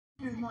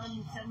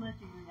Money so much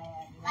of your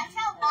dad. That's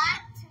how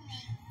black to me.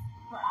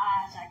 For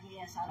eyes, I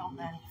guess. I don't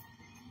know.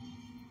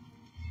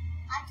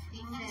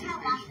 That's how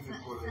black to me.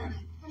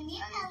 When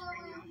you tell her,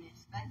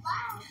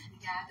 wow.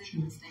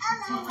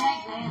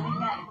 Man, we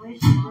got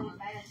wishes really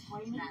bad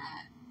swimming.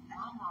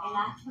 And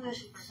I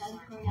pushed for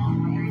sunscreen on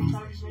every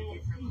 30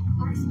 minutes.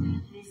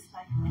 This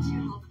like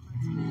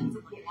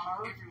get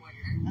hurt.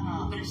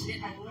 But it's just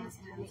like once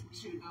in the week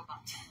too.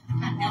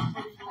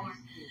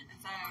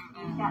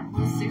 We've got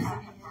wishes on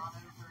here.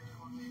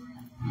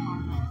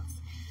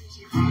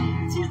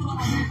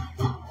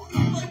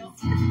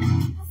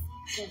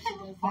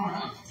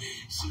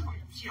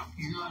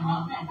 You're going to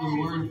help me with a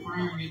word of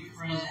prayer and get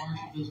praise and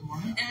worship this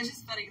morning. It was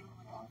just funny.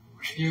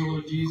 Dear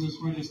Lord Jesus,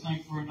 we're just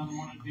thankful for another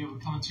morning to be able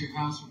to come into your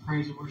house for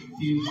praise and worship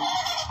you.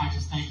 I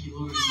just thank you,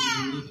 Lord,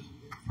 that you lift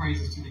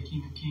praises to the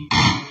King of Kings.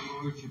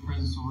 Lord, your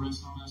presence will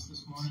rest on us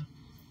this morning.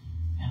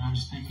 And I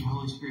just thank you,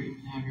 Holy Spirit, you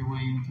can have your way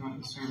in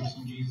throughout the service.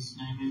 In Jesus'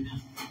 name,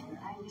 amen.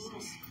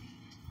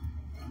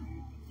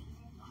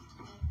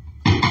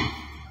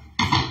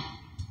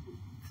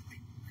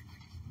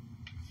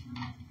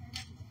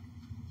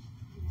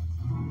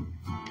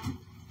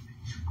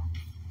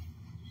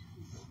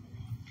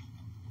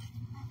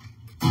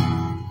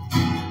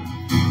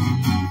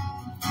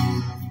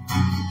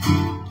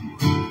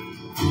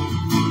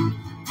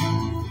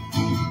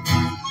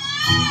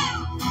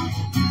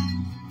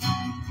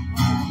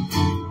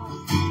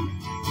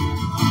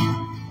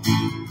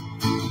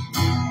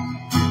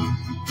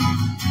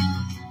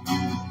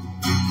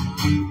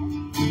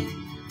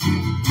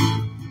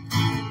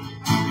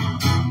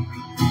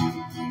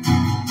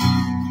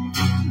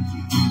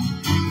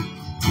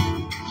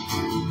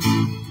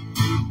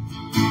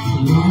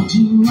 Lord,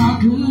 you are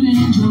good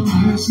and your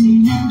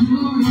mercy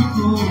endureth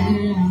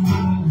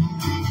forever.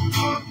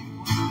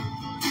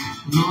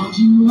 Lord,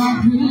 you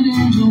are good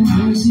and your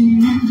mercy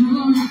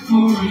endureth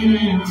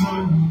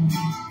forever.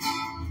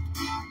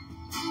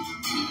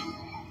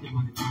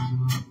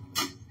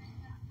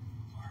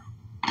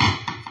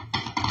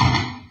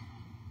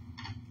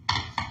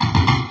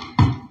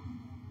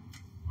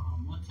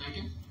 One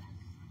second.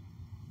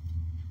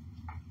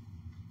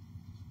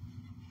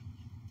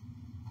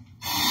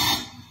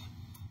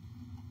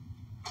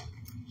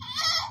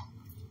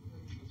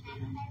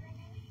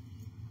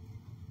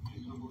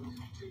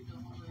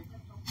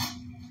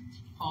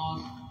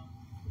 Pause.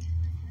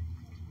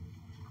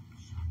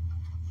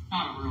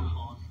 Not a real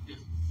pause.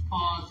 Just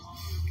pause.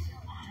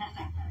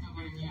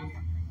 Nobody move.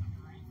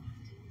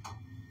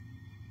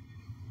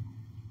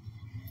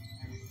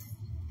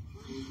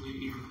 Usually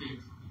people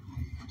fix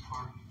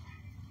guitar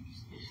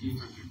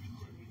issues.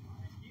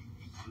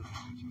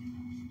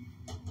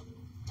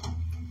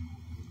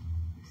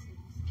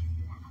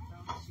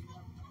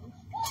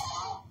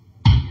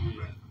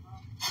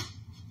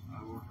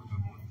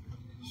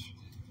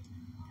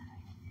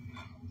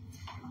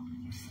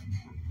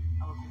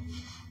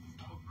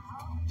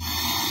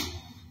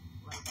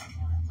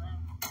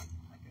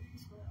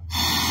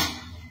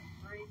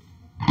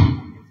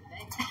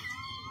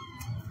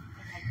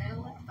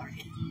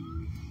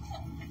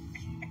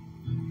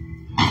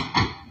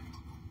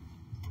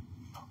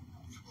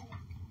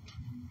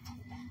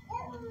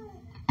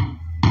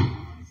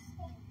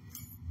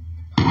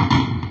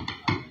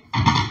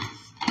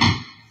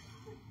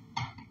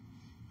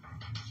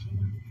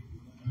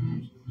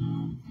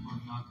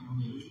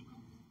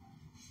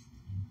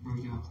 Here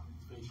we go.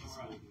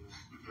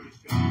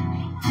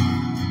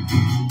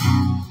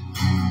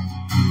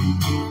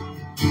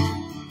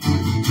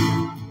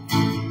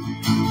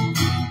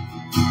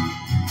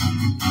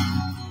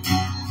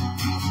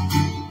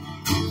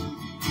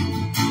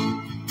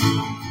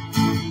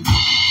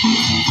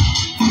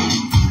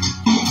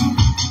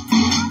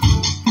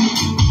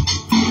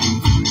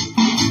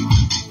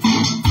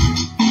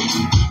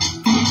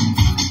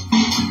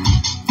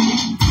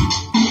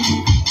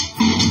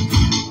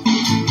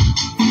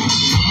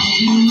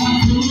 You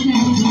are good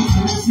and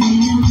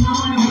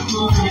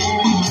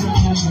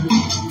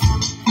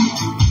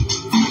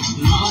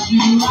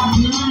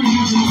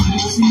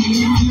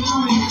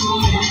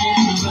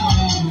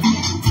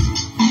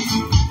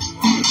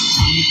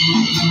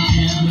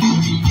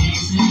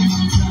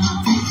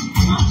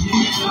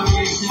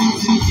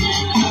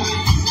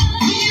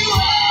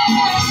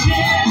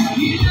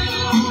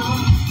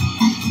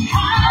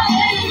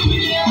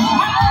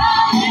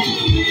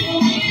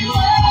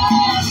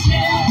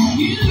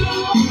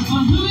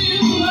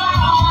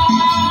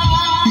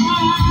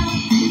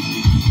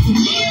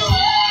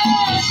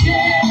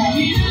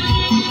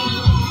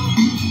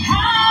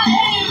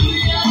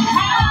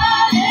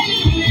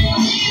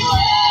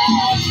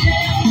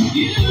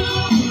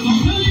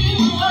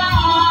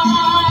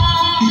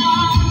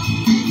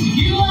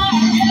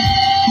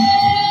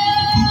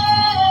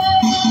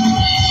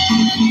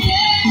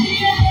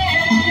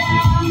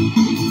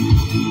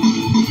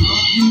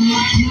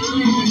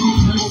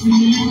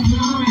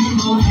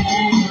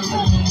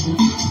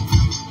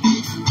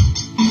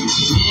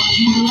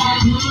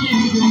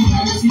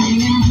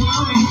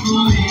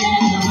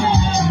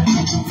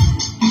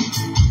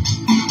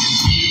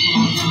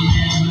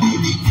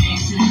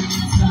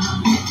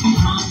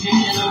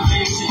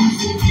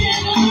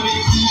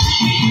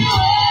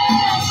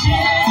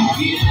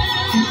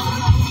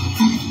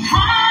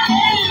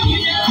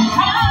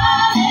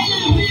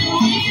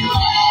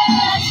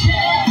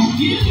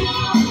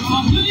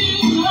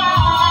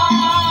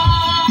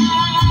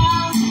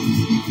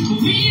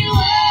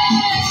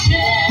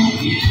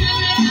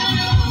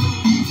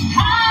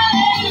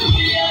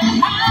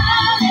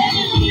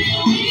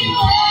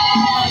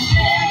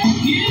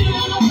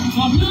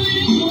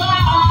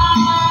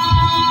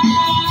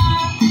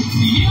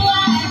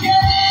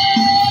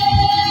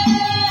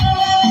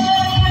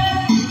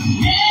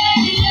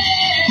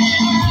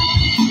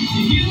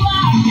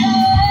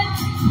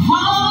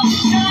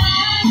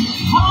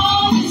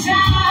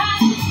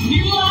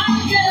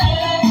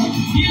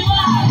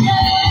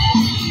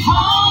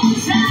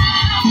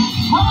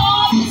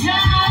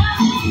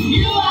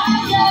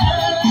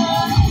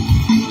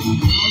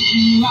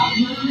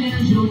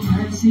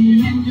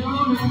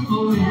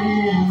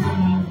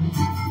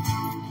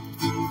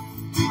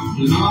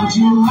Lord,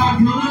 you are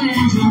good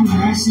and your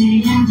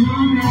mercy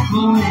endureth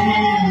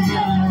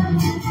forever.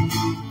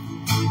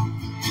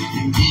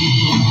 And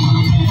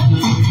people from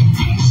every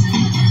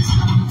nation and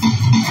tongue,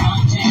 from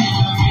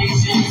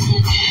generation to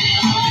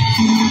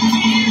generation,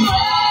 we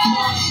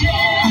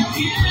worship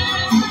you.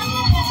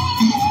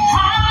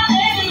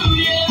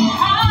 Hallelujah,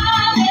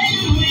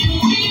 hallelujah,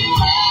 we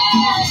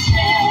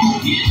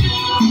worship you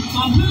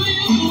for who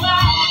you are.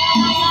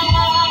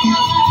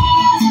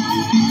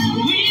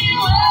 We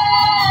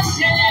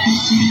worship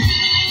you.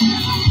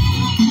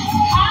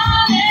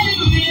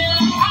 Hallelujah,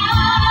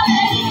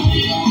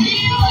 hallelujah, we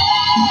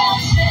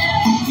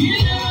worship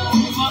you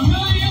for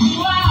who you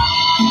are.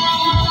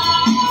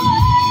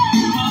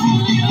 For who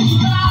you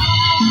are.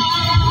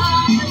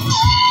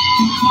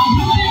 For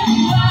who you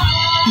are.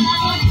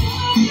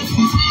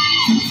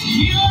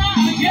 You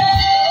are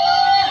good.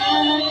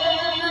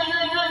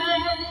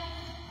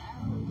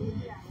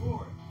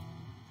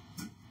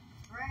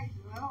 Praise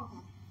the Lord.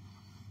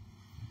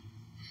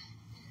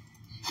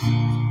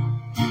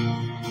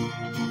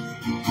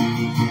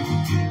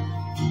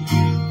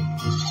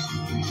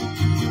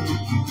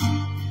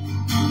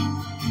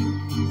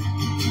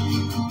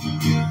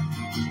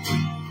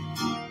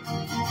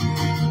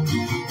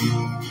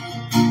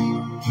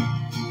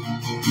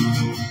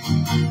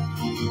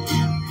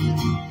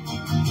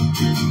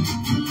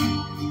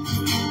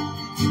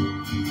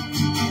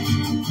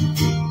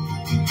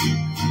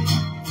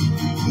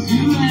 To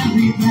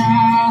every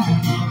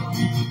battle,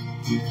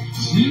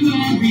 to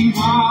every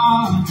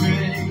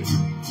heartbreak,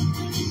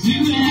 to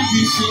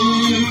every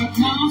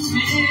circumstance,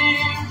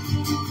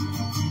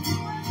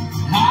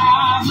 I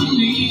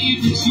believe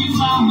that you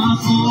are my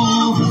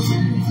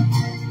portion.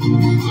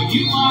 For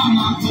you are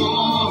my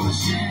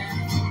portion,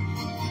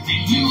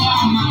 and you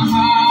are my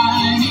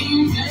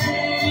hiding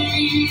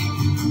place.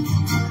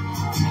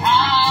 I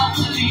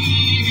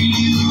believe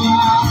you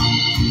are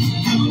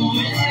the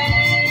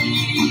way,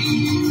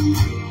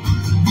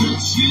 the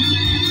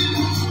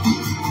truth,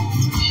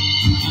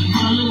 and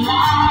the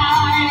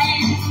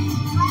light.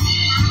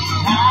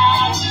 I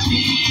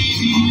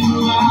believe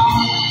you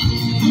are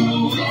the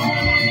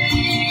way,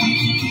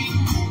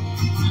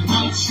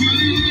 the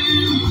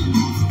truth,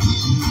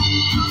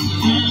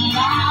 the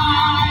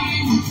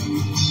light.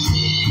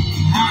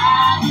 I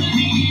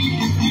believe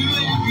that through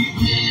every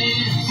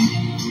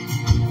blessing,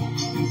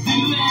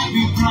 through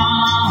every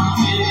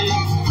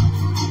promise,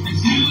 and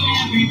through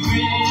every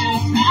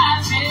breath I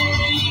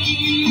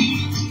take,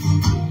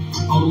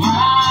 oh, I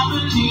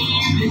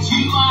believe that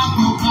you are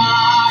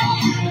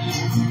provider,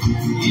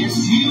 yes,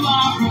 you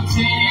are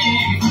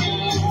protector,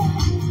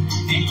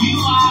 and you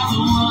are the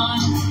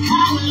one I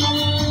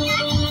love.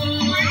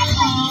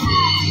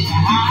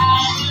 I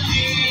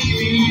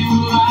believe you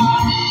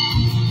are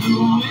the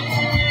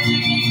way,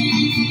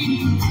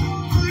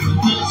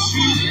 the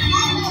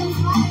truth,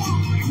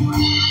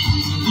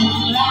 the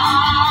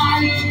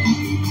light.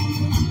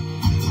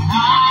 I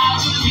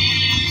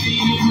believe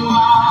you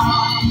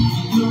are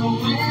the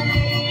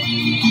way,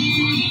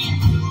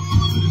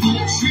 the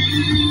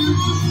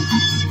truth,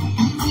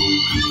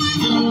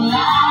 the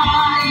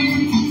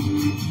light.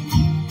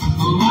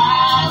 Oh, I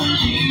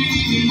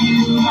believe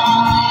you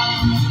are.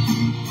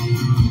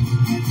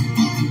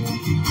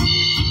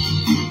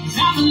 'Cause I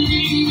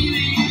believe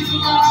you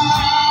are.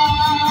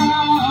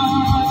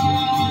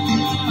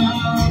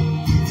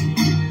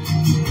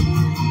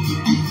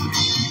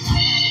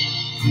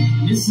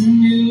 It's a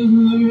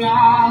new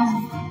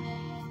horizon,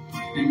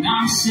 and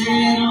I'm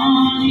set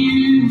on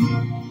you.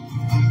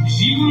 'Cause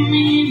you will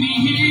meet me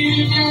here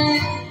today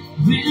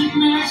with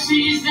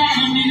mercies that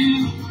are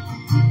new.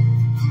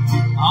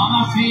 All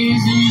my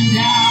fears and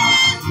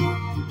doubts,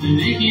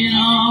 they can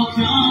all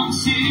come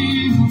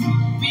true,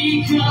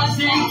 because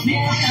they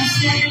can't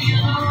stay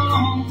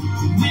alone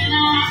when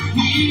I'm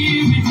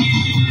here with you.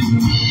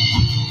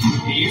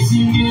 It's a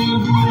new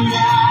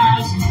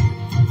horizon,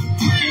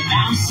 and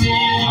I'm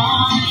set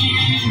on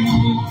you.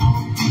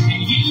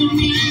 And you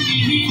meet me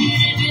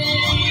here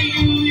today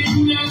with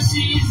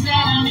mercies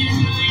that are new.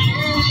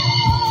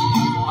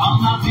 Yeah. All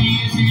my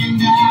fears and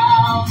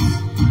doubts,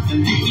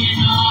 they can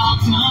all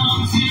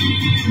come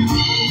true,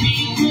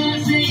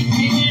 because they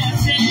can't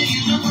stay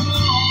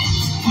alone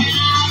when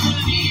I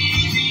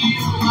believe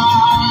you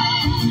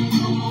are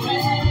the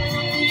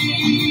way,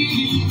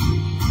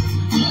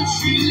 the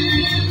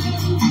truth,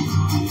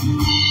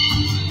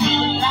 the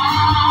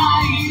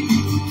light.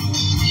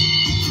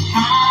 I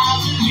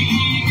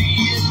believe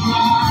you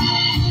are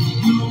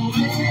the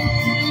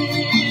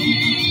way,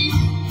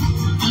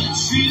 the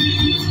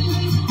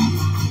truth,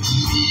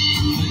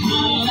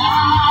 the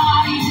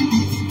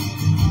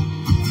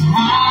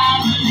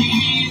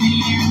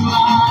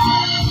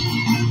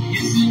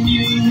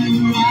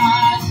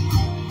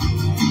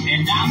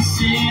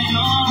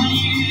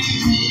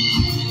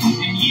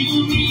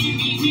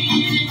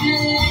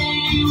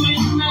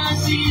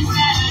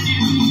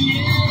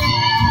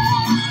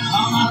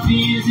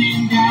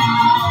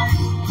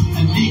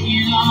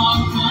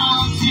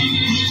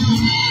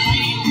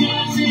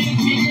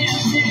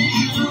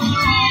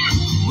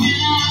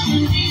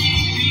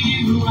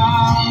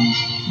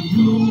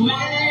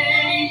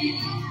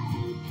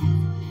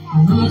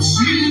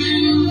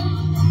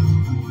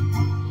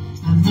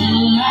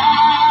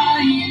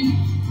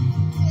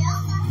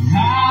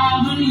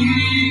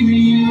believe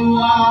you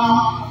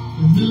are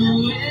the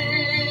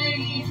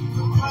way,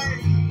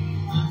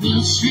 the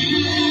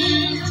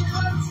truth,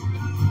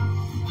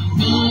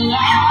 the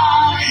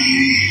light.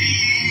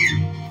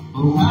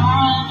 Oh,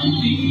 I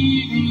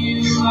believe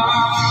you are.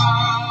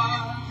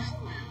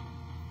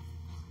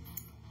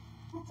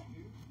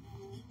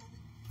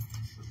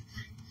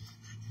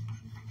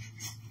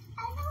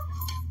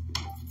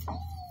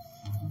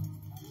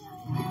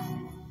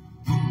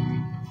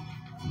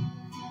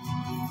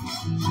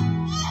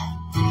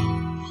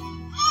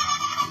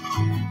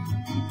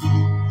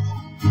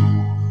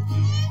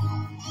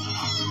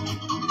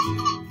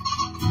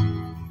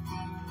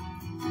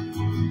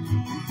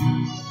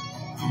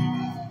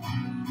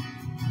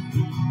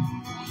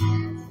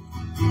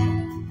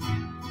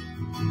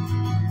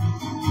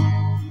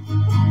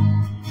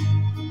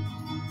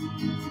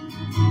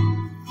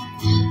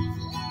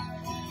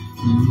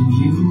 When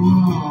you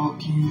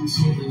walk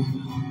into the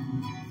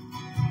room,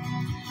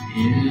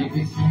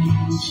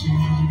 everything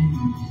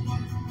changes.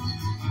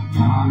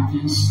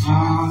 Darkness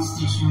starts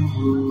to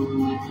tremble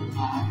with the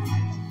light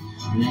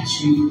that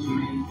you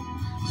bring.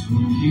 'Cause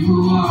when you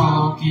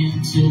walk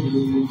into the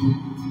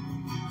room,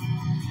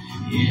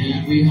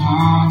 every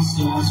heart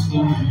starts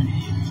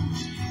burning.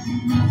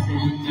 And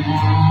nothing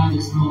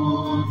matters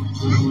more than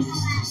just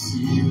to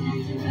sit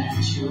here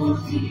at your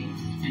feet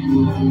and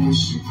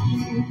worship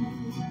you.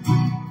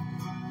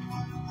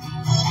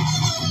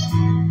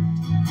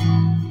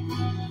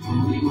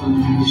 We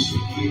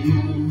worship you.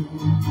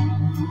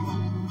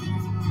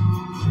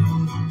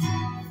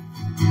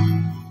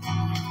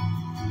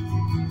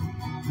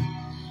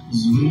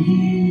 As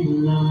we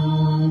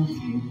love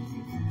you,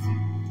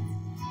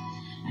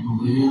 and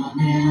we'll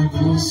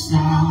never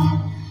stop.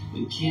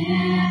 We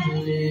can't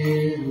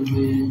live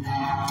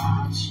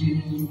without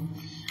you,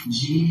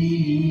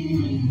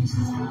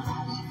 Jesus.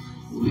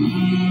 We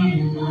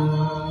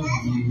love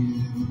you,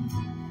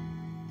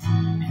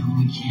 and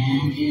we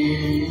can't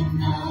get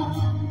enough.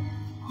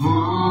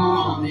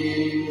 All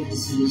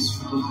this is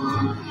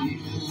for you,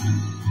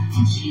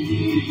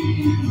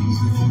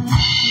 Jesus.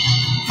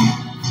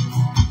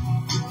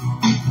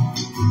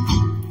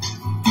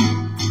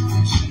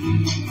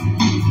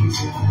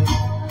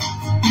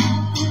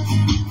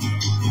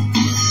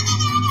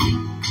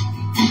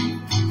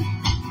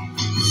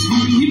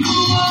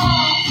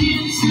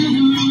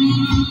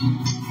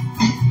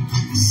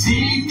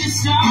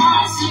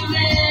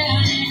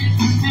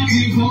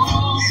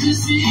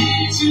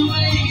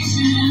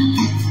 Situation,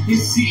 it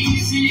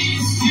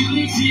ceases to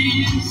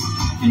exist.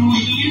 And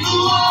when you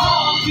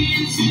walk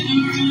into the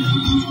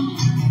room,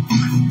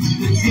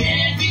 the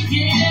dead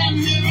begin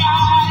to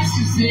rise,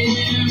 'cause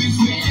there is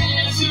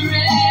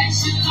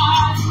resurrection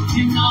life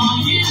in all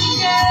you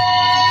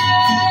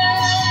got.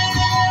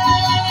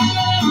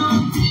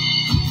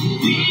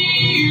 We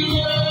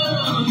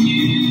love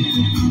you,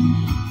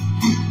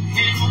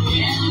 and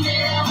we'll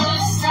never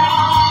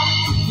stop.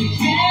 We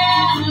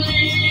can't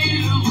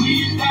live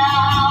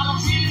without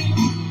you,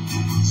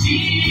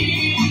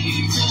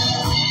 Jesus.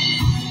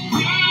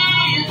 We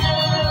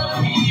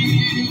love you,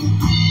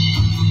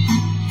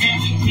 and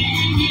we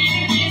can't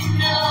get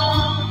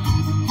enough.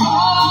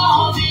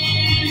 All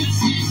this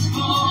is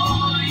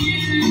for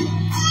you,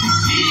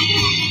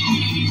 Jesus.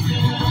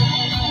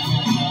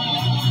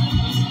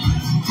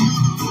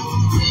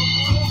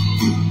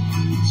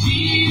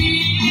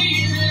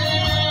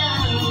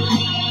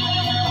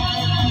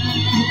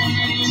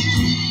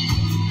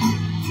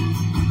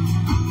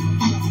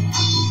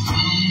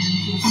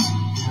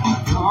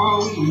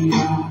 All we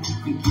are,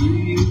 we give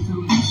you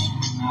permission.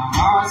 Our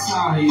hearts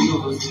are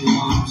yours, we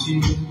want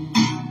you.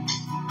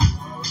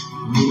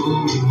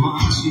 Oh, we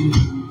want you.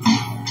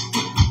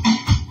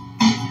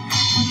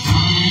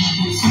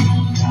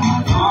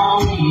 God, all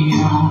we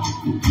are,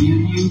 we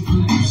give you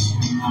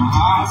permission. Our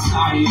hearts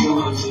are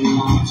yours, we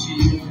want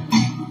you.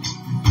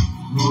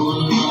 Oh,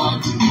 Lord,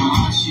 we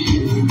want you.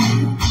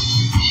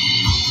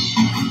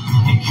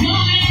 And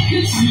come and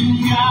consume,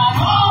 God,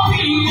 all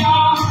we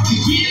are, we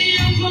give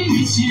you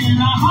permission.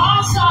 Our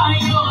hearts are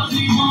yours,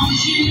 we want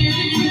you.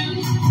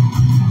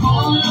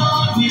 Oh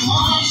Lord, we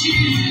want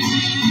you.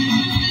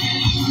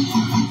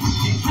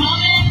 And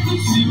come and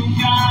consume,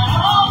 God,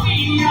 all we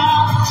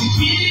are, we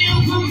give you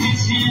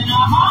permission.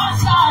 Our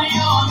hearts are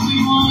yours, we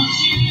want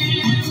you.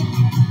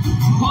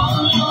 Oh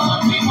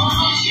Lord, we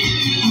want you.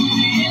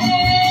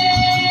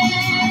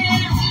 Yeah.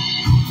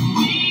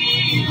 We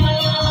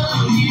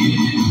love you,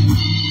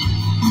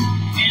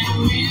 and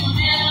we'll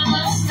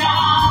never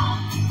stop.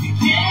 We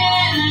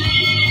can't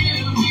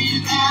live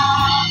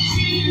without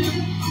you,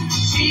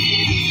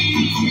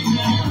 Jesus.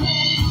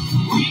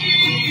 We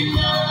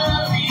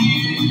love you,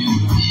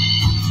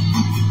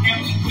 and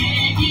we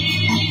can't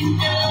get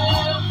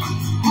enough.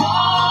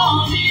 All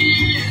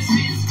this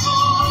is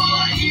for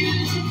you,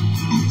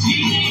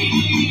 Jesus.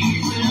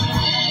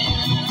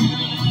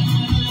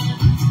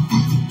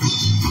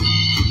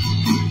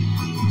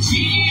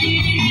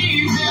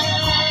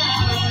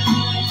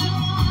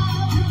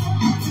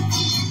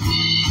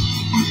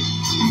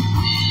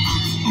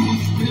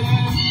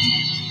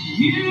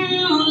 You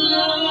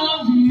love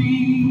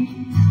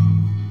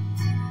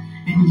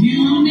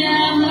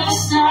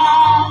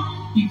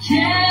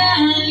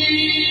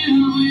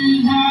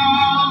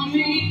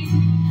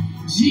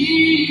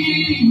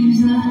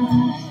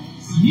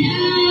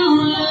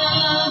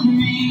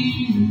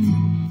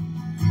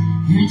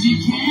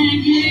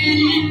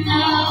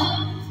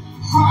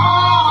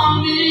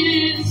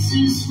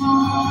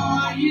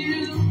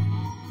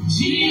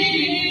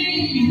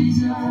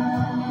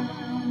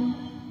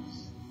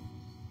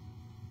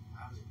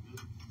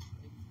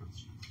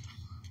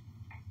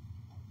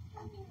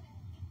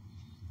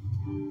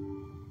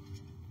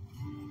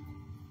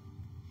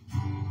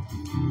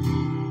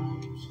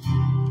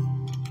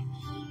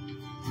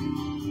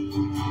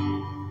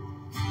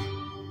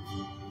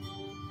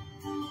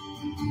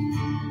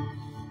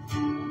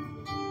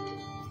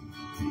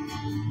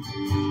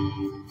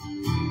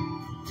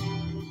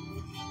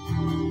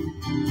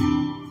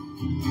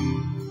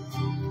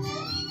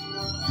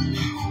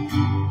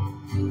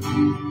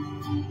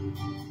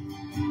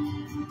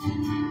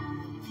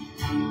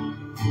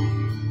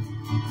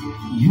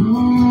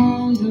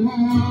Your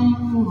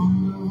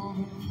love,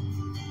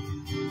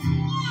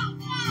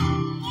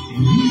 it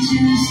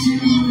reaches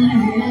to the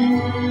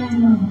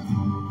heavens.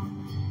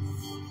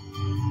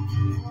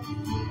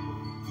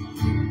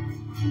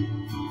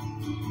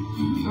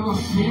 Your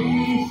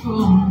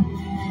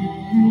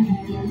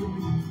faithfulness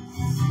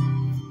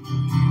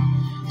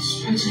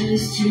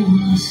stretches to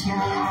the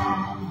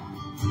sky.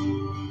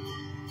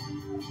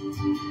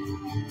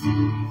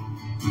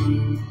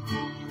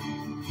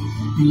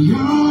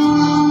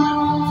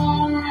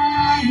 Your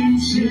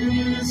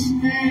righteousness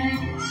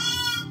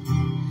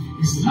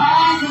is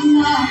like a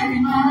mighty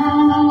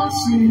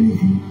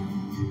mountain.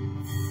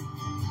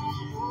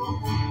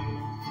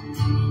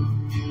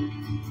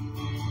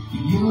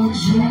 Your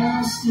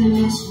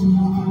justice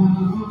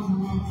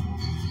flows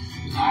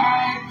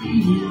like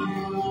the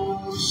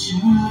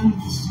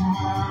ocean's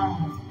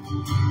tide.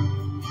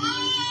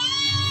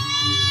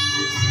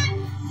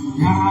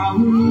 I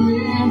will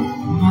lift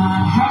my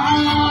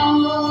heart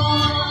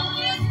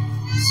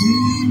to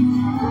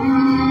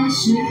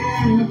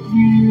worship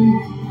you,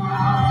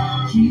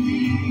 my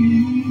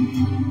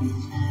King.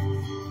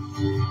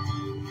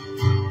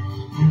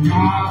 And I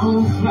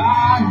will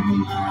find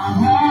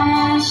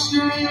my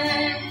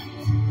strength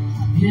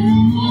in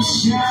the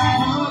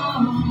shadow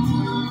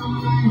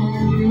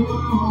of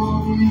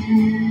your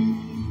wings.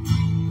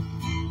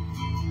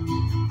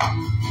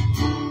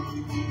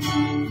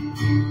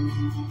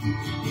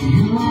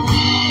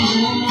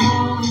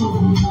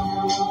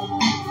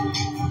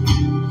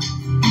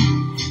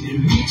 It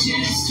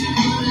reaches to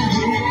the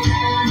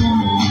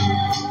heavens.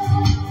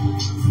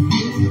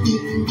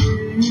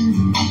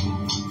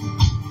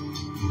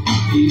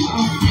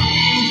 Your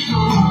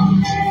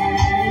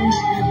faithfulness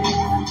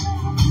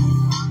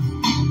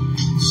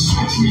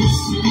stretches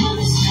to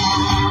the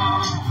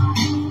sky.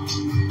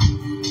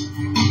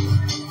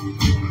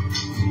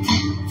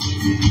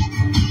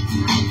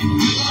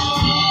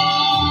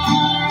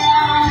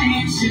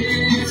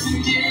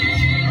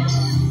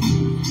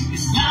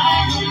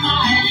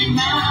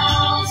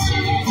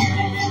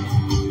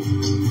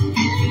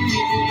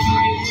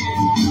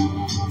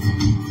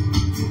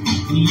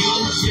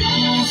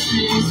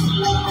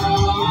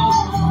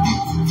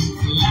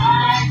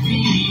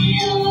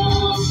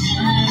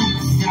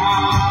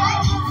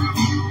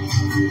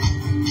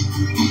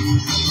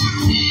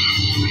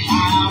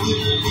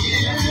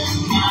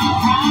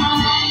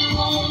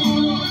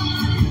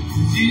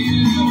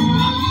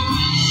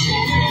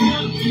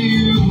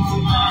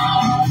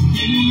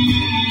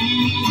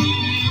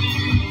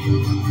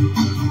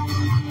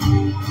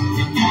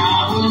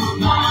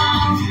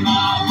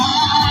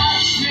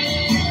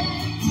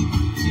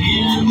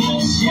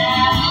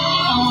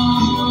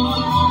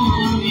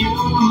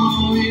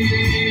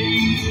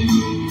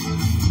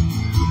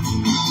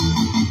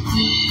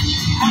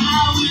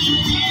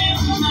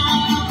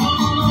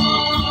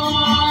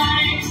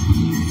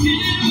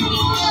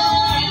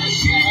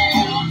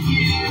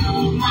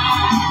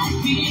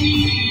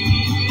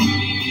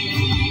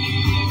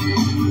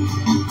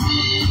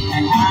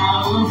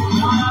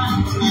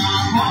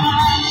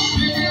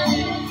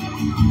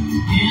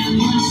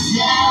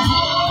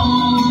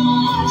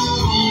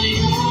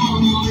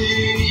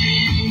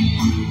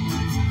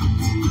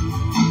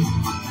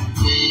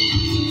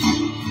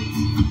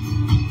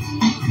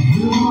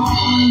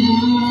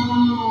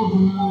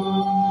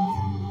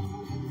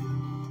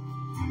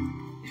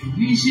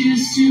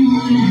 Reaches to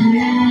the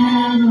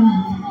heavens.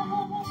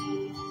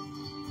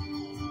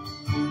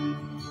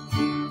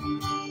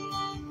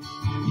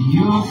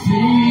 Your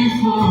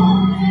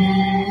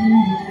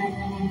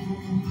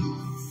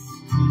faithfulness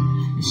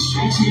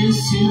stretches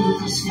to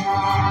the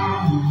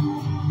sky.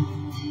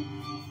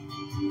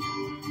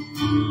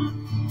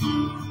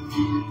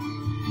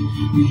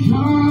 Your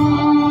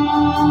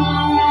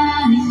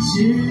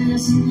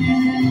righteousness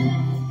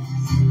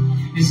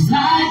is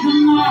like a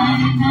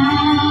mighty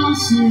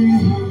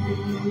mountain.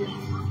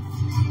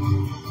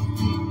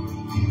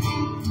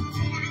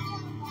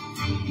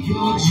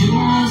 Your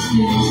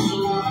justice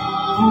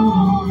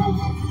flows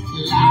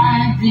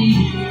like the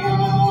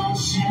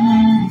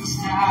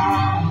ocean's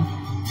tide.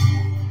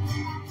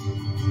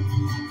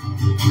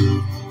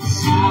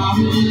 So I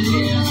will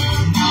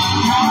lift my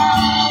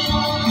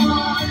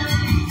heart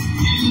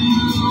to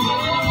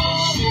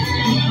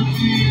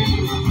worship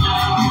you,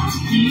 my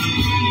King.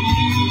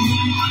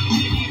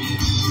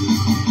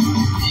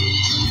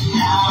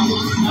 I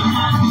will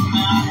find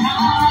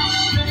my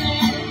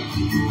strength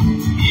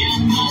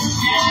in the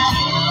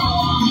shadow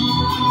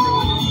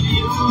of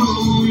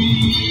your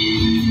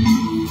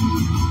wings.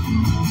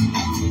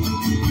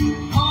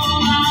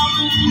 Oh, I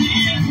will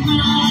lift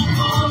my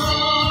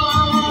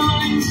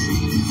voice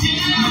to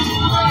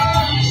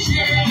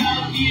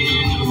worship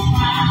you.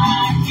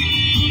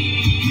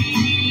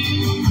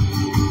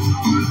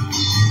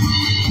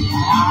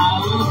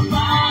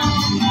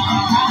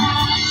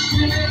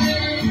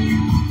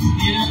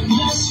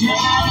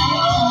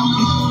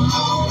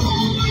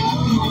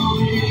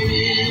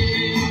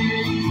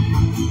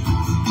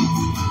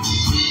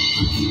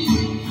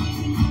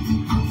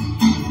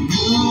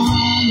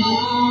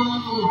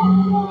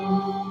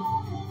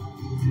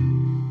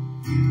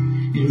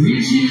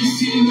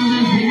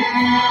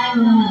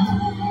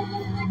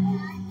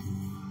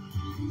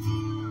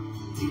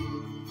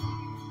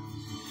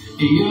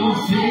 Your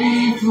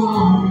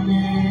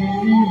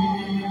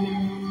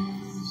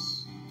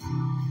faithfulness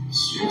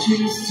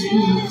stretches to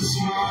the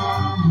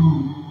sky.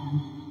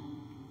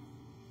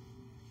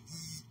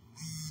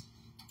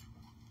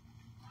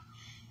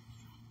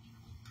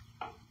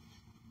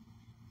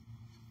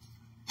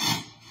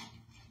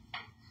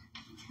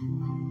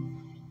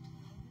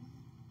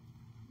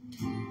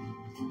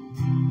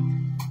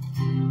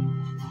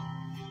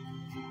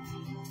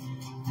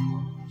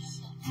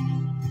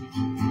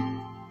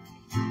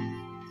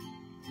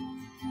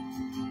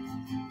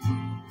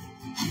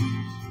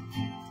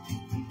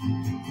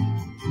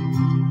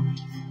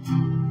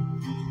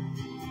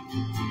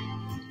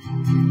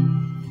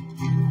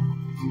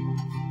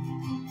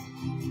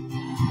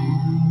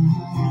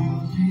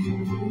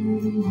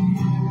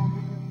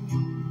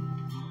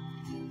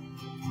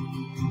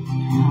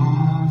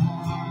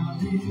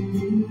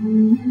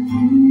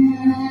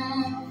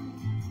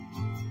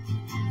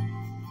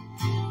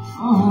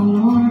 Oh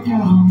Lord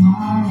God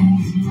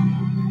Almighty,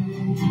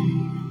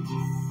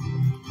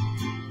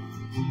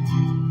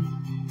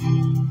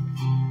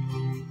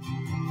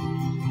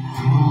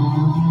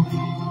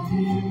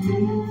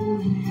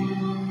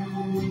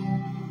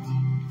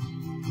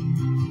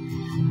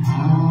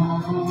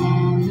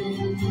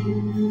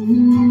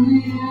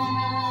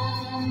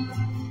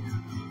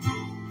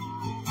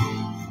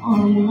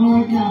 oh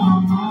Lord God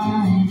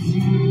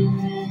Almighty,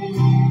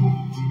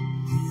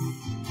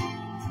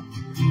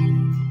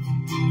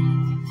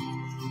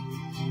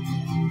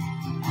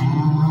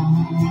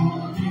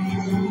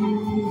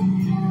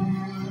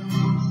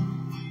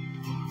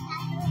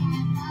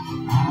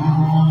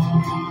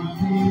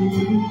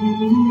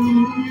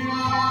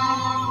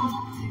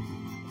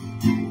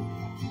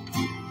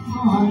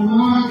 oh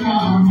Lord God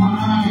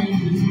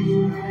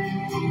Almighty,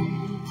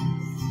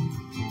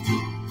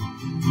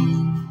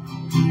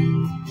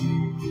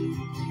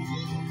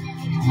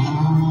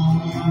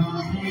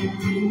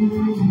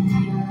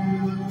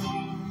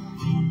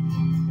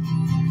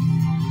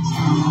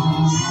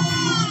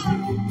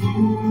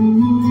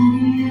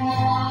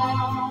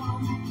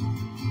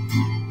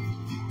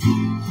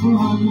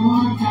 oh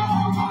Lord God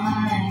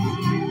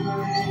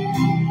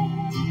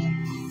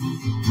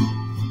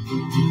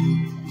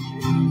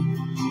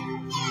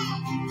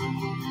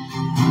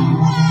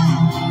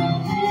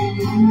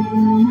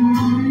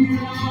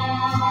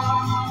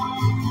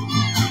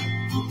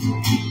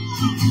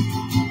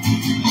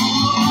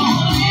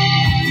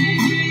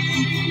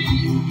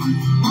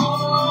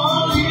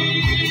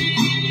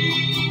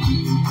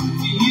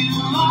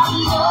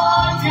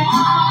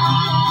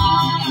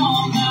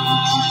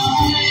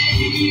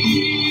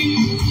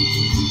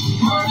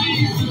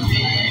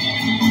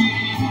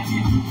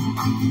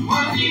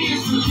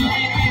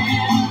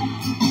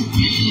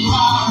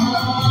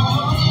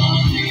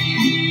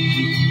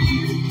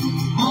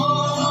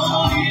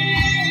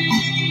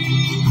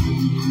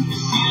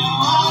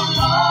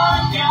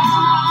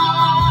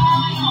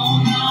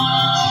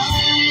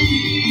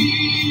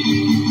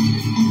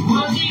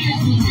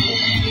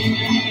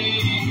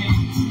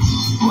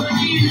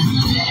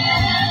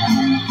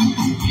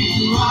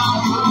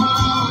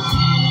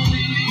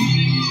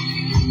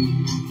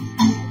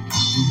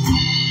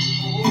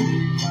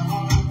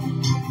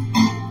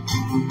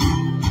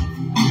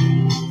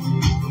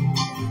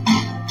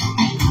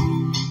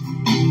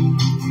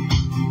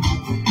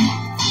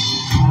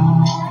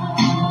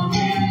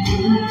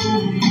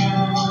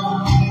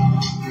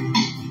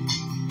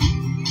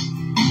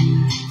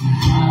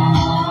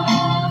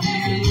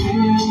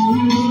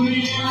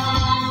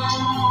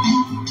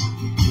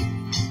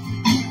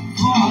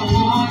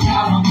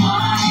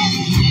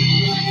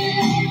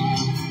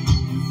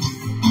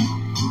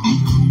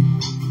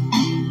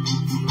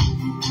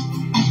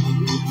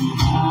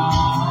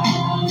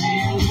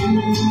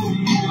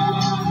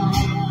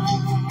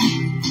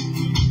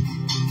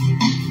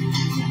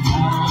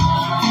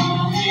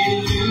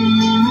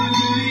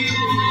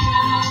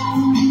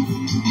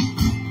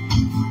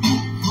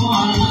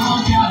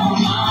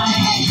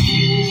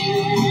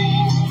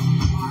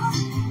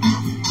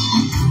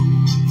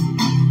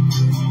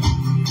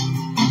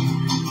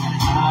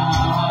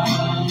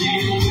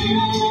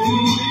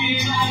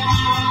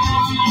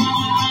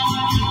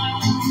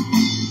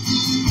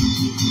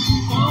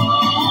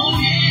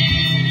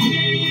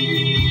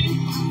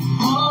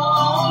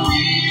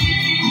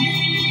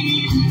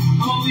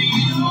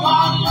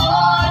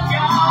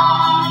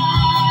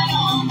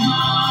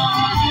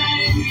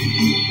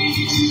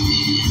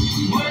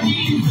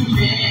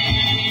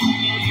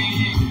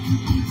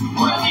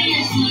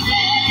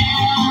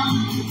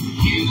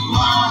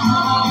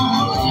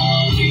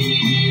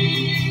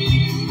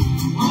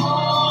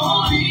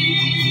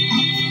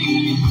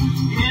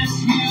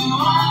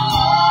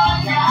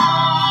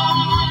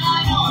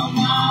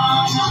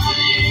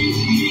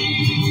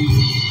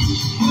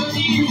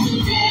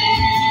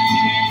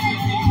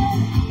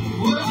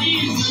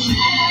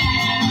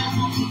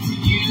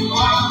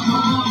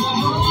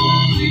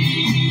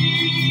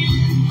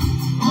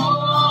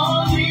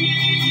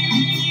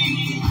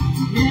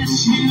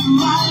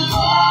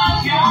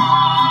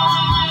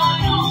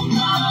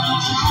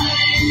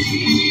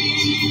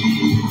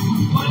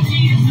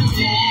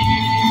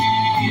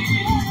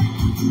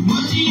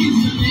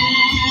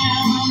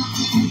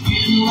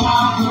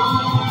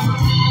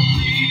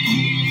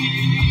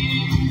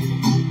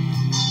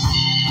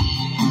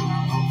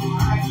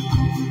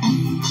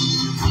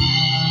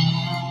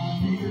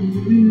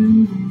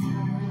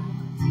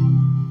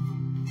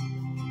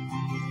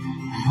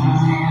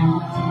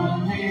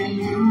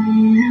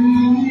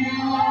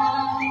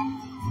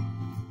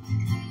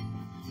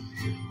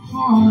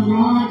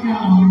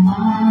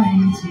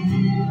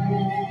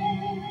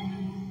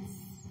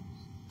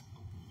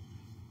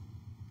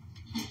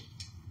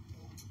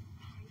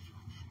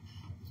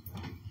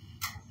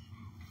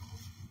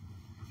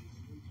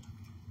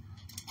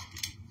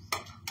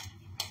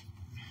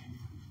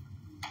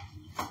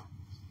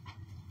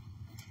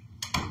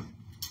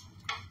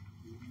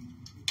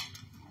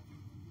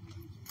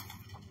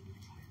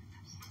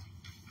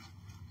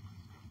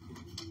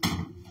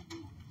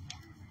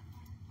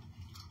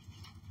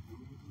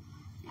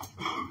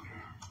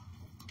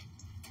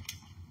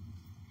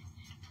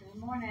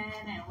morning,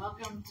 and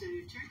welcome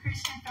to True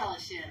Christian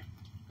Fellowship.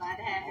 Glad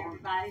to have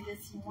everybody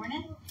this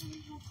morning. And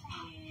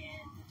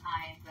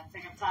I'm going to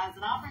take up tithes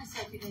and offerings, so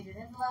if you need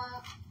an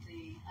envelope,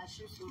 the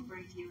ushers will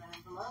bring you an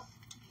envelope.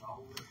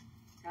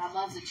 God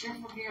loves a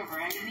cheerful giver.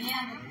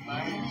 Amen.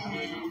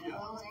 And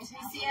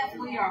TCF,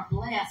 we are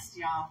blessed,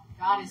 y'all.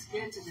 God is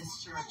good to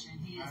this church, and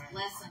He is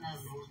blessing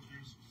us.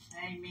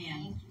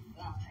 Amen.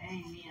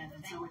 Amen.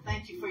 And so we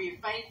thank you for your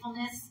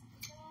faithfulness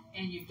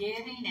and your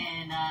giving,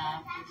 and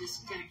we're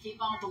just going to keep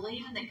on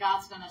believing that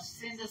God's going to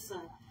send us a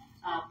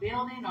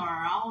building or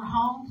our own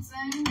home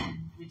soon,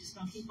 and we're just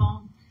going to keep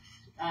on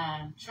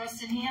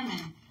trusting Him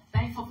and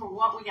thankful for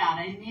what we got.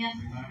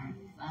 Amen.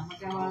 I'm going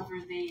to go over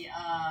the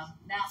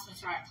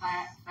announcements right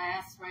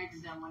fast.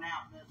 Raven done went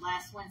out, but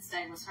last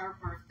Wednesday was her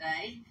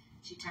birthday.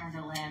 She turned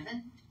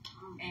 11.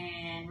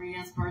 And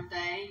Rhea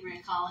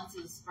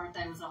Collins'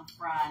 birthday was on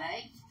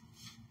Friday.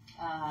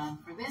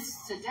 For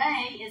this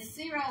today is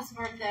Ciro's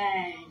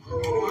birthday.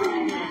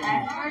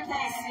 Happy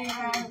birthday,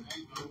 Ciro.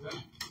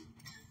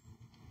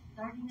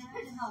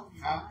 39 and old.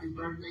 Happy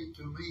birthday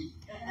to me.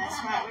 That's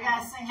right. We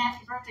got to sing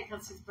happy birthday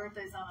because his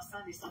birthday's on a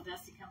Sunday. So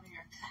Dusty, come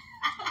here.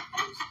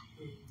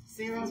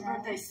 Ciro's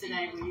birthday's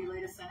today. Will you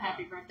lead us in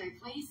happy birthday,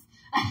 please?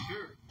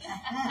 Sure.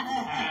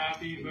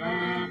 Happy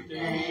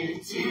birthday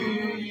to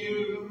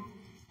you.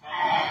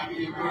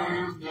 Happy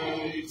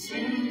birthday to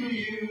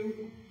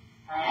you.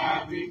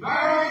 Happy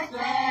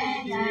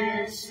birthday,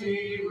 dear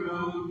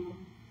Ciro.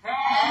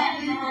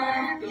 Happy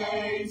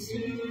birthday to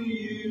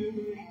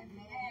you.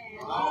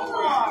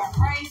 Lord,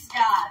 praise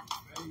God.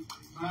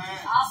 Man.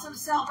 Awesome to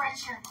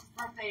celebrate your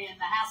birthday in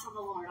the house of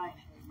the Lord, ain't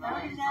it?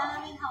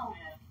 39 and home.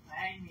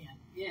 Amen.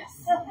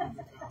 Yes.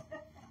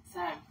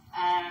 So,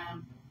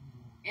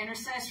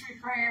 intercessory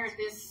prayer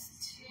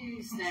this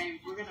Tuesday.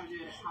 We're going to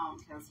do it at home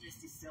because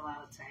Misty's still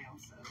out of town.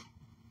 So,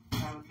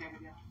 is that okay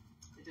with you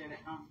to do it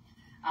at home?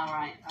 All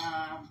right.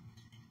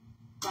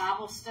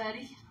 Bible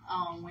study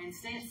on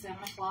Wednesday at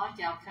 7 o'clock.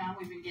 Y'all come.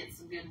 We've been getting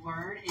some good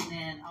word. And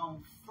then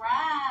on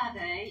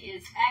Friday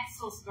is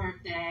Axel's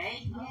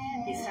birthday.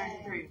 Yay. He's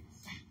turning 3.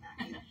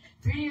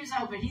 3 years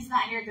old, but he's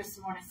not here this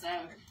morning. So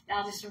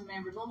y'all just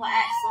remember little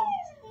Axel,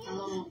 a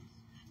little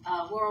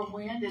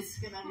whirlwind, is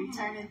going to be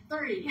turning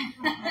 3.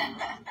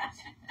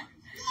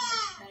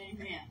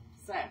 Amen.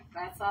 So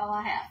that's all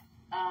I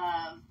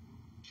have.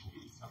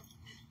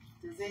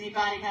 Does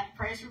anybody have a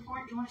praise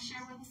report you want to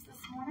share with us this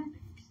morning?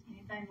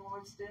 Anything the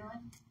Lord's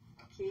doing?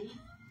 Keith?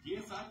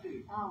 Yes, I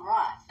do. All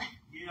right.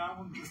 Yeah,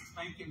 I was just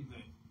thinking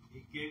that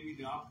He gave me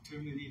the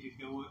opportunity to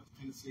go up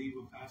to Tennessee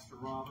with Pastor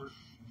Robert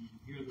and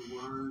hear the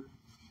Word.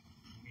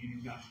 Me and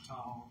him got to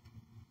talk.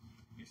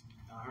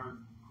 I heard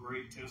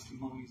great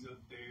testimonies up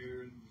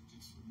there, and it was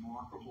just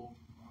remarkable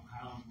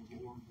how the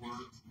Lord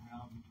works and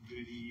how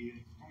good He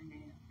is.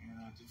 Amen. And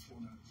I just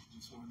want to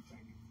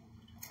thank Him for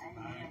it.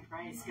 Amen.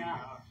 Praise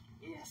God.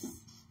 Yes.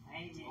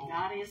 Amen.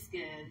 God is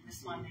good.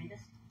 Miss Juanita?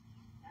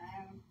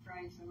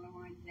 Praise the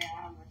Lord that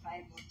I was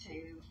able to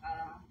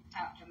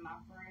talk to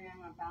my friend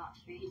about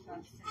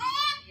Jesus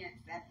and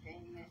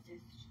accepting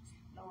Mrs.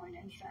 Lord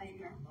and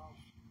Savior.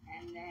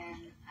 And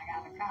then I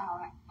got a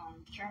call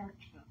on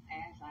church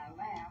as I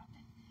left,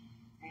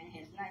 and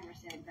his neighbor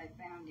said they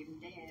found him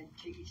dead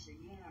Tuesday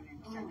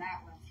morning. So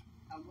that was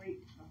a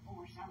week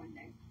before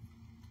Sunday.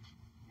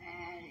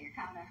 And it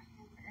kind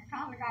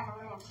of got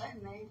a little to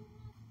me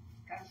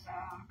because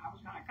I was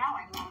going to call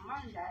him on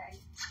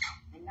Monday.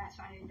 And that's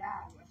when he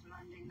died, was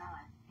Monday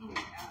night.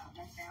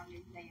 They found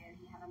him dead.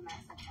 He had a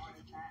massive heart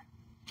attack.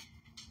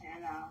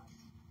 And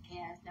he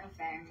has no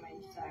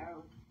family,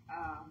 so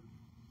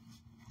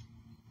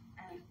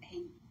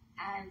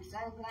I'm so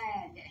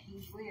glad that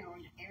he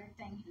willed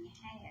everything he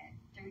had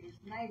to his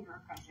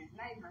neighbor, because his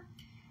neighbor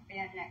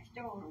being next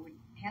door would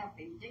help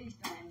him do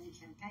things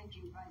and take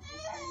him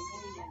places that he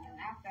needed. And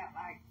I felt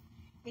like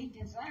he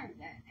deserved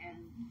it.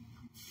 And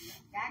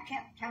I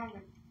kept trying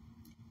to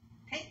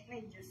pick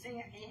me to see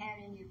if he had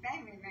any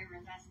family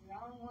members. I said, the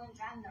only ones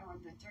I know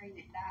are the 3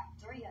 that died.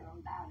 3 of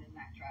them died in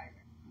that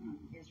trailer.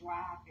 His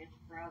wife, his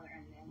brother,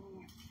 and then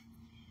him.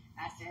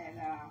 I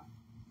said,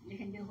 you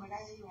can do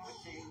whatever you want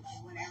to,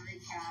 whatever he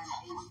tried.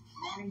 He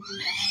wanted you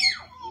to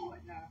have it. He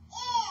wouldn't have,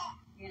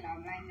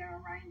 made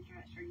no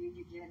arrangements for you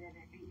to get it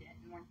if he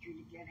didn't want you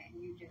to get it, and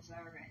you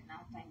deserve it. And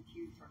I thank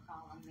you for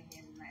calling me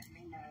and letting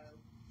me know.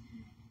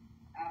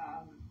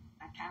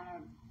 I kind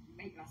of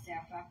beat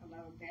myself up a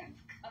little bit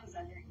because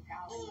I didn't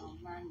call him on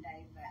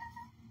Monday, but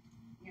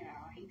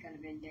he could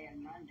have been dead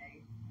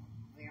Monday.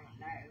 We don't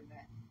know,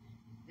 but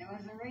there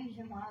was a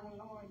reason why the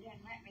Lord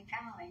didn't let me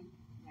call him.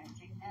 As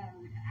he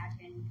knows,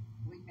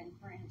 we've been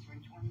friends for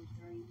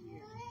 23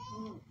 years.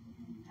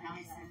 And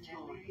I said to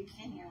lose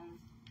him,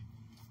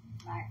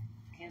 like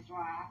his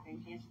wife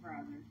and his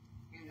brother,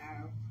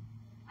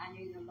 I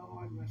knew the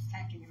Lord was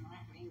taking him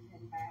off. He was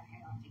in bad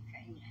health. He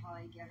couldn't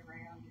hardly get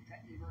around. He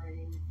couldn't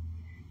breathe.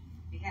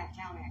 He kept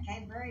telling me, I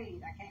can't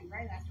breathe. I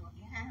said, well,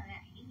 get out of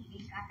that heat.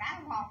 He's like,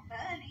 I walk,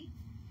 buddy.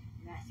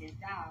 And I said,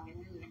 dog. And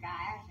then the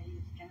guy asked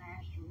me, can I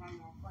ask you one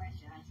more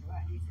question? I said,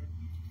 what? He said,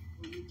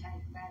 will you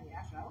take Buddy?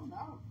 I said, oh,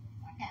 no.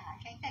 I I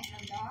can't take no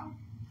dog.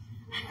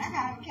 I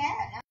got a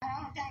cat. I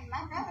don't think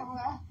my brother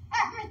will. I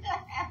mean, I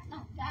have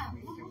no dog.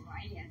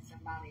 He had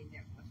somebody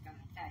that was going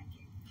to take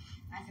him.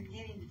 I said,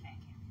 get him to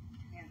take him,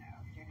 you know,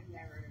 to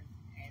whoever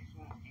has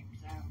wanted him.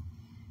 So,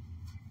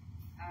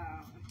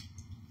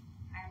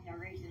 I have no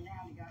reason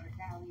now to go to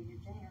Cali to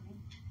tell him.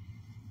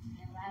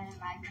 And I didn't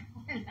like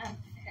going up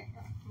there.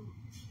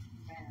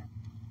 But,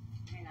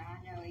 you know, I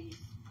know he's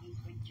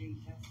with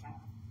Jesus, so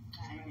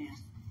Amen.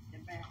 the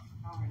best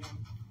part of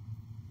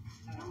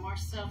No more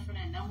suffering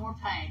and no more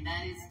pain.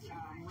 That is,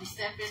 when we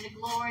step into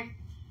glory,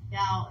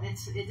 y'all,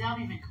 it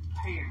don't even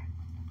compare.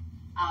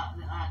 I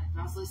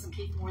was listening to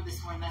Keith Moore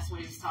this morning. That's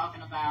what he was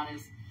talking about.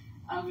 Is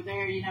over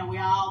there, you know, we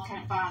all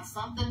can find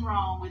something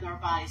wrong with our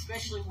body,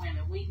 especially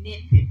women. We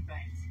nitpick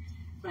things,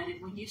 but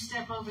when you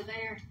step over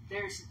there,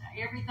 there's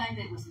everything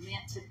that was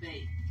meant to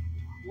be,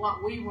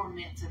 what we were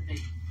meant to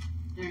be.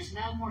 There's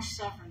no more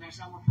suffering. There's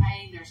no more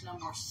pain. There's no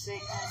more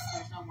sickness.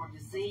 There's no more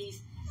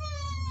disease.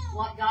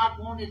 What God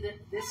wanted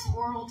this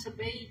world to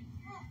be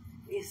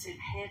is in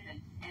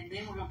heaven, and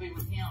then we're going to be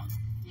with Him,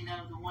 you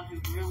know, the one who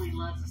really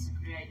loves us and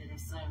created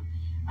us. So,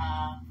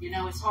 you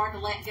know, it's hard to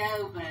let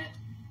go, but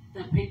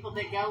the people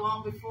that go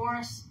on before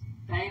us,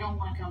 they don't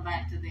want to come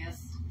back to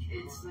this.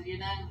 It's, you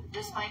know,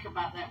 just think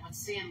about that when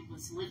sin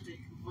was lifted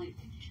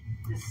completely.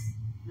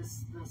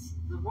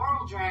 The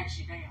world drags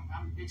you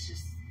down. It's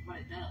just what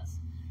it does.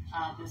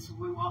 This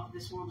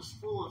world is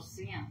full of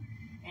sin,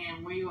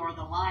 and we are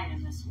the light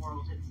in this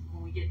world.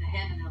 When we get to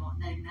heaven, it'll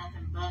need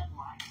nothing but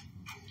light,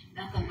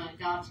 nothing but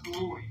God's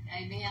glory.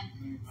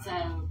 Amen.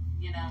 So,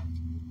 you know,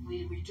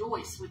 we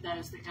rejoice with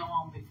those that go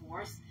on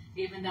before us,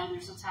 even though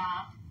there's a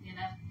time, you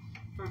know,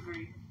 for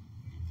grief.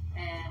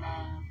 And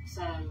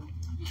so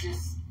you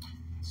just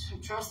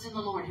trust in the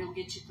Lord. He'll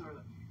get you through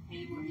it.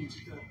 He will get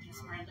you through it.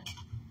 Miss Brenda.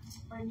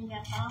 Brittany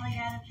finally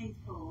got a tooth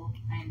pulled.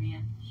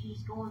 Amen.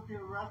 She's going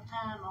through a rough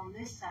time on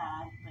this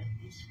side, but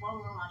it's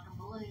swollen like a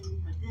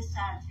balloon. But this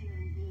side's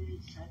healing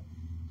good, so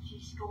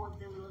she's going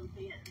through a little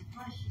bit. And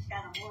plus, she's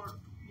got to work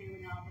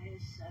doing all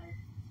this. So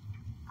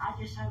I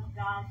just hope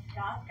God's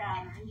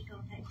got her. He's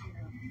going to take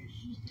care of her.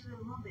 She's doing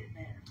a little bit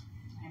better.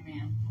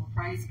 Amen. Well,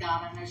 praise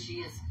God. I know she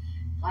is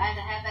glad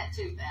to have that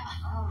tooth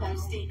out,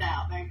 those teeth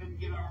out. They've been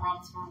giving her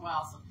problems for a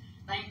while. So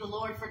thank the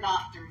Lord for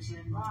doctors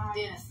and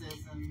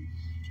dentists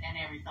and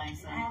everything.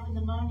 So and having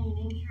the money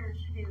and insurance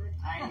to do it.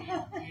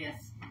 Amen.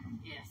 Yes.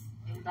 Yes.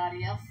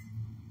 Anybody else?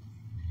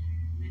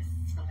 Miss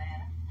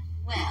Savannah.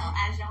 Well,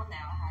 as y'all know,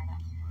 I had that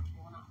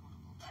horrible, not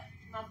horrible, but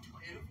my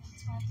Toyota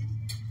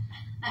Volkswagen.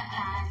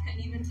 I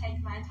couldn't even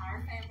take my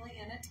entire family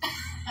in it.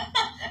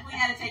 We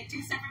had to take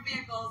two separate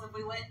vehicles if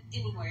we went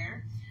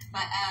anywhere.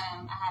 But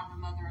I have a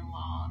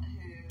mother-in-law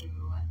who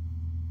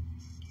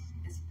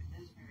is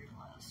very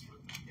blessed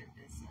with a good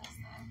business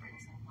that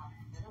brings in quite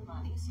a bit of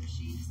money. So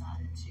she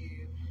decided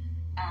to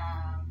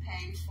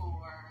pay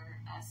for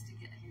us to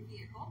get a new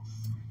vehicle.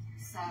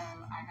 So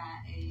I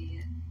got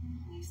a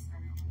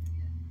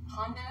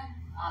Honda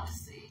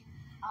Odyssey.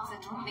 It's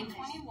a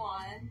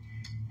 2021.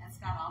 It's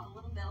got all the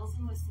little bells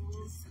and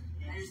whistles.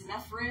 There's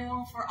enough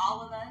room for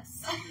all of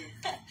us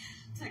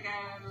to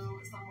go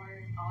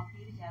somewhere all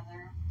be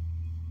together.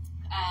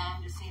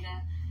 Just need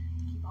to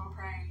keep on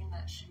praying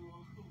that she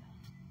will, you know,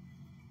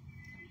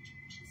 go to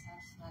church and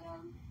stuff. But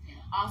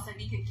also, if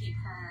you could keep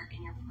her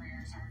in your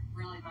prayers, or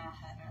really my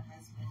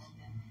husband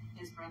and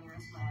his brother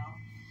as well.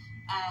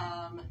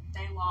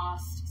 They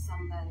lost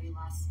somebody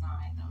last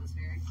night that was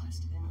very close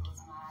to them. It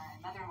was my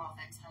mother-in-law's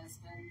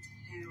ex-husband,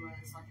 who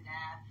was like a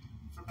dad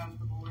for both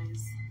the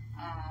boys.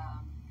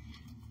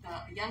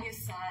 The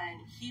youngest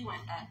son, he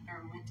went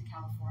to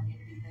California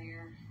to be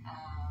there,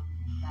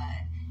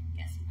 but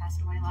yes, he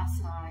passed away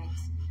last night.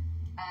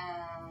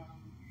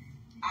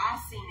 I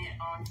seen it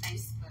on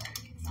Facebook,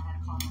 so I had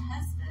to call my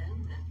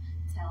husband and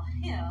tell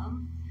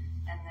him,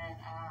 and then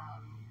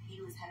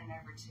he was heading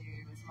over to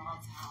his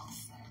mom's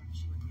house, so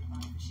she went to the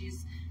phone.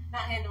 She's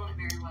not handling it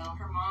very well.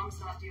 Her mom's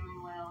not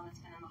doing well and has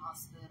been in the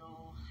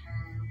hospital.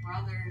 Her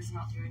brother's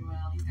not doing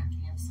well. He's got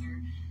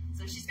cancer.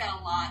 So she's got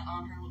a lot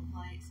on her little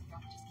plate, so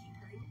y'all can just keep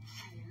her in your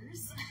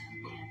prayers.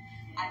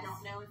 I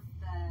don't know if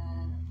the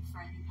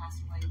friend who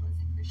passed away was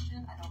a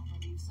Christian. I don't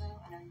believe so.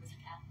 I know he was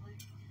a Catholic.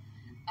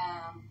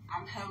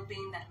 I'm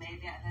hoping that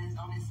maybe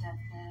on his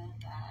deathbed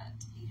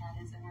that he had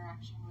his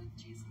interaction with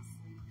Jesus,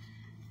 and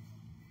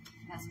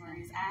that's where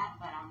he's at,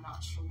 but I'm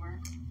not sure.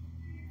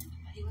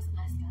 But he was a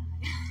nice guy.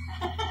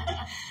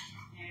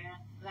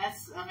 Yeah,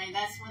 that's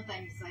one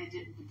thing to say.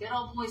 The good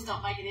old boys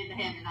don't make it into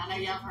heaven. I know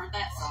y'all have heard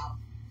that song.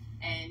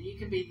 And you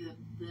can be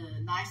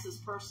the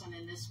nicest person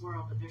in this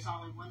world, but there's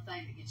only one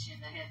thing that gets you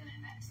into heaven,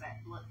 and that's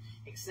that blood.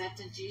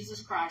 Accepting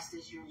Jesus Christ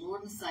as your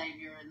Lord and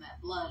Savior, and that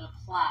blood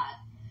applied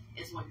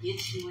is what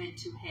gets you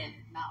into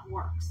heaven, not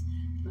works.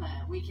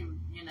 But we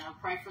can, you know,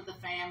 pray for the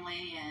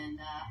family, and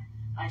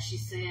like she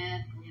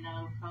said, you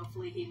know,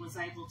 hopefully he was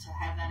able to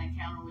have that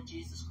encounter with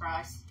Jesus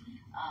Christ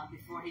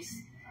before he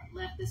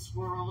left this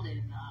world,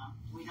 and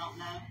we don't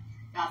know.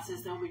 God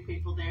says there'll be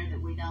people there that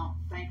we don't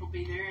think will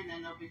be there, and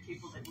then there'll be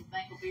people that we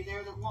think will be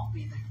there that won't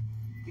be there.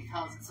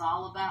 because it's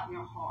all about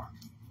your heart.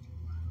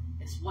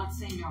 It's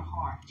what's in your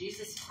heart.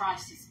 Jesus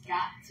Christ has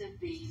got to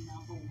be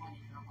number one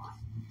in your life.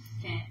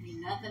 Can't be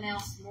nothing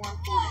else more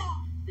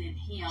important than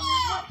Him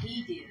and what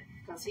He did,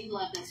 because He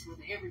loved us with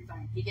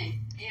everything. He gave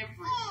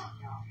everything,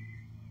 y'all.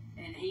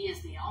 And He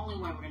is the only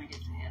way we're going to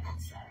get to heaven.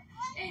 So,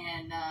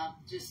 and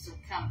just to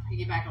kind of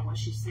piggyback on what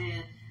she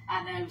said,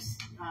 I know,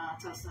 I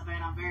told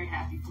Savannah, I'm very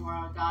happy for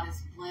her. God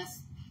has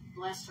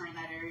blessed her in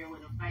that area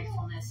with a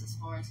faithfulness as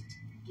far as,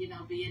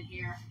 being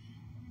here.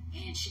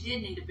 And she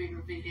did need a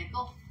bigger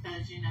vehicle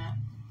because, you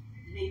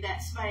need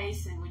that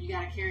space. And when you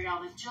got to carry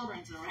all the children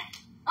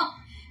around,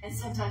 and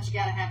sometimes you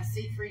got to have a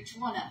seat for each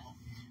one of them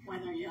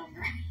when they're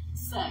younger.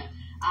 So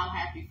I'm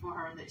happy for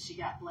her that she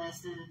got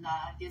blessed. And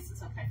I guess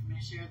it's okay for me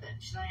to share that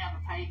she doesn't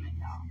have a payment,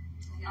 y'all.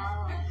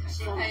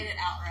 She paid it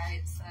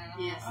outright, so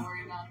yes. don't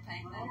worry about a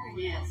payment.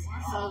 Yes.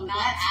 So not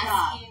that's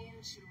asking.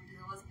 She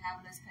wasn't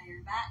having us pay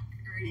her back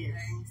or anything.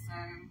 Yes.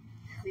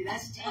 So see,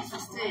 that's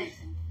Jesus too.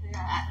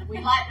 We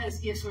like those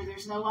gifts where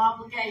there's no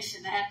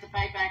obligation to have to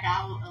pay back.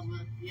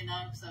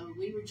 So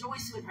we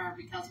rejoice with her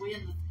because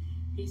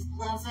He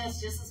loves us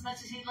just as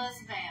much as He loves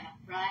Savannah,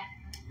 right?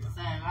 So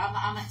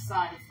I'm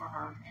excited for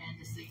her and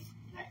to see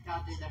that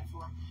God do that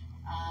for her.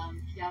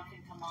 Y'all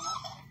can come on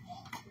up.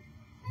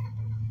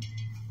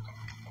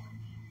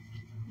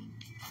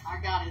 Our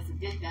God is a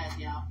good God,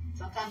 y'all.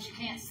 Sometimes you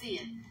can't see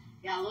it.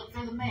 You gotta look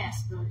through the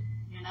mess, but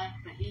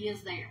He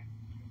is there.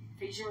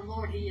 If He's your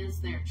Lord, He is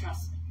there.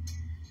 Trust me.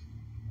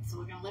 So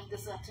we're going to lift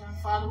this up to Him.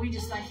 Father, we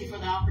just thank You for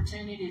the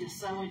opportunity to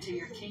sow into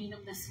Your kingdom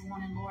this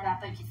morning, Lord. I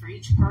thank You for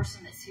each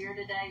person that's here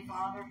today,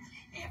 Father,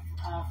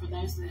 and for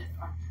those that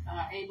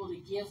are able to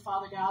give,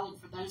 Father God,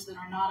 and for those that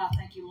are not, I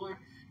thank You, Lord,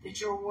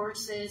 that Your word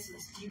says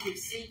that You give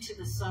seed to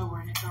the sower,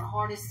 and if their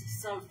heart is to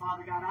sow,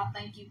 Father God, I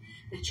thank You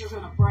that You're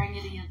going to bring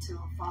it into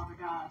them, Father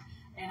God.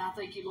 And I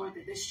thank You, Lord,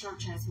 that this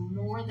church has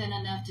more than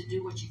enough to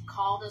do what You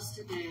called us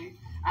to do.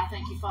 I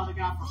thank You, Father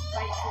God, for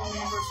faithful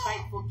members,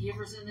 faithful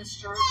givers in this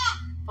church,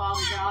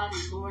 Father God,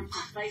 and Lord,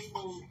 for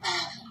faithful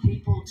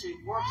people to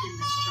work in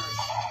this church,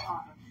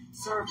 Father.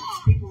 Servants,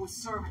 people with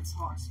servants'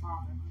 hearts,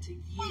 Father, to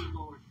You,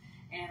 Lord.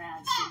 And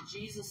in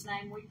Jesus'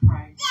 name we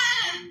pray.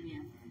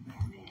 Amen.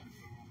 Amen.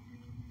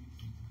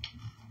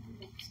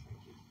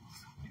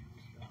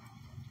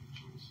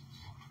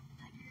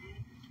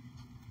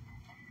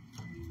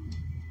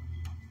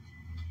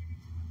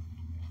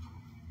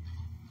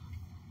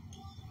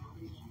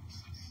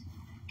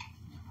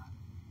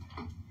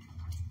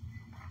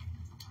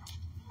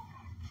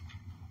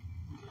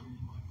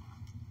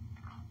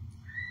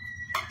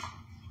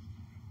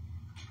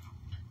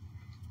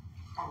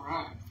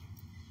 Alright.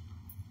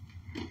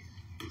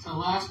 So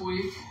last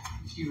week,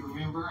 if you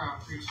remember, I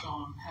preached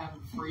on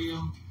having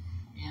freedom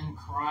in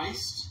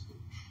Christ.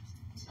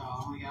 So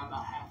I only got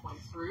about halfway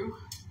through.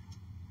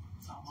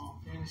 So I'm going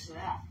to finish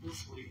that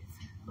this week.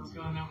 Let's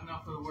go and open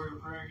up for the word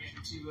of prayer and get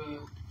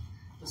into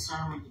the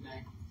sermon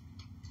today.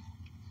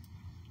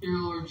 Dear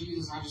Lord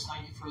Jesus, I just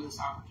thank You for this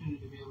opportunity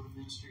to be able to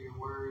minister Your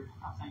word.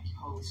 I thank You,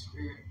 Holy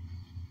Spirit,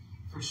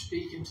 for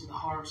speaking to the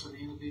hearts of the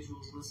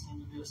individuals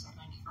listening to this. I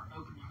thank You for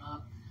opening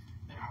up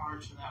their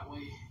hearts so that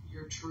way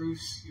Your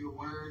truths, Your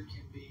word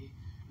can be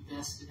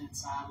vested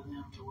inside of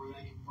them to where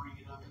they can bring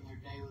it up in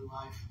their daily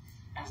life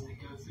as they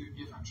go through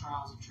different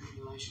trials and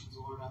tribulations.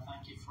 Lord, I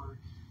thank You for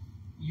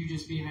You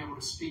just being able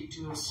to speak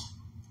to us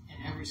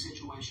in every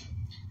situation.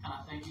 And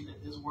I thank You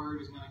that this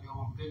word is going to go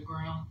on good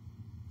ground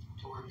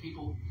to where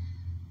people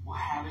will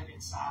have it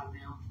inside of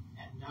them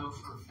and know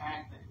for a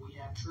fact that we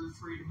have true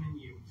freedom in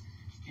You.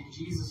 In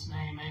Jesus'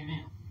 name,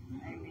 amen.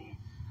 Amen.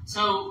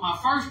 So my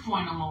first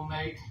point I'm going to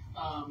make,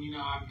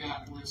 I've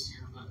got a list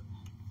here, but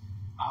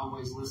I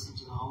always listen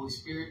to the Holy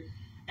Spirit.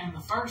 And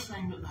the first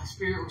thing that the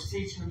Spirit was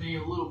teaching me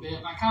a little bit,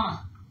 and I kind of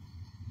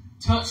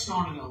touched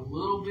on it a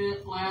little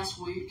bit last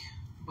week,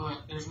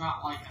 but there's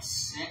not like a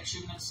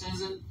section that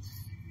says it.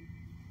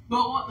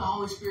 But what the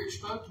Holy Spirit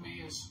spoke to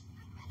me is,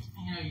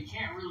 you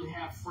can't really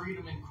have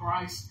freedom in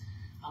Christ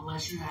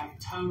unless you have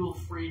total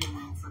freedom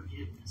and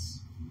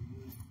forgiveness.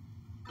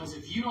 Because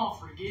if you don't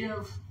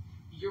forgive,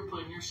 you're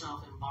putting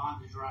yourself in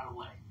bondage right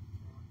away.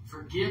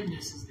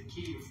 Forgiveness is the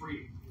key to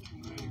freedom.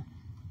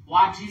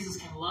 Why Jesus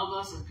can love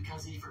us is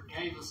because He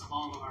forgave us of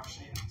all of our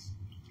sins.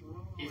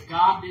 If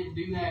God didn't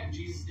do that and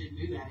Jesus didn't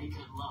do that, He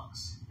couldn't love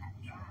us.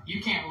 You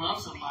can't love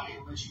somebody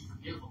unless you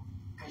forgive them,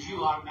 because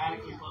you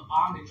automatically put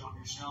bondage on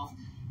yourself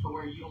to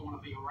where you don't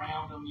want to be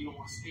around them, you don't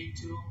want to speak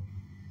to them,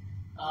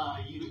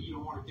 you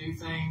don't want to do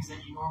things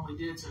that you normally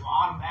did, so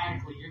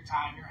automatically you're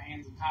tying your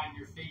hands and tying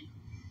your feet.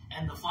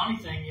 And the funny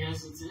thing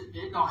is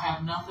it don't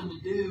have nothing to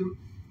do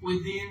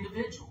with the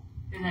individual.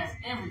 It has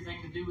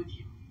everything to do with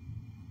you.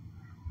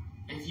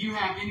 If you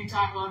have any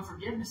type of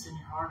unforgiveness in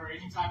your heart or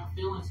any type of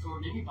feelings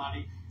toward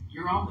anybody,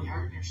 you're only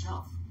hurting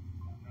yourself.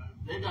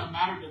 It doesn't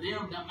matter to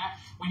them. Doesn't matter.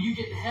 When you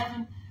get to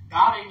heaven,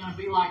 God ain't going to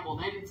be like, well,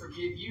 they didn't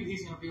forgive you.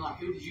 He's going to be like,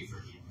 who did you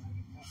forgive?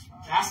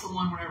 That's the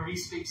one whenever He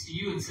speaks to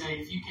you and say,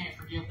 if you can't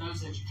forgive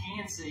those that you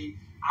can see,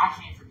 I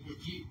can't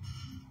forgive you.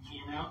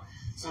 you know?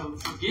 So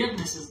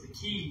forgiveness is the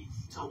key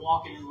to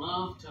walking in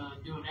love, to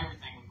doing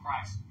everything with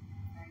Christ.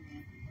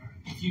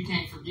 If you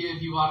can't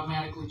forgive, you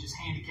automatically just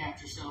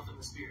handicapped yourself in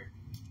the spirit.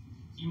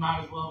 You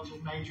might as well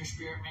just made your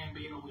spirit man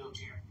be in a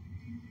wheelchair.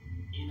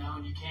 You know,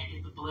 and you can't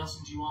get the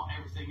blessings you want and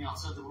everything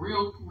else. So the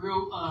real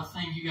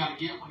thing you got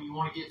to get when you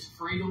want to get to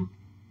freedom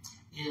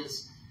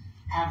is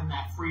having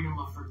that freedom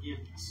of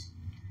forgiveness.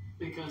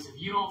 Because if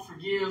you don't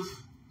forgive,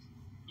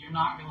 you're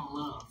not going to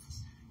love.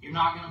 You're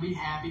not going to be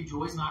happy.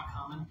 Joy's not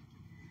coming.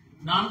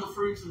 None of the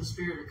fruits of the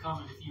Spirit are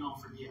coming if you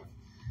don't forgive.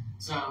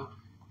 So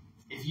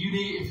if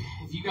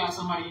you got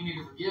somebody you need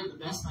to forgive,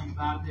 the best thing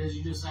about it is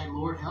you just say,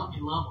 Lord, help me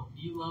love them.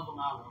 You love them,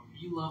 I love them.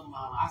 You love them,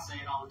 I love them. I say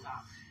it all the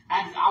time.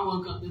 I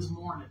woke up this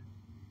morning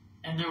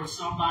and there was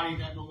somebody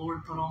that the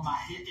Lord put on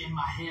in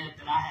my head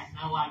that I had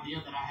no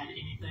idea that I had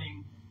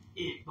anything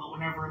in. But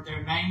whenever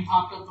their name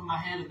popped up in my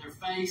head and their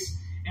face,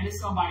 and it's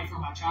somebody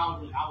from my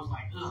childhood, I was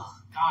like, ugh,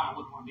 God, I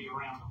wouldn't want to be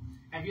around them.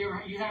 Have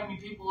you had any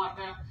people like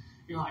that?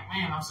 You're like,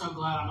 man, I'm so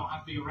glad I don't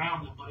have to be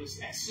around them. But as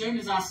soon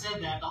as I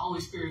said that, the Holy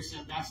Spirit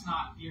said,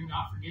 you're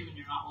not forgiven,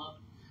 you're not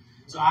loving.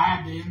 So I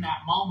had to, in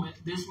that moment,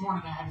 this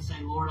morning, I had to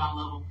say, Lord, I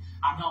love them.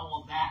 I don't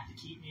want that to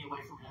keep me away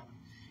from heaven.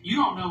 You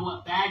don't know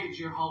what baggage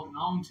you're holding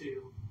on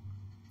to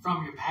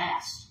from your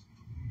past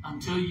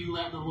until you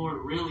let the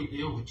Lord really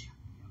deal with you.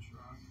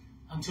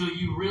 Until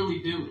you really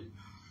do it.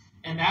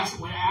 And that's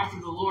when, after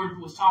the Lord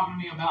was talking to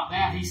me about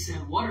that, He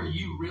said, what are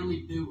you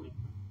really doing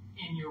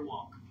in your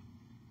walk?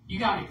 You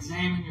got to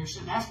examine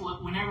yourself. That's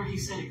what, whenever He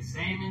said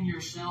examine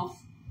yourself,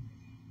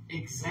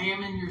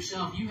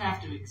 you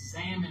have to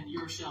examine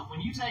yourself.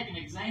 When you take an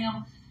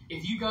exam,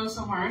 if you go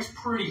somewhere, it's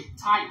pretty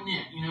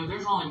tight-knit. You know,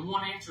 there's only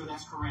one answer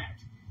that's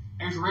correct.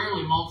 There's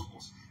rarely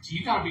multiples. So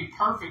you got to be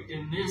perfect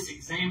in this,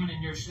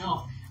 examining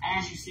yourself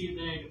as you see the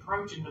day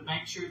approaching to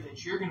make sure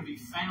that you're going to be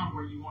found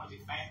where you want to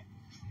be found.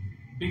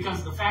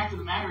 Because the fact of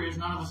the matter is,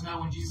 none of us know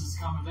when Jesus is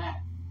coming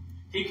back.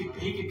 He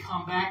could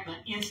come back the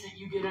instant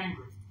you get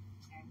angry.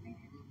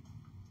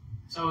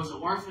 So is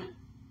it worth it?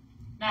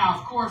 Now,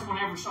 of course,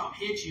 whenever something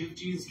hits you, if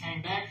Jesus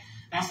came back,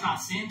 that's not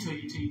sin to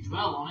you till you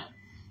dwell on it.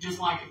 Just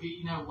like if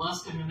you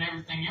lusting and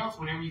everything else,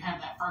 whenever you have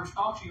that first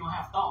thought, you're going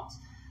to have thoughts.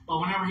 But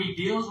whenever He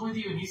deals with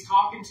you and He's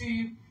talking to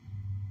you,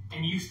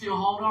 and you still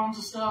hold on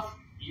to stuff,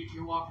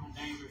 you're walking a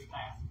dangerous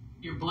path.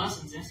 Your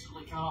blessings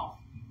instantly cut off.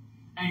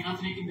 Ain't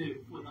nothing He can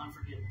do with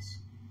unforgiveness.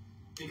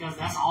 Because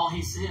that's all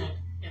He said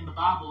in the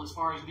Bible as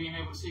far as being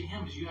able to see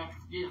Him, is you have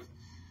to forgive.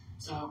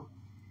 So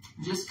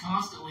just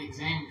constantly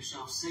examine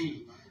yourself.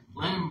 See.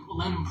 Let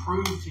him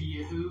prove to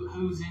you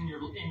who's in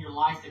your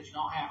life that you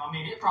don't have. I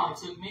mean, it probably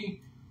took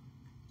me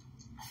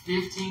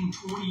 15,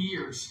 20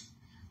 years.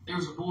 There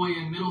was a boy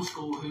in middle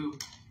school who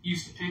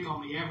used to pick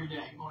on me every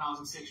day when I was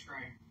in 6th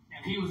grade.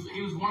 And he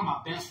was one of my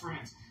best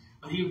friends.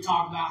 But he would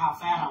talk about how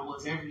fat I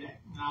was every day.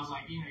 And I was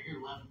like,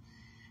 you're 11.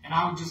 And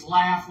I would just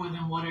laugh with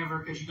him, whatever,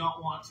 because you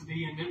don't want to be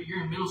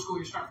you're in middle school,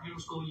 you're starting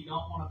middle school, you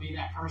don't want to be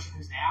that person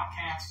who's the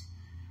outcast,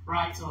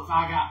 right? So if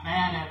I got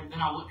mad at him,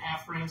 then I wouldn't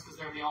have friends because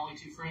they're the only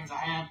 2 friends I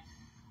had.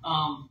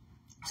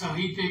 So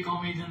he'd pick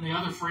on me, then the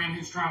other friend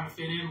who's trying to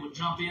fit in would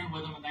jump in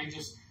with him, and they'd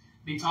just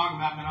be talking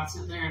about me, and I'd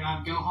sit there, and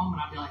I'd go home,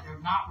 and I'd be like, they're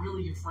not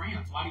really your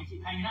friends. Why do you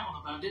keep hanging out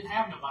with them? But I didn't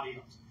have nobody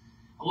else.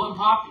 I wasn't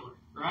popular,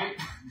 right?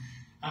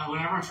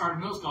 Whenever I started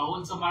middle school, I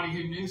wasn't somebody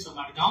who knew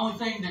somebody. The only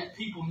thing that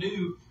people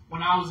knew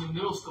when I was in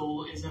middle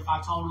school is if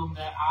I told them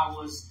that I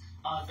was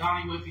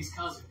Donnie Whippy's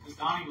cousin, because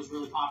Donnie was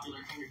really popular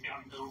in Henry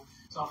County Middle.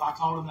 So if I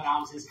told them that I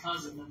was his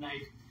cousin, then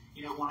they'd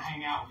want to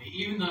hang out with me.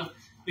 Even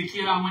the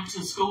kid I went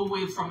to school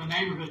with from the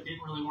neighborhood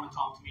didn't really want to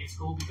talk to me at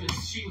school because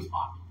she was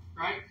popular,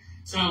 right?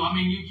 So, I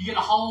mean, you get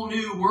a whole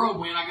new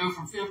whirlwind. I go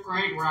from 5th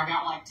grade where I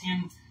got like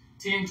 10,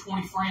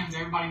 20 friends,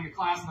 everybody in your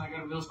class, and I go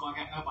to middle school, I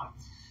got nobody.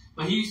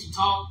 But he used to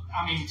talk,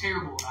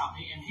 terrible about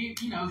me. And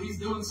he's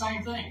doing the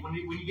same thing. When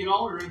you get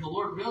older and the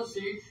Lord reveals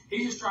to you,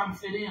 he's just trying to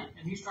fit in.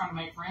 And he's trying to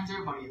make friends.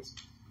 Everybody is.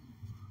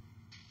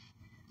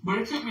 But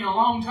it took me a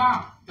long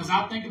time. Because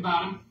I'd think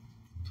about him.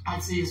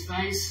 I'd see his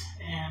face.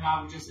 And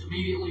I would just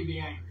immediately be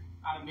angry.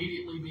 I'd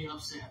immediately be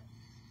upset.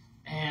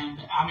 And,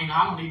 I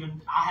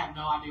have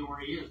no idea where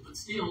he is. But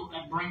still,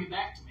 that'd bring it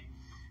back to me.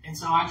 And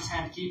so I just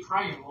had to keep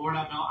praying. Lord,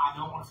 I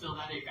don't want to feel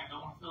that ache. I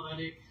don't want to feel that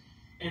ache.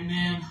 And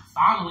then,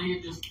 finally,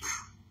 it just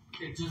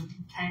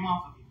came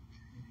off of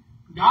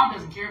you. God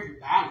doesn't care if you're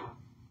battling.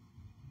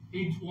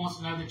 He wants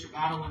to know that you're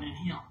battling in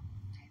Him.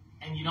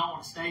 And you don't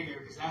want to stay there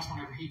because that's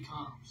whenever He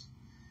comes.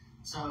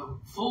 So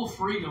full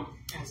freedom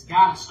has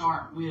got to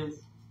start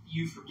with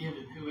you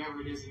forgiving whoever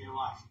it is in your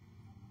life.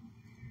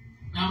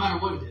 No matter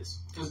what it is.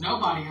 Because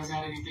nobody has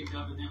had anything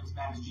done to them as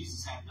bad as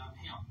Jesus had done to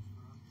Him.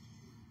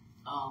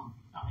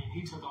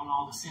 He took on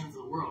all the sins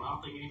of the world. I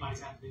don't think anybody's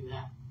had to do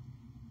that.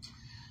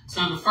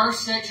 So the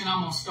first section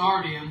I'm going to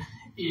start in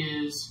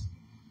is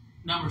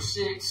number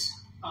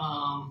 6.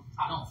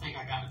 I don't think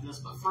I got to this,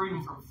 but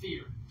freedom from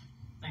fear.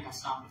 I think I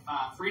stopped at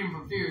 5. Freedom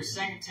from fear is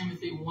 2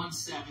 Timothy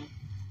 1:7.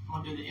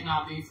 I'm going to do the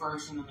NIV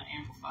first and then the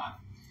Amplified.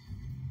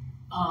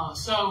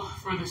 So,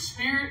 for the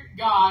Spirit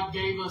God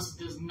gave us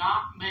does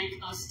not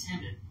make us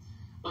timid,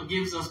 but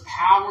gives us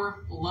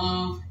power,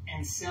 love,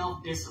 and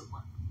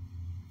self-discipline.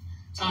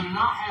 So to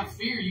not have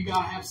fear, you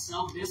got to have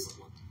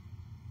self-discipline.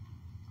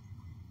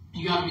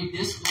 You got to be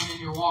disciplined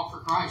in your walk for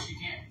Christ. You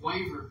can't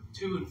waver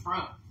to and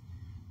fro.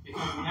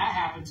 Because when that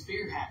happens,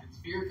 fear happens.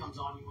 Fear comes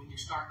on you when you're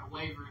starting to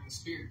waver in the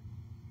Spirit.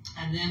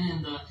 And then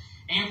in the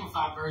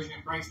Amplified version,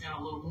 it breaks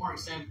down a little more. It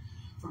said,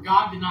 "For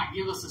God did not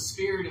give us a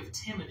spirit of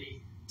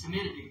timidity,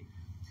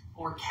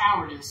 or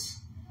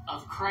cowardice,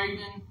 of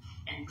craving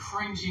and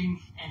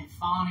cringing and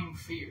fawning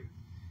fear."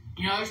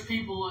 You know, there's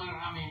people,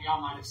 I mean,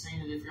 y'all might have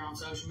seen it if you're on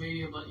social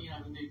media, but, you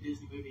know, the new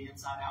Disney movie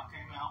Inside Out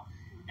came out,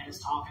 and it's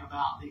talking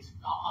about these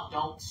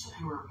adults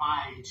who are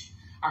my age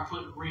are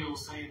putting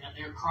reels saying that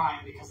they're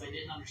crying because they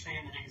didn't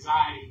understand that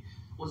anxiety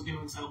was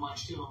doing so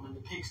much to them. And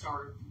the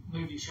Pixar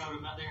movie showed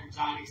them that their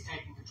anxiety is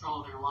taking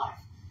control of their life.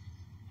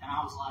 And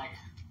I was like,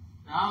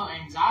 no,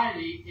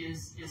 anxiety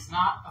is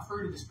not a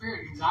fruit of the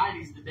Spirit. Anxiety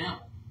is the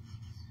devil.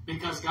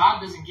 Because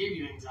God doesn't give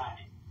you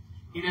anxiety.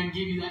 He doesn't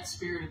give you that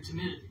spirit of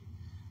timidity.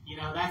 You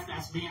know,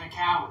 that's being a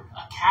coward.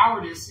 A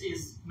cowardice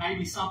is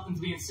maybe something's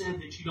being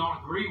said that you don't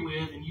agree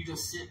with, and you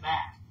just sit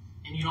back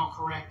and you don't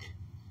correct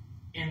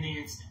it in the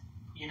instant.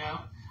 You know,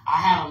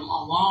 I had a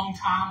long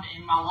time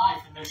in my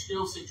life, and there's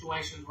still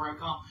situations where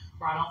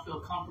I don't feel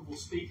comfortable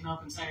speaking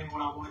up and saying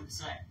what I wanted to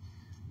say.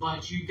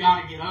 But you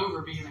got to get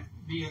over being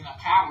a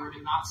coward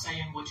and not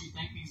saying what you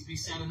think needs to be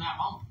said in that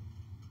moment.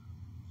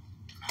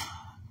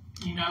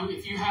 You know,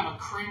 if you have a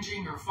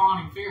cringing or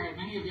fawning fear, have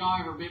any of y'all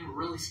ever been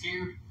really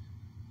scared?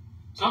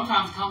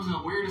 Sometimes it comes in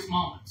the weirdest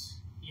moments.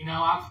 You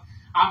know,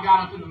 I've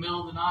got up in the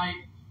middle of the night,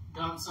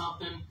 done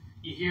something,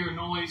 you hear a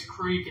noise,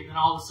 creak, and then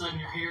all of a sudden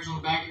your hairs on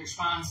the back of your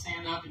spine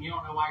stand up and you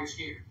don't know why you're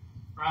scared,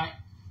 right?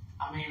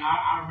 I mean,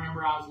 I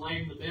remember I was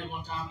laying in the bed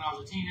one time when I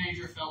was a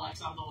teenager, felt like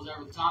something was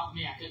over the top of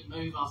me, I couldn't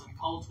move, I was in a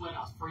cold sweat, I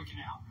was freaking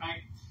out,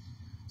 right?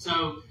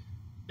 So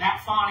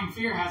that fawning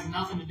fear has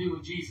nothing to do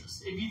with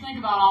Jesus. If you think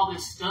about all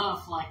this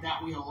stuff like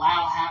that we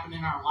allow happen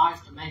in our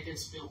life to make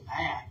us feel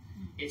bad,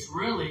 it's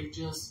really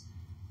just,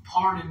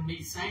 pardon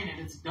me saying it,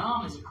 it's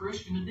dumb as a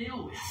Christian to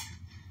deal with.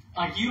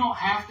 Like, you don't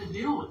have to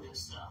deal with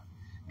this stuff.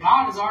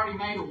 God has already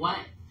made a way.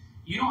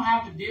 You don't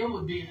have to deal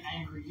with being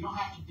angry. You don't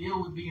have to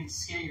deal with being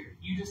scared.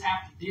 You just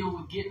have to deal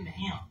with getting to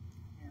Him.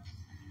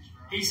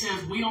 He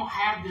says we don't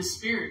have this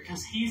spirit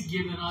because He's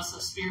given us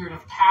a spirit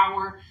of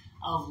power,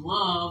 of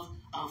love,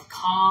 of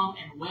calm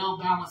and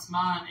well-balanced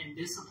mind and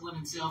discipline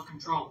and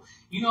self-control.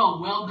 You know,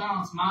 a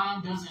well-balanced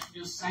mind doesn't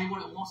just say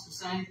what it wants to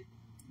say.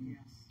 Yes.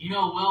 You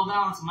know, a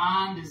well-balanced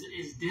mind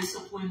is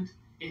disciplined.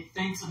 It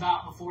thinks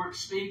about before it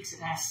speaks.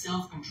 It has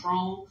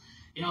self-control.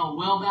 You know, a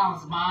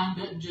well-balanced mind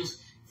doesn't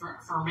just,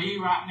 for me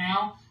right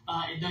now,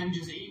 it doesn't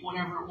just eat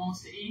whatever it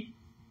wants to eat.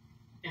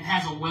 It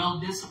has a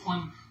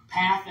well-disciplined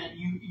path that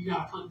you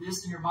got to put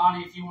this in your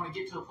body if you want to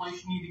get to a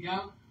place you need to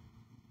go.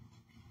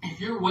 If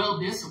you're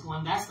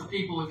well-disciplined, that's the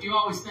people. If you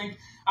always think,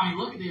 I mean,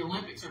 look at the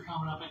Olympics are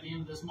coming up at the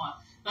end of this month.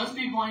 Those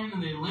people ain't in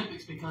the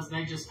Olympics because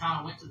they just kind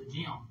of went to the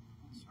gym.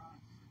 That's right.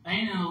 They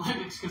ain't in the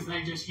Olympics because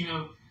they just, you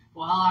know,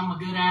 well, I'm a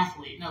good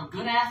athlete. No,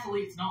 good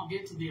athletes don't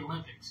get to the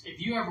Olympics.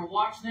 If you ever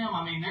watch them,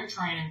 I mean, they're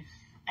training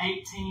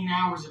 18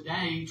 hours a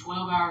day,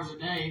 12 hours a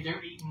day.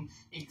 They're eating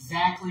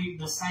exactly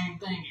the same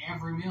thing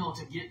every meal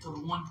to get to the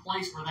one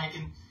place where they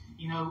can,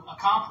 you know,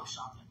 accomplish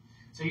something.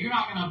 So you're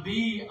not going to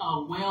be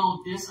a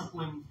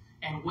well-disciplined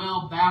and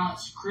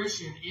well-balanced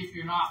Christian if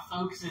you're not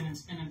focusing and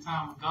spending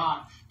time with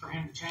God for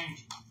Him to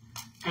change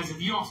you. Because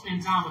if you don't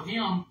spend time with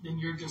Him, then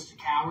you're just a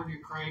coward, you're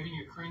craving,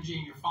 you're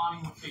cringing, you're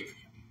fawning with fear.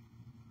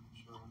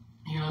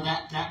 You know,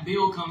 that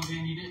bill comes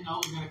in, you didn't know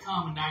it was going to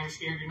come, and now you're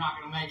scared you're not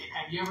going to make it.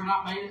 Have you ever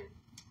not made it?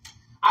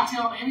 I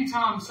tell them,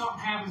 anytime something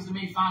happens to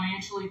me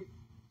financially,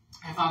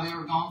 if I've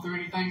ever gone through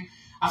anything,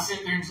 I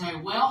sit there and say,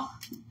 well,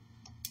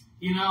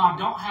 you know, I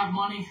don't have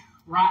money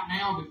right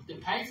now to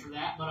pay for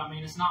that, but I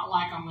mean, it's not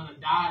like I'm going to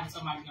die and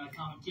somebody's going to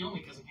come and kill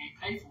me because I can't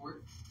pay for it.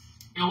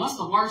 You know, what's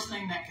the worst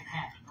thing that can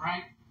happen,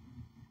 right?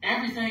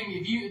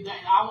 Everything,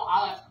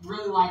 I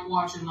really like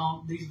watching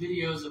all these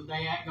videos of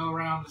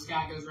this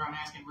guy goes around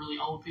asking really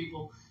old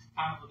people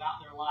kind of about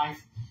their life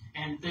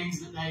and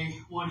things that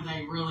what do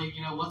they really,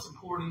 you know, what's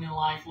important in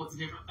life, what's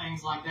different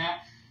things like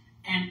that.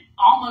 And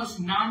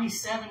almost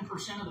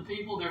 97% of the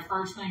people, their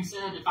first thing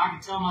said, if I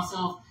could tell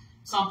myself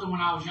something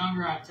when I was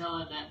younger, I'd tell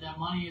it that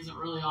money isn't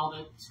really all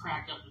that it's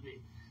cracked up to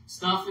be.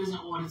 Stuff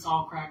isn't what it's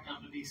all cracked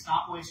up to be.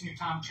 Stop wasting your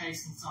time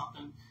chasing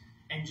something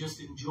and just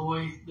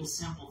enjoy the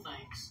simple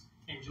things.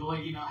 Enjoy,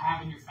 you know,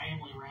 having your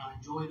family around.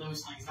 Enjoy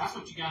those things. That's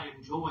what you got to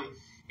enjoy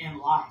in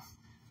life.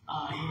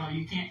 You know,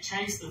 you can't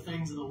chase the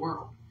things of the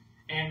world.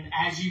 And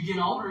as you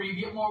get older, you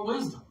get more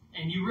wisdom.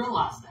 And you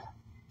realize that.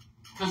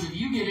 Because if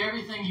you get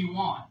everything you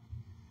want,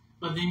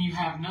 but then you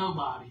have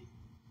nobody,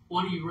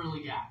 what do you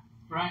really got?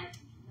 Right?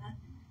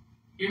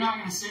 You're not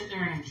going to sit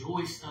there and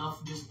enjoy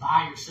stuff just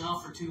by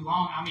yourself for too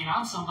long. I mean,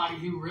 I'm somebody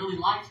who really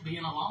likes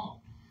being alone.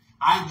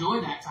 I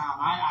enjoy that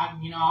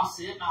time. You know, I'll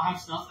sit and I'll have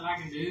stuff that I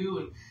can do,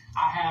 and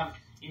I have,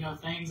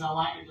 things I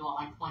like to do.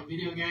 I like to play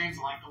video games.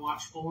 I like to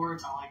watch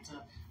sports. I like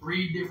to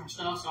read different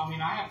stuff. So,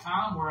 I have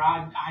time where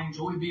I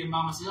enjoy being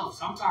by myself.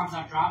 Sometimes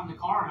I drive in the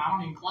car and I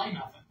don't even play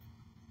nothing.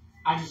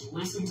 I just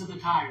listen to the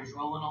tires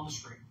rolling on the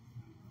street.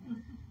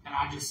 And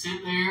I just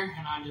sit there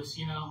and I just,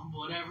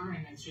 whatever.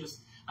 And it's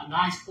just a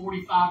nice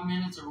 45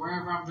 minutes or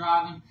wherever I'm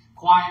driving,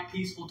 quiet,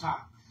 peaceful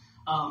time.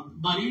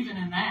 But even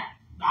in that,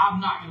 I'm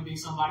not going to be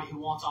somebody who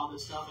wants all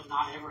this stuff and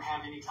not ever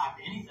have any type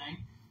of anything,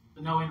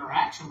 no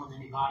interaction with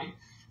anybody.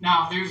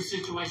 Now, if there's a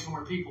situation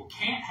where people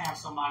can't have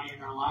somebody in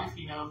their life,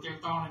 if they're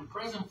thrown in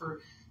prison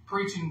for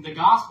preaching the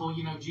gospel,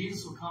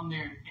 Jesus will come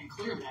there and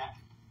clear that.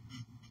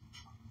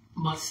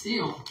 But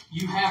still,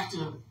 you have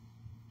to,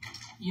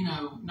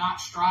 not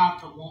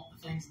strive to want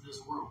the things of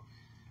this world,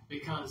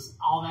 because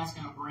all that's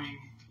going to bring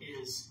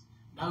is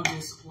no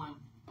discipline.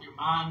 Your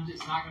mind is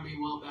not going to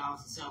be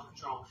well-balanced and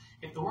self-control.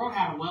 If the world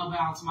had a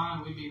well-balanced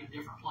mind, we'd be in a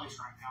different place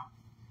right now.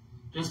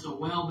 Just a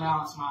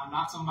well-balanced mind,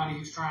 not somebody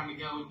who's trying to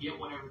go and get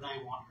whatever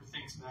they want or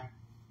thinks better.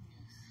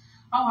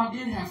 Oh, I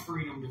did have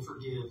freedom to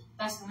forgive.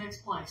 That's the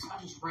next place.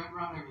 I just read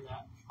right over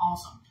that.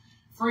 Awesome.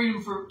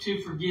 Freedom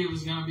to forgive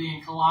is going to be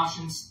in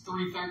Colossians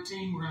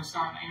 3:13. We're going to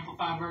start in the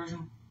Amplified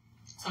version.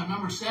 So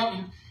number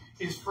 7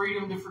 is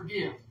freedom to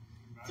forgive.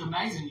 It's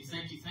amazing. You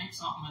think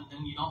something, and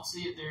then you don't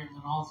see it there, and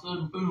then all of a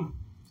sudden, boom,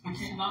 you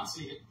can't not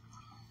see it.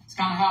 It's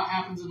kind of how it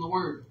happens in the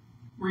Word.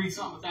 Read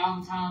something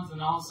 1,000 times,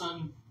 and all of a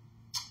sudden,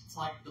 it's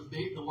like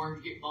the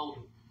words get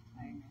bolded.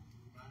 Amen.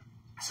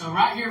 So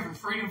right here for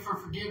freedom for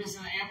forgiveness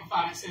in the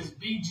Amplified, it says,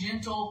 be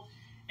gentle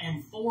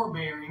and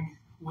forbearing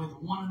with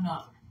one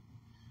another.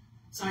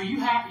 So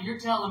you're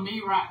telling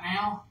me right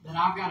now that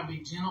I've got to be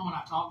gentle when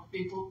I talk to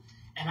people,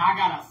 and I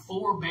got to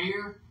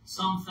forbear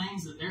some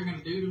things that they're going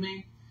to do to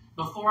me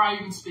before I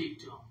even speak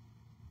to them.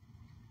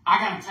 I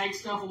got to take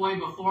stuff away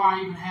before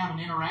I even have an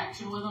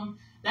interaction with them.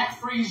 That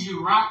frees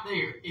you right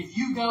there. If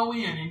you go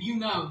in and you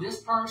know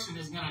this person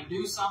is going to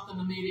do something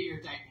to me to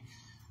irritate me,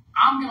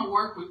 I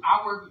work,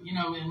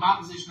 in my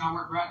position, I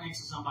work right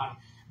next to somebody.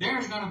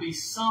 There's going to be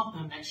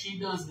something that she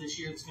does this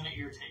year that's going to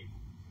irritate me.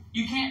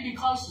 You can't be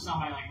close to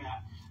somebody like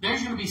that.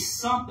 There's going to be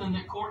something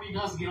that Courtney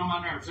does to get on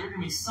my nerves. There's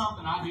going to be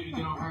something I do to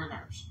get on her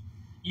nerves.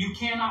 You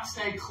cannot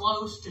stay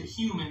close to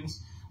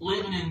humans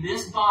living in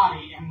this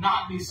body and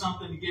not do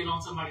something to get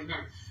on somebody's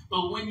nerves.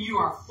 But when you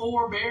are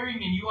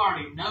forbearing and you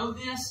already know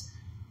this,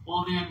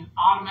 well then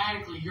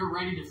automatically you're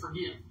ready to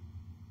forgive.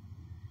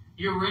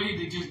 You're ready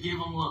to just give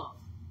them love.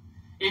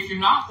 If you're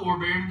not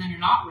forbearing, then you're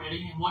not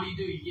ready, and what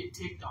do? You get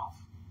ticked off.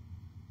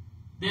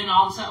 Then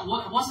all of a sudden,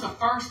 what's the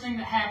first thing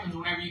that happens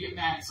whenever you get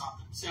mad at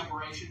something?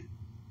 Separation.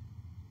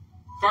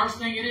 First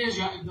thing it is,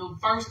 the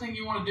first thing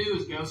you want to do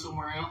is go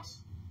somewhere else.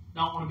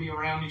 Don't want to be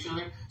around each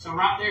other. So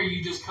right there,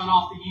 you just cut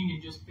off the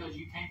union just because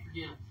you can't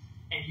forgive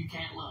and you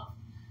can't love.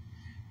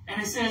 And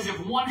it says,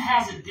 if one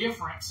has a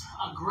difference,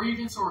 a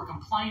grievance, or a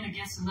complaint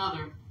against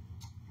another,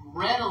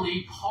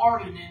 readily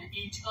pardoning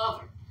each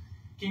other.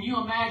 Can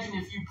you imagine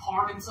if you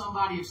pardon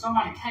somebody, if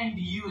somebody came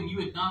to you and you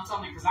had done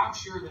something? Because I'm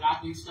sure that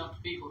I do stuff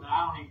to people that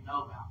I don't even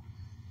know about.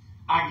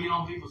 I get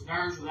on people's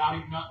nerves without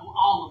even knowing.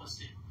 All of us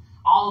do.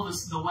 All of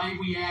us, the way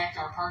we act,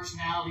 our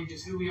personality,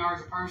 just who we are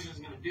as a person is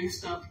going to do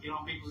stuff to get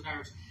on people's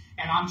nerves.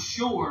 And I'm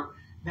sure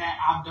that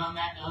I've done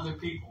that to other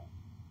people.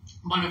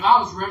 But if I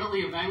was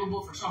readily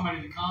available for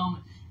somebody to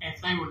come, and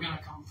if they were going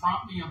to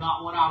confront me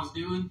about what I was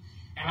doing,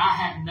 and I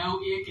had no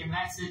ick in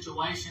that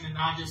situation, and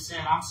I just said,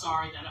 I'm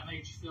sorry that it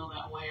made you feel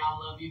that way, I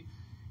love you,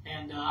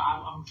 and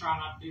I'm trying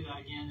not to do that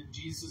again, and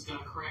Jesus is going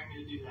to correct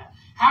me to do that.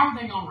 How are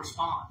they going to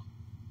respond?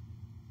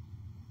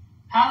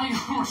 How are they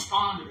going to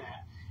respond to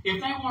that?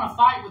 If they want to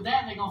fight with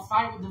that, they're going to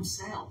fight with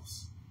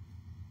themselves.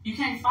 You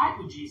can't fight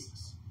with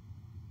Jesus.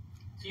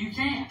 You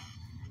can't.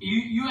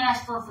 You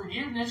ask for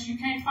forgiveness, you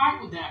can't fight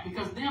with that,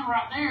 because then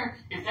right there,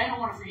 if they don't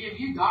want to forgive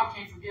you, God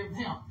can't forgive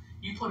them.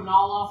 You put it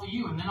all off of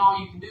you, and then all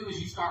you can do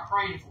is you start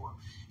praying for them.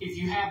 If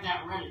you have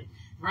that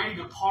ready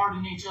to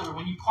pardon each other.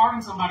 When you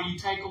pardon somebody, you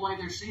take away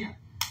their sin.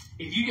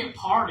 If you get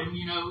pardoned,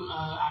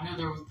 I know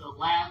there was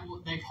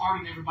they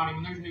pardon everybody.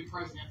 When there's a new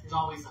president, there's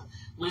always a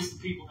list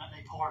of people that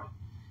they pardon.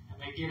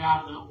 And they get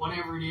out of the,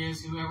 whatever it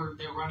is, whoever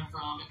they're running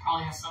from. It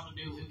probably has something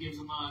to do with who gives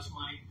them the most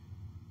money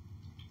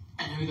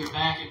and who they're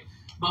backing.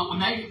 But when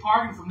they get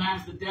pardoned from that,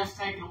 is the debt's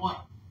taken away.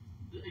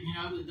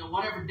 The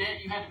whatever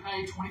debt you had to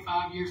pay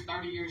 25 years,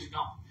 30 years is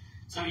gone.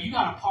 So you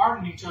got to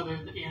pardon each other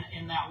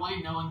in that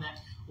way, knowing that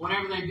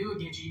whatever they do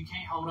against you, you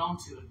can't hold on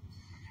to it.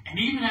 And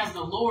even as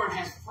the Lord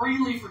has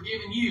freely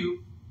forgiven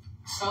you,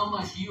 so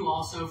must you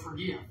also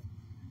forgive.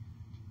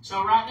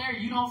 So right there,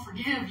 you don't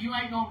forgive, you're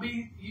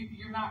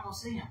not going to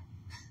see Him.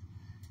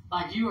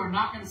 Like, you are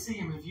not going to see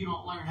Him if you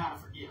don't learn how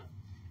to forgive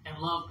and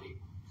love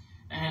people.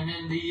 And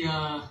in the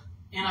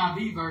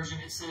NIV version,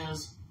 it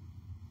says,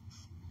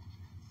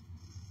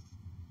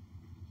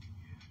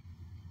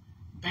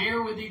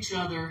 bear with each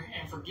other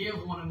and forgive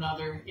one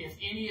another. If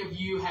any of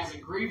you has a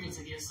grievance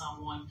against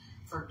someone,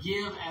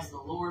 forgive as the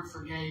Lord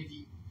forgave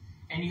you.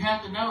 And you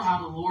have to know how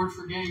the Lord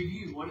forgave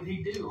you. What did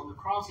He do? On the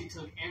cross, He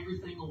took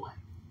everything away.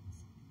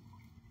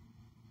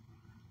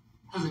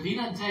 Because if he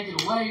doesn't take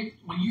it away,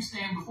 when you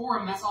stand before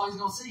him, that's all he's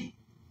going to see.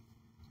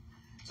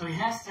 So he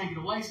has to take it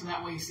away so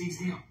that way he sees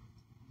him.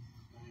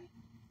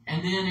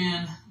 And then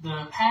in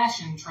the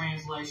Passion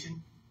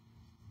Translation,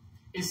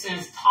 it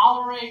says,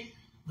 tolerate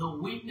the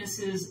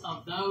weaknesses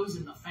of those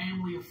in the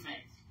family of faith.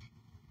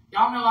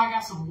 Y'all know I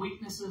got some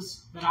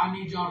weaknesses that I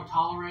need y'all to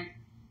tolerate.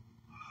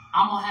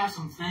 I'm going to have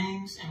some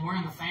things, and we're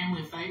in the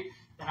family of faith,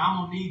 that I'm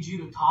going to need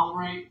you to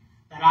tolerate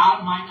that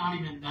I might not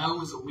even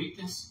know is a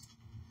weakness.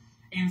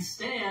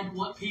 Instead,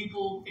 what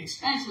people,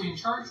 especially in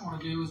church, want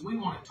to do is we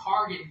want to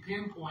target and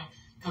pinpoint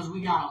because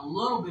we got a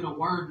little bit of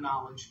word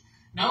knowledge.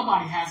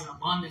 Nobody has an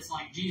abundance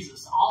like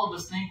Jesus. All of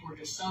us think we're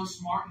just so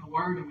smart in the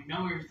word and we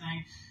know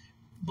everything,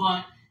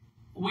 but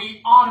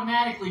we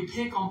automatically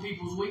pick on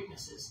people's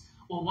weaknesses.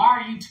 Well,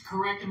 why are you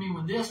correcting me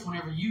with this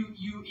whenever you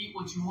eat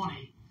what you want to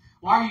eat?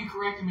 Why are you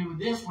correcting me with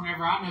this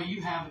whenever I know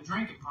you have a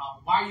drinking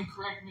problem? Why are you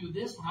correcting me with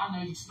this when I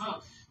know you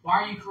smoke?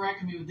 Why are you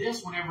correcting me with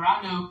this whenever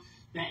I know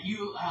that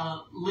you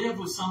lived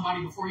with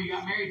somebody before you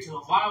got married to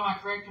them? Why am I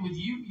correcting with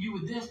you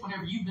with this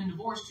whenever you've been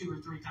divorced 2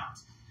 or 3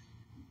 times?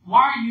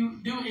 Why are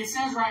you doing it? It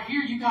says right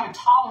here you got to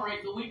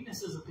tolerate the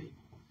weaknesses of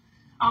people.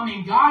 I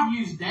mean, God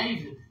used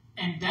David,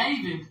 and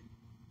David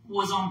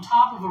was on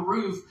top of a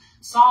roof,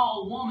 saw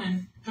a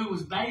woman who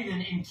was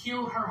bathing and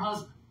killed her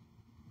husband.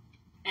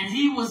 And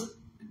he was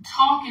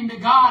talking to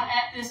God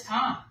at this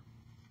time.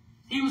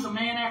 He was a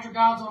man after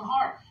God's own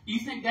heart. Do you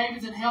think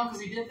David's in hell because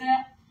he did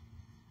that?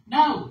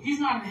 No, he's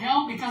not in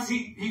hell because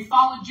he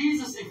followed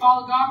Jesus. He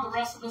followed God the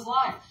rest of his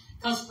life.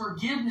 Because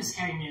forgiveness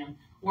came in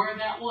where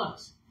that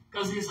was.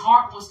 Because his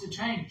heart was to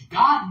change.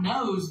 God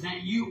knows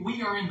that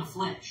we are in the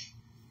flesh.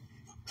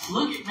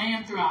 Look at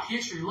man throughout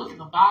history. Look at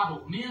the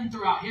Bible. Men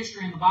throughout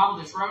history in the Bible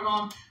that's wrote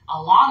on,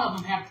 a lot of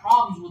them had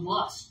problems with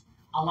lust.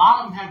 A lot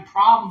of them had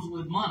problems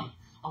with money.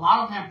 A lot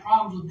of them had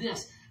problems with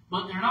this.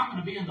 But they're not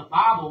going to be in the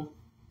Bible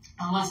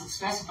unless it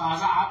specifies.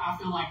 I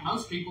feel like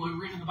most people who are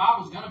written in the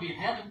Bible is going to be in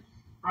heaven.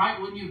 Right?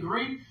 Wouldn't you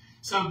agree?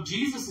 So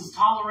Jesus is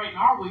tolerating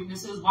our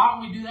weaknesses. Why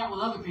don't we do that with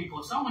other people?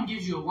 If someone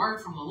gives you a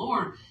word from the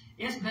Lord,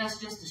 it's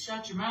best just to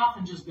shut your mouth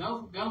and just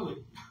go with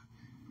it.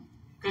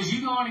 Because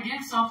you're going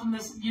against something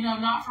that's,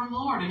 not from the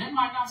Lord. And it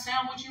might not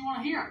sound what you want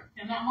to hear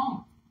in that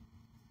moment.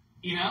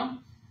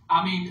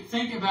 I mean,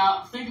 think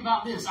about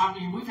this. I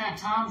mean, we've had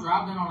times where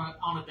I've been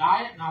on a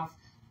diet and I've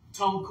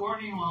told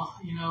Courtney, well,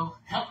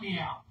 help me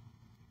out.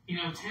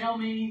 Tell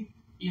me,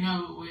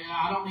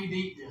 I don't need to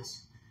eat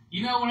this.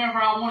 Whenever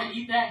I want to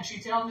eat that and she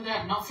tells me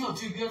that, and don't feel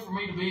too good for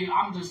me to be,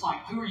 I'm just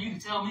like, who are you to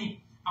tell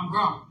me? I'm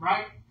grown,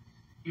 right?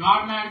 You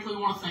automatically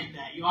want to think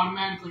that. You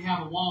automatically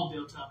have a wall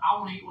built up. I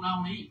want to eat what I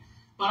want to eat.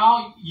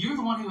 But you're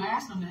the one who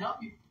asked them to help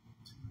you.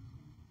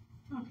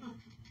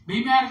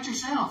 Be mad at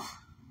yourself.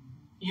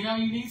 You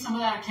need some of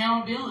that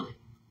accountability.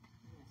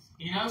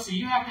 So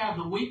you have to have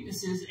the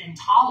weaknesses and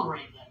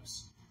tolerate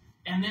those.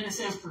 And then it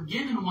says,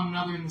 forgiving one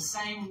another in the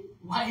same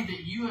way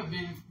that you have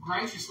been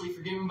graciously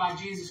forgiven by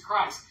Jesus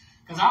Christ.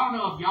 Because I don't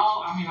know if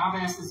y'all,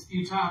 I've asked this a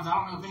few times, I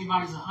don't know if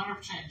anybody's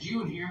 100%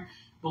 Jew in here,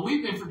 but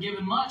we've been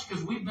forgiven much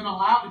because we've been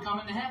allowed to come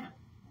into heaven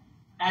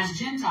as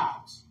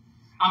Gentiles.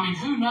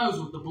 Who knows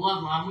with the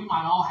bloodline, we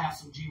might all have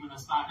some Jew in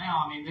us by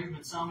now. There's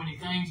been so many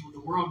things with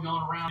the world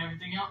going around and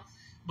everything else,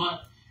 but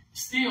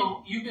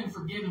still, you've been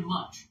forgiven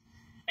much.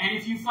 And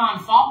if you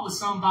find fault with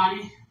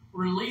somebody,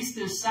 release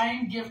this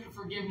same gift of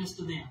forgiveness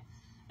to them.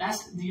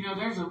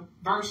 There's a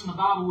verse in the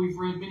Bible we've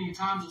read many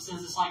times that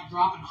says it's like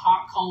dropping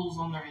hot coals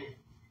on their head.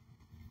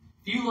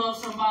 If you love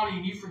somebody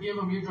and you forgive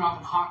them, you're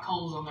dropping hot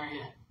coals on their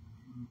head.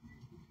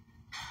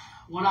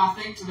 What I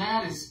think to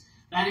that is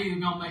that either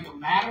going to make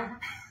them madder,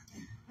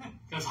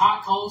 because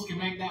hot coals can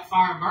make that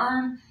fire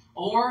burn,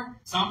 or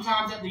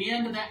sometimes at the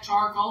end of that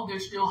charcoal, they're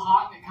still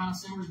hot and it kind of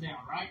simmers down,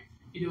 right?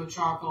 You do a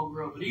charcoal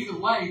grill. But either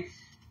way,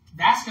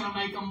 that's going to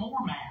make them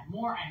more mad,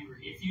 more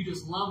angry. If you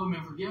just love them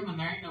and forgive them,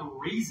 there ain't no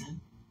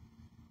reason.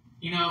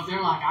 If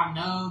they're like, I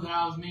know that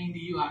I was mean to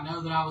you, I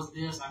know that I was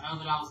this, I know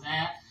that I was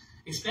that.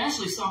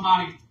 Especially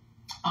somebody,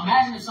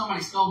 imagine if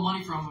somebody stole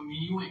money from them and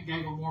you went and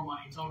gave them more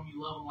money and told them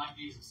you love them like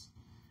Jesus.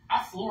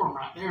 I'd floor them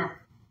right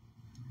there.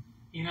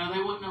 They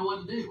wouldn't know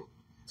what to do.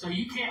 So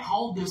you can't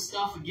hold this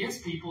stuff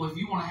against people if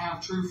you want to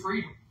have true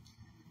freedom.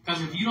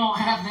 Because if you don't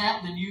have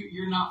that, then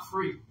you're not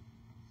free.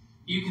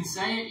 You can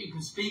say it, you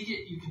can speak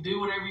it, you can do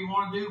whatever you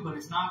want to do, but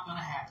it's not going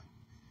to happen.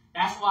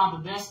 That's why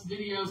the best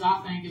videos,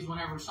 I think, is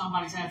whenever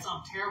somebody's had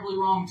something terribly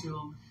wrong to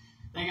them.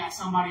 They got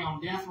somebody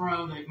on death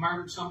row, they've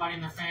murdered somebody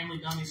in their family,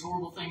 done these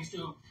horrible things to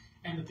them,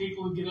 and the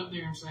people who get up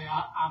there and say,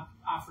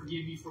 I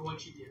forgive you for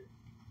what you did.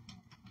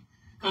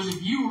 Because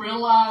if you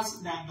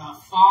realize that the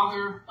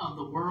father of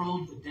the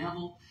world, the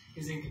devil,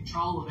 is in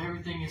control of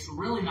everything, it's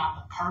really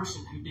not the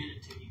person who did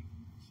it to you.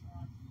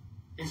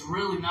 It's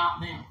really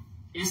not them.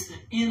 It's the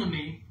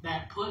enemy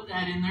that put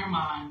that in their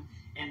mind,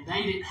 and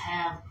they didn't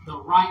have the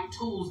right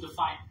tools to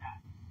fight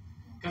that.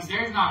 Because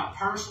there's not a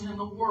person in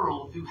the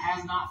world who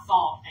has not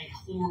thought a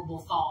horrible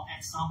thought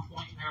at some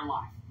point in their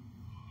life.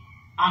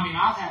 I mean,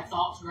 I've had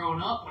thoughts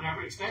growing up,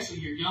 whenever, especially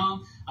you're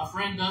young, a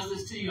friend does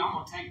this to you, I'm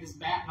going to take this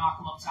bat and knock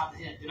them upside the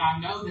head. Did I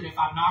know that if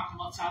I knocked them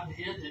upside the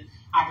head that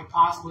I could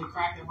possibly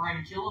crack their brain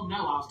and kill them? No,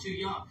 I was too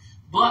young.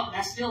 But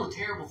that's still a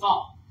terrible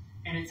thought,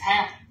 and it's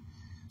happened.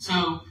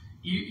 So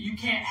you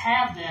can't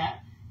have that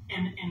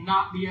and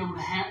not be able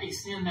to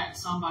extend that to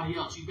somebody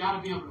else. You've got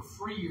to be able to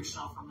free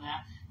yourself from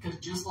that, because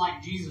just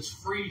like Jesus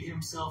freed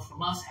himself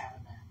from us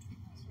having that.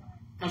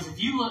 Because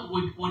if you look,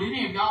 would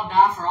any of y'all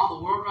die for all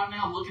the world right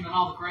now, looking at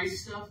all the crazy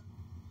stuff?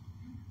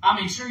 I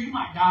mean, sure, you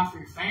might die for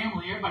your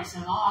family. Everybody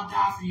says, oh, I'll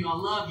die for you, I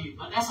love you.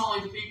 But that's only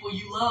the people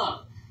you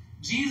love.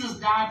 Jesus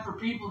died for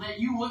people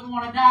that you wouldn't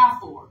want to die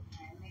for.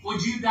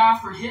 Would you die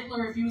for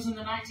Hitler if he was in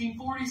the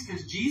 1940s?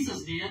 Because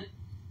Jesus did.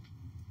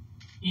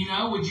 You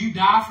know, would you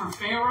die for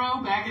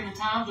Pharaoh back in the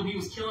times when he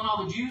was killing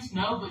all the Jews?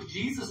 No, but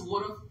Jesus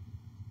would have.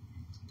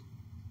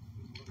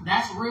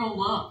 That's real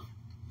love.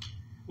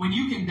 When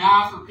you can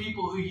die for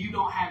people who you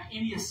don't have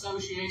any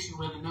association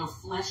with and no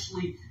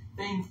fleshly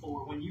thing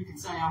for, when you can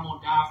say, I'm going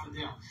to die for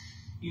them.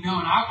 You know,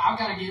 and I've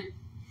got to get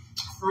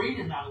freed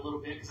in that a little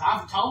bit, because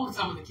I've told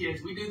some of the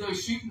kids, we do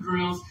those shooting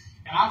drills,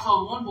 and I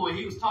told one boy,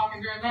 he was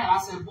talking during that, I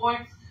said, boy,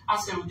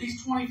 with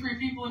these 23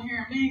 people in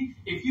here and me,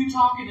 if you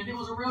talking and it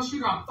was a real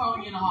shooter, I'm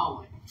throwing you in the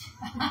hallway.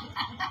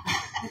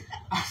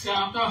 I said,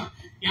 I'm throwing,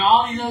 you know,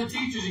 all these other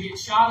teachers are getting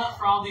shot up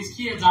for all these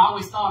kids. I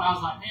always thought, I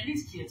was like, man,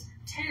 these kids are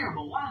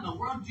terrible. Why in the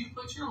world did you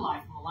put your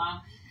life on the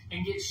line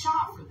and get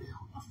shot for them?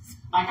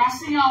 Like, I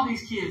see all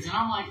these kids, and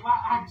I'm like, well,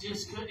 I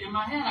just couldn't, in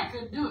my head, I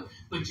couldn't do it.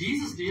 But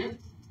Jesus did.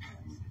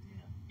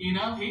 You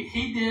know,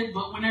 he did,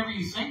 but whenever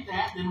you think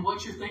that, then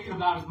what you're thinking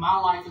about is my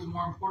life is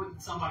more important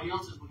than somebody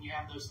else's when you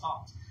have those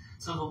thoughts.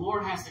 So the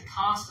Lord has to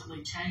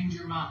constantly change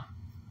your mind.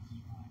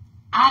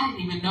 I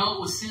didn't even know it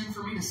was sin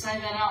for me to say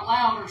that out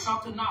loud or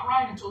something not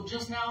right until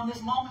just now in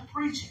this moment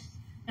preaching.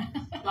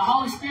 The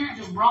Holy Spirit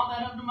just brought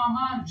that up to my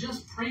mind.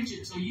 Just preach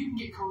it so you can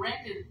get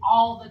corrected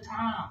all the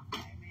time.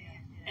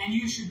 And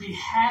you should be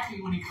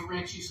happy when he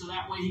corrects you, so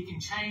that way he can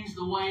change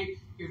the way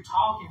you're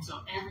talking so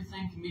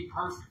everything can be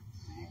perfect.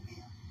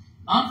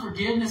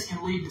 Unforgiveness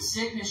can lead to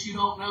sickness you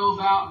don't know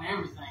about and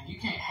everything. You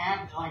can't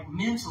have it. Like,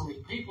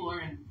 mentally, people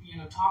are in, you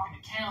know, talking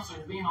to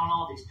counselors, being on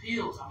all these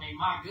pills. I mean,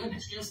 my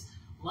goodness, just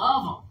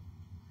love them.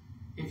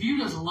 If you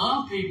just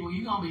love people,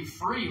 you're going to be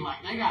free. Like,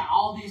 they got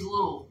all these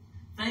little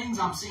things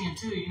I'm seeing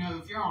too. You know,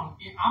 if you're on,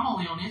 I'm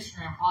only on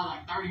Instagram probably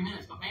like 30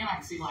 minutes, but man, I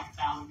can see like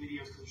 1,000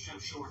 videos because it's so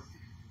short.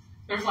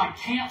 There's like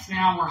camps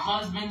now where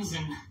husbands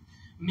and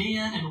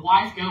men and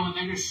wife go and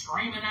they're just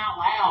screaming out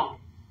loud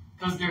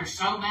because they're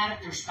so mad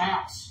at their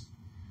spouse.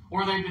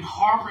 Or they've been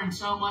harboring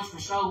so much for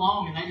so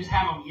long and they just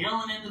have them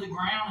yelling into the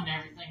ground and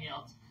everything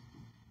else.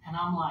 And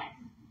I'm like,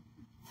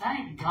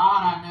 thank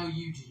God I know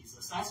you,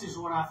 Jesus. That's just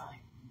what I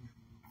think.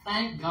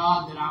 Thank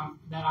God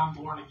that I'm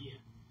born again.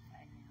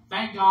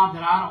 Thank God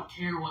that I don't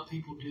care what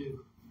people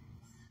do.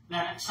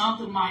 That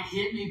something might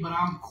hit me, but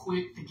I'm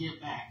quick to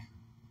get back.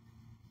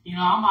 You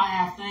know, I might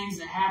have things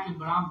that happen,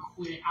 but I'm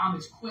quick. I'm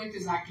as quick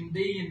as I can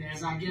be, and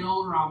as I get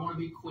older, I want to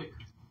be quicker.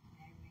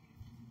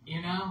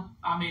 You know?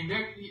 I mean,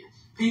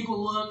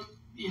 people look,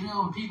 you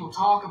know, and people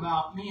talk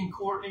about me and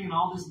Courtney and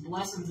all this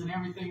blessings and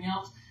everything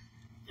else.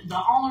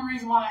 The only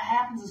reason why that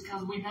happens is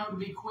because we know to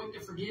be quick to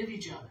forgive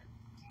each other.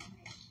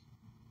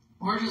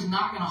 We're just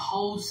not going to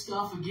hold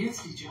stuff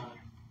against each other.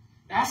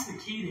 That's the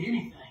key to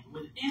anything.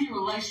 With any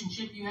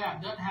relationship you have,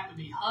 it doesn't have to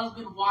be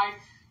husband, wife,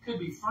 could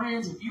be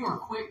friends. If you are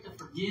quick to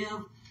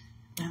forgive,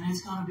 then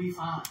it's going to be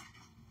fine.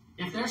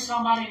 If there's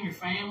somebody in your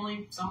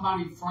family,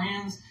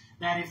 friends,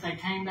 that if they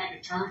came back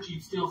to church,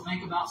 you'd still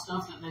think about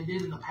stuff that they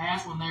did in the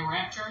past when they were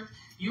at church,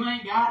 you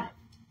ain't got it.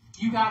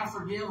 You got to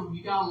forgive them.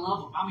 You got to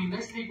love them. I mean,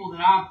 there's people that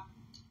I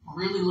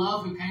really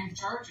love who came to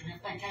church, and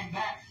if they came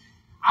back,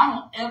 I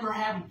don't ever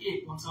have an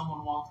ick when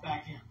someone walks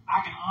back in.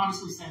 I can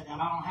honestly say that.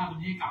 I don't have an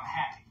ick. I'm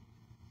happy.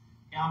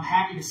 And I'm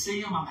happy to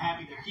see them. I'm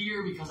happy they're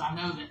here because I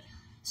know that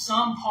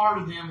some part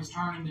of them is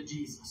turning to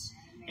Jesus.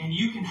 And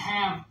you can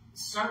have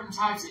certain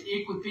types of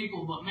ick with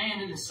people, but man,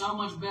 it is so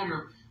much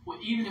better,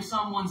 even if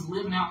someone's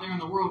living out there in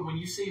the world, when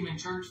you see them in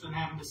church than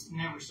having to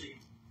never see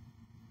them.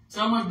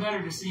 So much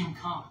better to see them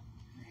come.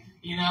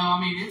 You know,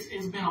 I mean,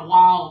 it's been a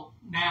while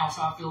now,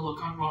 so I feel a little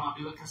comfortable when I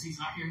do it because he's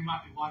not here. He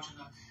might be watching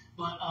them.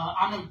 But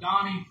I know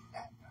Donnie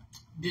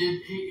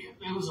did,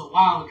 it was a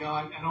while ago,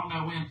 I don't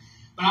know when,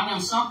 but I know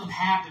something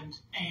happened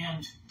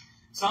and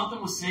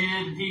something was said,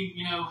 and he,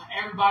 you know,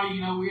 everybody,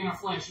 you know, we're in our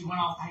flesh, he went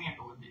off the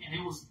handle, and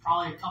it was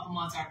probably a couple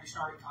months after he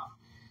started coming.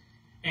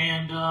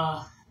 And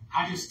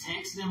I just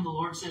texted him, the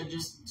Lord said,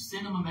 just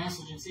send him a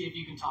message and see if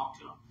you can talk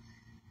to him.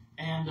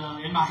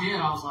 And in my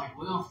head, I was like,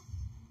 well,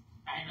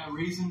 I ain't no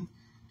reason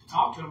to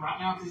talk to him right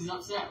now because he's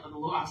upset. But the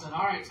Lord, I said,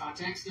 all right, so I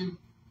texted him.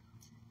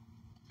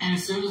 And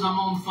as soon as I'm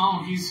on the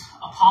phone, he's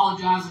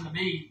apologizing to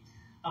me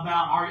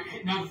about,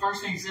 the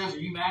first thing he says, are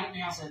you mad at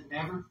me? I said,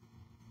 never.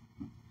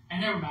 I'm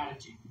never mad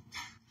at you.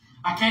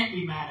 I can't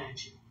be mad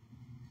at you.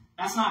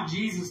 That's not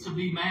Jesus to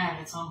be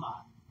mad at somebody.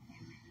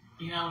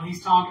 You know, and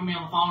he's talking to me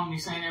on the phone and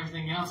he's saying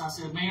everything else. I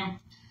said, ma'am,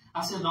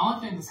 I said, the only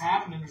thing that's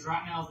happening is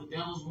right now is the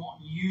devil's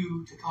wanting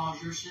you to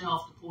cause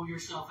yourself to pull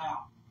yourself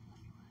out.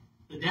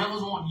 The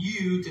devil's wanting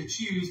you to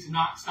choose to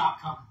not stop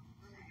coming.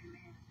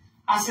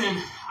 I said,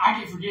 I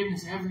get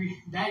forgiveness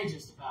every day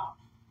just about.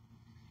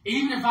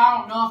 Even if I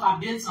don't know if I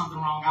did something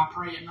wrong, I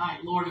pray at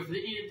night, Lord, if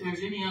there's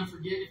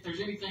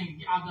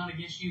anything I've done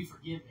against you,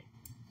 forgive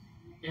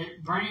me.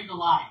 Bring it to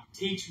light.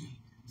 Teach me.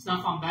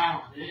 Stuff I'm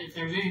battling. If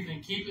there's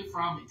anything, keep it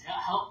from me.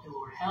 Help me,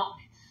 Lord. Help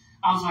me.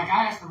 I was like,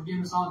 I ask for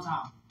forgiveness all the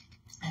time.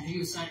 And he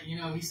was saying,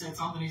 he said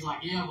something. He's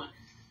like, yeah, but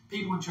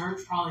people in church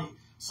probably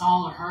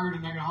saw or heard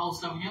and they're going to hold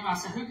stuff against me. I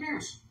said, who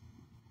cares?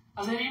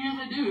 I said, even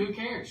if they do, who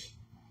cares?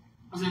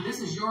 I said, this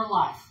is your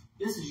life.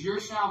 This is your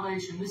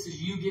salvation. This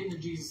is you getting to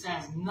Jesus. It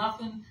has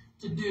nothing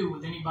to do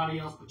with anybody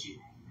else but you.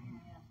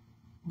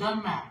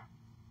 Doesn't matter.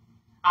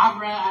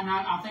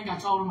 I think I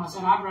told him, I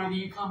said, I'd rather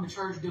you come to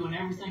church doing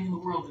everything in the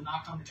world than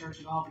not come to church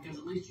at all, because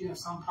at least you have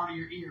some part of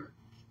your ear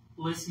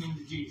listening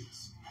to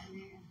Jesus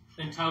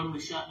than totally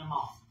shutting him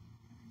off.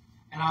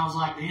 And I was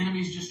like, the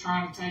enemy's just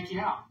trying to take you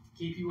out,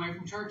 keep you away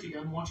from church. He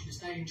doesn't want you to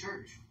stay in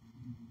church.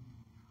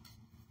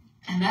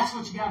 And that's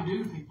what you got to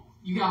do to people.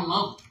 You got to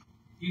love them.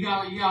 You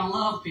gotta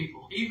love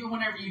people. Even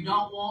whenever you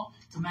don't want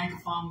to make a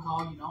phone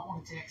call, you don't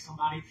want to text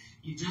somebody,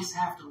 you just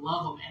have to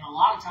love them. And a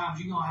lot of times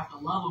you're going to have to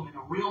love them in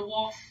a real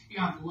walk. You're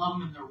going to have to love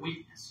them in their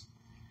weakness.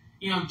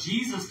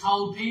 Jesus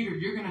told Peter,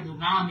 you're going to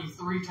deny me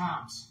 3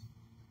 times.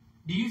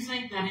 Do you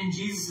think that in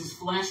Jesus'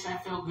 flesh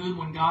that felt good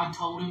when God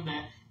told him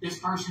that this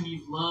person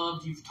you've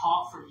loved, you've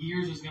taught for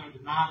years is going to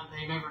deny that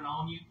they've ever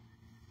known you?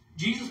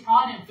 Jesus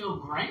probably didn't feel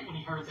great when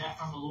he heard that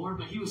from the Lord,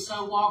 but he was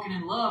so walking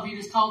in love, he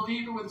just told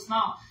Peter with a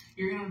smile,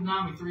 you're going to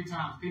deny me 3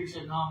 times. Peter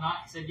said, no, I'm not.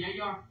 He said, yeah,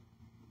 you are.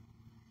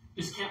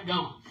 Just kept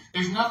going.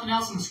 There's nothing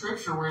else in the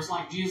scripture where it's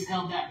like Jesus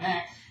held that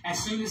back. As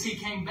soon as he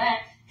came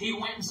back, he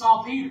went and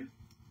saw Peter.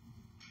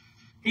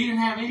 He didn't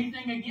have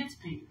anything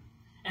against Peter.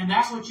 And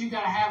that's what you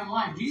got to have in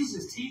life.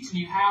 Jesus is teaching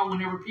you how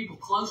whenever people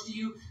close to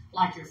you,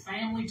 like your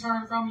family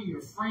turn from you,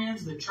 your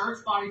friends, the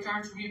church body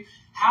turns from you,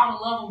 how to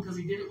love them, because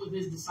he did it with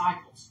his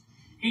disciples.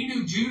 He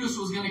knew Judas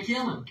was going to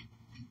kill him,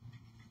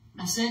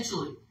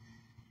 essentially.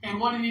 And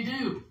what did he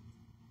do?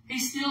 He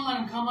still let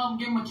him come up and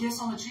give him a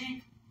kiss on the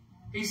cheek.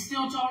 He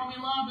still told him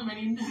he loved him, and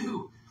he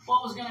knew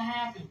what was going to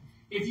happen.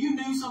 If you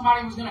knew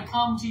somebody was going to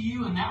come to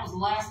you and that was the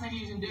last thing he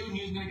was going to do and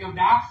he was going to go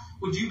die,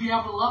 would you be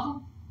able to love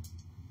him?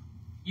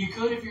 You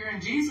could if you're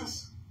in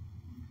Jesus,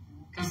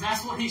 because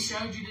that's what he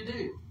showed you to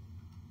do.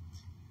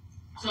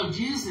 So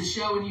Jesus is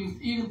showing you,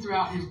 even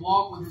throughout his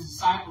walk with his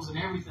disciples and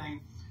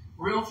everything,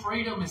 real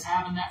freedom is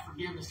having that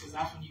forgiveness, because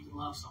that's when you can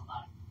love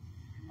somebody.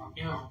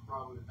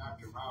 Probably not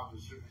your mouth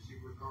as soon as you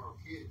were going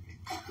to kid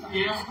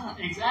me. Yeah,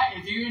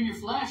 exactly. If you're in your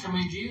flesh,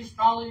 Jesus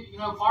probably,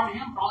 part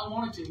of him probably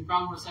wanted to. He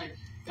probably would say,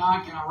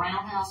 God, can I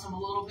roundhouse him a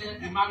little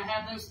bit? He might have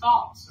had those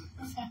thoughts.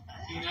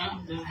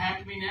 Doesn't have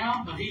to be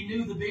now, but he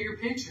knew the bigger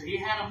picture. He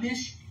had a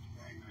mission.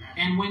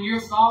 And when your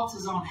thoughts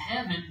is on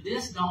heaven,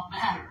 this don't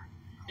matter.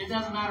 It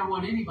doesn't matter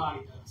what anybody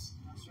does.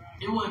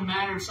 It wouldn't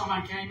matter if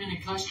somebody came in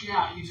and cussed you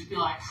out. You'd just be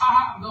like,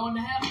 ha, I'm going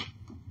to heaven.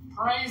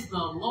 Praise the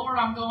Lord,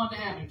 I'm going to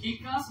heaven.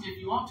 Keep cussing if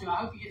you want to. I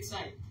hope you get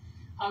saved.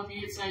 I hope you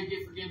get saved,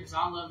 get forgiveness.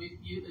 I love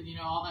you,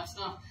 all that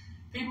stuff.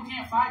 People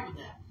can't fight with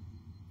that.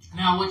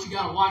 Now, what you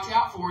got to watch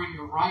out for in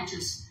your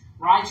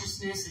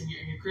righteousness and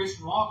your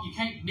Christian walk, you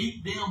can't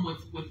meet them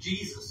with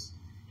Jesus.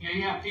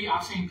 You have people,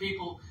 I've seen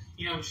people,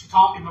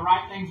 talking the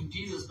right things with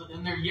Jesus, but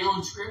then they're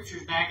yelling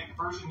scriptures back at the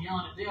person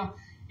yelling at them.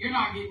 You're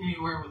not getting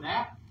anywhere with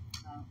that.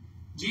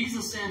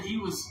 Jesus said he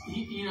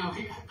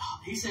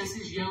says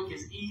his yoke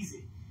is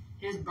easy.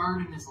 His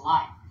burden is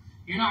light.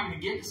 You're not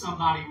going to get to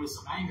somebody with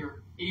some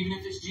anger, even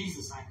if it's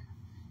Jesus' anger.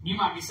 You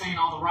might be saying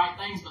all the right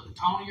things, but the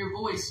tone of your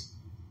voice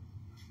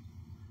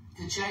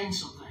could change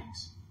some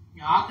things.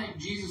 I think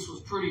Jesus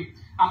was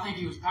I think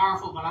he was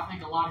powerful, but I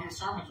think a lot of his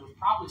sermons was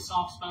probably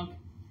soft-spoken.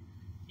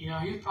 He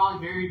was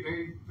probably very,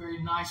 very,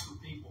 very nice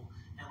with people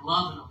and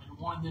loving them and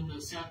wanted them to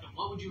accept him.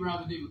 What would you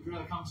rather do? Would you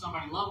rather come to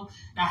somebody and love them?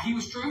 Now, he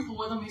was truthful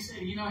with them. He said,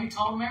 he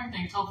told them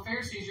everything. He told the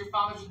Pharisees, your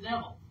father's the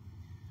devil.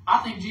 I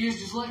think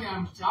Jesus just looked at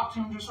him, talked to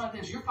him just like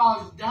this. Your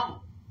father's the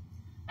devil.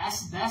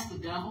 That's the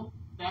devil.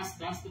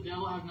 That's the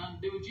devil. It has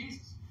nothing to do with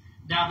Jesus.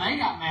 Now they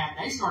got mad.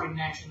 They started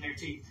gnashing their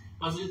teeth.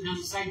 Does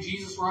it say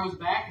Jesus rose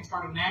back and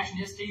started gnashing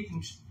his teeth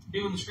and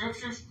doing the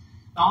scriptures?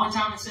 The only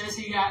time it says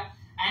he got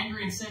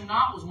angry and sinned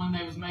not was when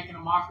they was making a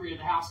mockery of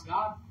the house of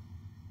God,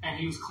 and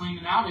he was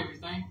cleaning out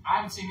everything. I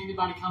haven't seen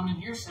anybody come in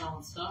here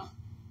selling stuff,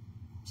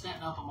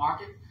 setting up a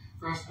market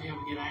for us to be able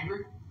to get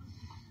angry.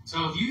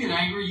 So if you get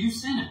angry, you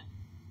sin it.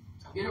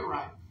 Get it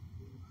right.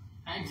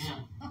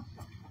 Amen.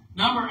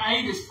 Number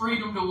 8 is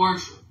freedom to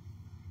worship.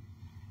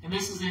 And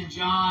this is in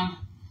John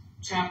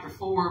chapter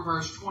 4,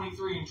 verse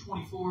 23 and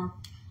 24.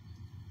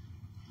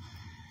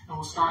 And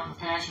we'll start in the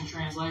Passion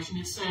Translation.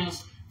 It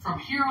says, from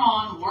here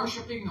on,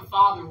 worshiping the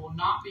Father will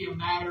not be a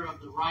matter of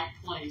the right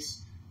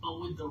place, but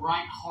with the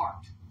right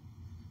heart.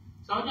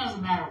 So it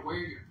doesn't matter where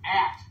you're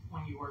at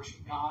when you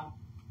worship God.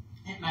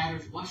 It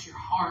matters what's your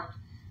heart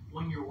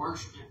when you're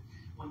worshiping.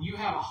 When you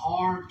have a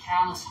hard,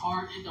 callous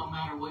heart, it don't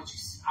matter what you.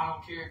 I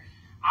don't care.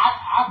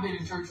 I've been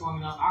in church long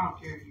enough. I don't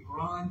care if you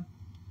run.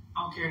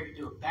 I don't care if you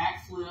do a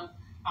backflip.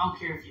 I don't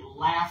care if you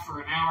laugh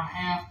for an hour and a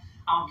half.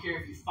 I don't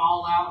care if you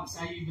fall out and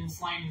say you've been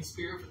slain in the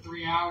Spirit for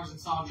 3 hours and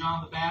saw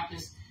John the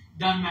Baptist.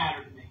 Doesn't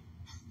matter to me.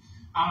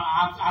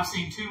 I've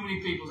seen too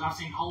many people. I've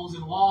seen holes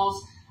in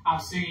walls.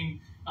 I've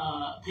seen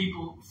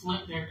people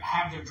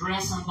have their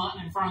dress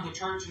unbuttoned in front of the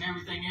church and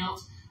everything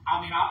else. I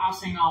mean, I've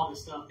seen all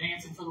this stuff,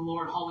 dancing for the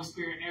Lord, Holy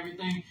Spirit, and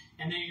everything.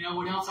 And then you know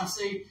what else I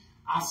see?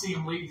 I see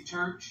them leave the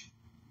church.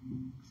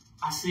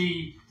 I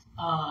see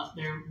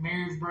their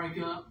marriage break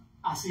up.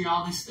 I see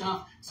all this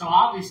stuff. So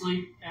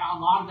obviously, a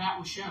lot of that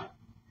was show.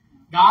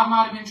 God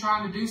might have been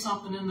trying to do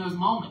something in those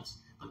moments,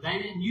 but they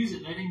didn't use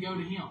it. They didn't go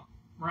to Him,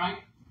 right?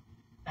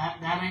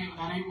 That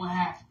ain't what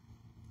happened.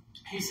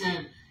 He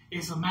said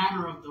it's a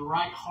matter of the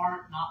right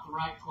heart, not the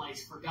right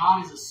place. For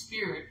God is a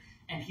spirit,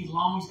 and He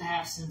longs to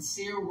have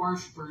sincere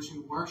worshipers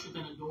who worship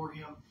and adore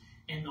Him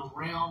in the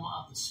realm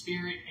of the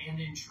Spirit and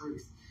in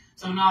truth.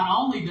 So not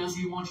only does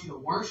He want you to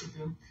worship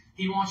Him,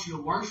 He wants you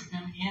to worship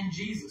Him in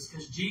Jesus,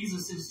 because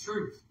Jesus is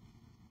truth.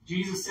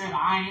 Jesus said,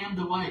 I am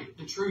the way,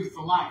 the truth,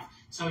 the life.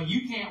 So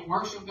you can't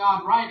worship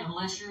God right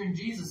unless you're in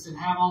Jesus and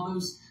have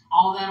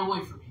all that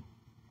away from you.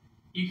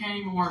 You can't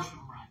even worship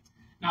Him right.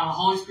 Now, the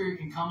Holy Spirit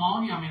can come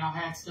on you. I mean, I've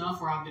had stuff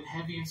where I've been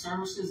heavy in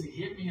services. It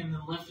hit me and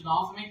then lifted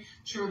off of me.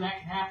 Sure, that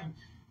can happen.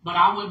 But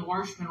I wasn't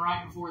worshiping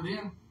right before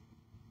then.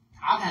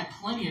 I've had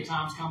plenty of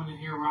times coming in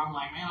here where I'm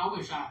like, man, I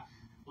wish I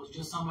was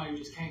just somebody who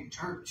just came to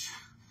church.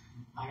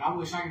 Like, I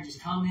wish I could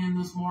just come in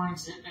this morning,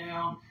 sit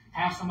down,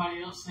 have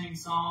somebody else sing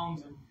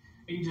songs, and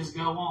you just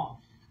go on.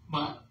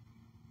 But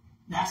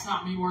that's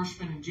not me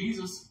worshiping in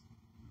Jesus.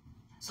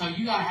 So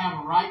you got to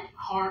have a right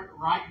heart,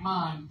 right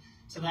mind,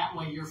 so that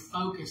way you're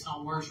focused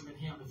on worshiping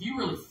Him. If you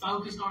really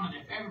focused on it,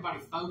 if everybody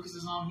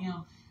focuses on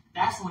Him,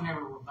 that's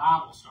whenever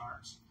revival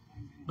starts.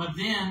 But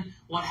then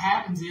what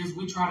happens is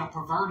we try to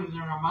pervert it in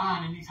our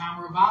mind anytime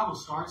a revival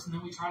starts, and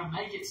then we try to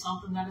make it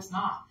something that it's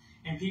not.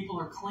 And people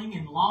are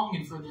clinging,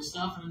 longing for this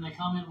stuff, and then they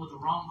come in with the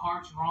wrong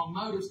hearts and wrong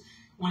motives.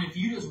 When if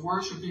you just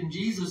worship in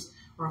Jesus,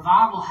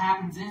 revival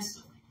happens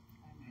instantly.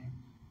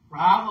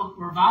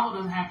 Revival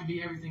doesn't have to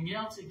be everything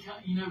else.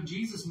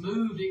 Jesus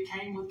moved. It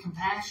came with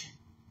compassion.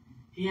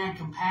 He had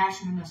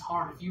compassion in His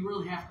heart. If you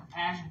really have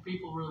compassion,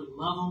 people really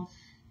love Him,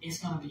 it's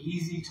going to be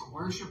easy to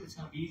worship. It's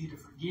going to be easy to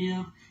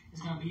forgive.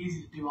 It's going to be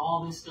easy to do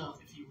all this stuff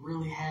if you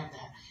really have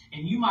that.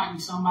 And you might be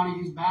somebody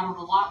who's battled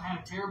a lot and had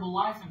a terrible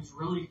life and is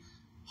really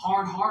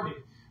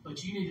hard-hearted.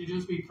 But you need to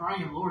just be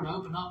praying, Lord,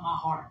 open up my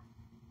heart.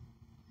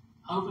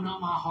 Open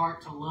up my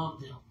heart to love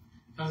them.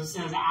 Because it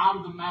says, out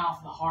of the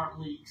mouth the heart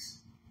leaks.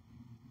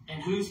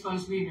 And who's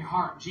supposed to be in your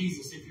heart?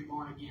 Jesus, if you're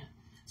born again.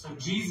 So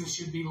Jesus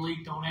should be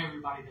leaked on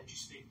everybody that you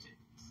speak to.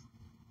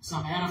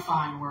 Some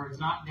edifying words,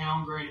 not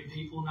downgrading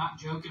people, not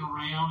joking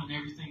around and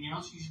everything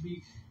else. You should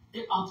be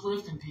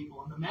uplifting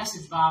people. In the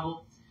Message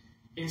Bible,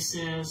 it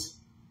says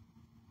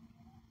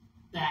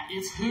that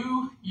it's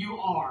who you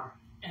are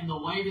and the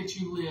way that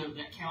you live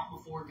that count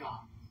before God.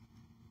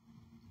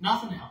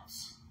 Nothing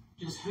else.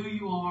 Just who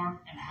you are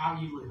and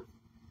how you live.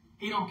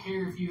 He don't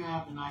care if you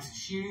have the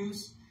nicest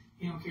shoes.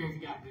 He don't care if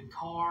you got a good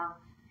car.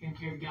 He don't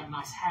care if you got a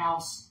nice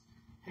house.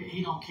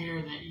 He don't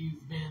care that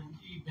you've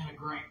been a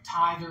great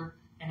tither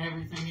and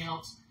everything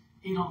else.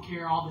 He don't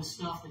care all this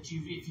stuff that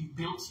if you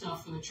built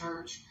stuff for the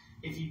church,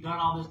 if you've done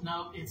all this.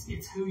 No,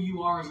 it's who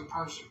you are as a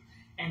person.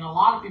 And a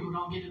lot of people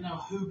don't get to know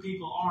who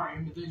people are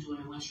individually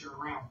unless you're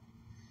around them.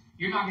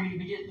 You're not going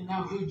to get to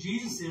know who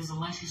Jesus is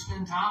unless you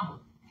spend time with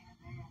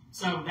Him.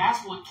 So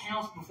that's what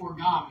counts before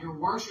God. Your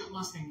worship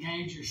must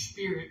engage your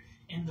spirit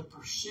in the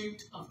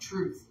pursuit of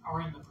truth,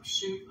 or in the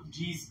pursuit of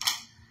Jesus.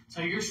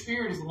 So your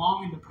spirit is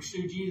longing to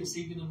pursue Jesus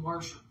even in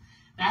worship.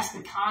 That's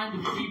the kind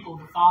of people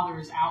the Father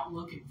is out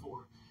looking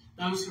for.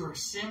 Those who are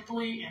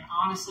simply and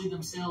honestly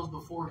themselves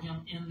before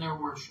Him in their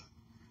worship.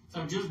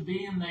 So just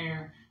being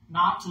there,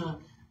 not to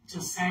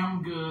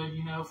sound good,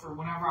 for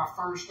whenever I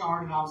first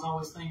started, I was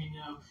always thinking,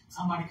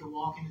 somebody could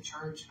walk into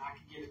church and I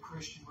could get a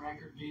Christian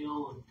record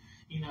deal,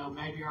 and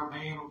maybe our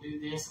band will do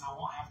this and I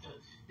won't have to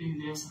do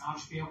this, and I'll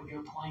just be able to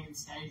go play in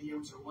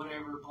stadiums or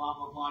whatever, blah,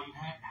 blah, blah. You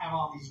have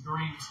all these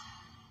dreams.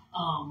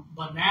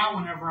 But now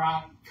whenever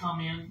I come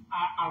in,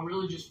 I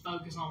really just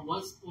focus on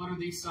what are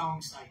these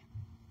songs saying?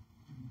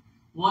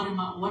 What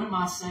am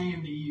I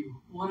saying to you?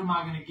 What am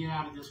I going to get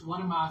out of this? What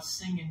am I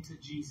singing to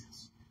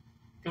Jesus?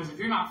 Because if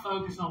you're not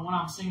focused on what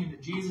I'm singing to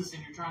Jesus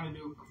and you're trying to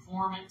do a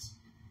performance,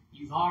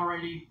 you've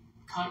already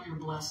cut your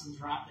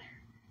blessings right there.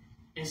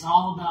 It's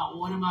all about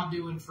what am I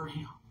doing for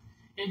Him.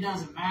 It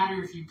doesn't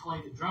matter if you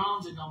play the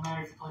drums. It don't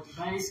matter if you play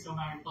the bass. It don't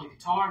matter if you play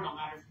guitar. It don't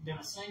matter if you've been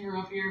a singer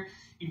up here.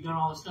 You've done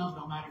all this stuff. It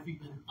don't matter if you've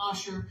been an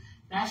usher.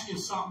 That's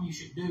just something you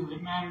should do.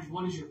 It matters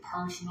what is your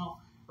personal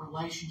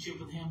relationship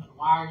with Him and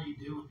why are you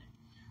doing it.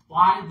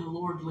 Why did the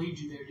Lord lead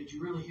you there? Did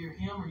you really hear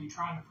Him, or are you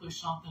trying to push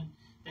something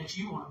that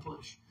you want to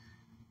push?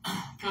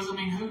 Because,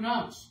 who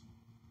knows?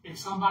 If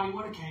somebody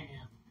would have came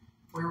in,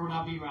 where would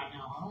I be right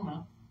now? I don't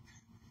know.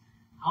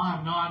 I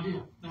have no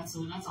idea. That's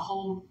a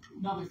whole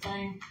another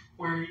thing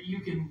where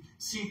you can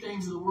see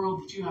things of the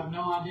world that you have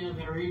no idea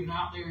that are even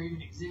out there,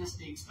 even exist,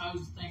 be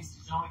exposed to things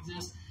that don't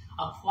exist.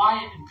 A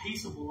quiet and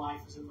peaceable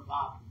life is in the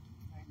Bible.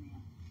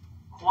 Amen.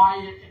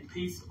 Quiet and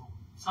peaceable.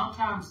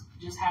 Sometimes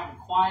just having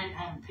quiet,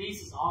 having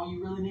peace is all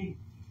you really need.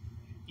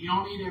 You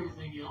don't need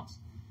everything else.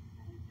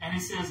 And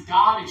it says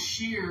God is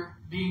sheer,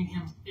 being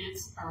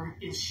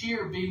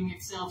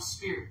itself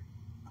spirit.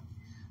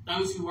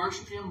 Those who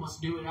worship Him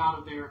must do it out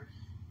of their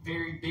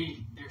very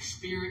being, their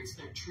spirits,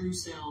 their true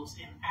selves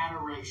in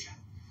adoration.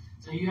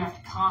 So you have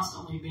to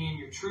constantly be in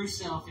your true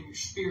self, in your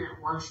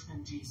spirit,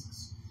 worshiping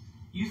Jesus.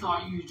 You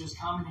thought you could just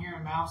come in here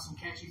and mouth some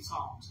catchy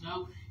songs.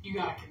 No, you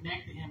got to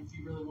connect to Him if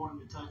you really want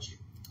Him to touch you.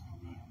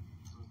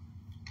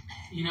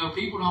 You know,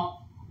 people don't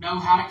know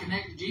how to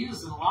connect to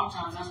Jesus, and a lot of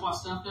times that's why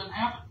stuff doesn't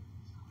happen.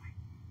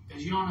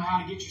 Because you don't know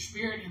how to get your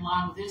spirit in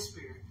line with His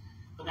spirit.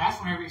 But that's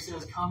whenever He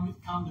says, come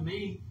to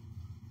me.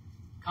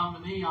 Come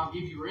to me, I'll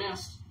give you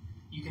rest.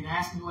 You can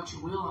ask me what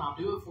you will, and I'll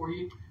do it for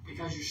you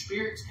because your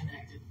spirit's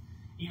connected.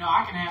 You know,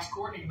 I can ask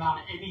Courtney about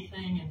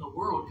anything in the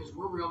world because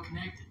we're real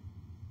connected.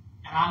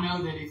 And I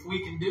know that if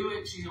we can do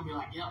it, she's going to be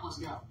like, yep, let's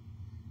go.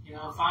 You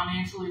know,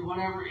 financially,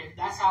 whatever.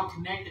 That's how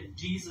connected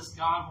Jesus,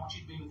 God, wants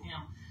you to be with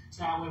Him.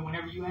 So that way,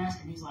 whenever you ask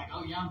Him, He's like,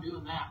 oh, yeah, I'm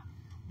doing that.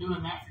 I'm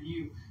doing that for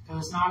you.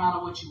 Because it's not out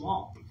of what you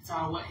want. It's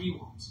out of what He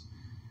wants.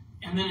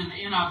 And then in the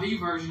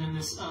NIV version, in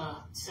this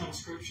set of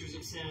scriptures,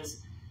 it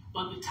says,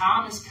 but the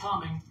time is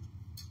coming,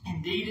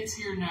 indeed it's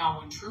here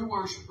now, when true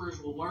worshipers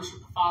will worship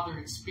the Father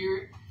in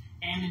spirit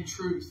and in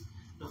truth.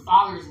 The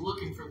Father is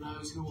looking for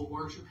those who will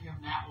worship Him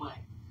that way.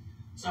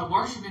 So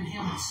worshiping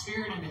Him in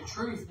spirit and in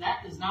truth,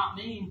 that does not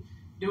mean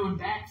doing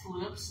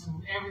backflips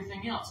and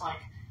everything else.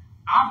 Like,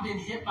 I've been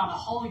hit by the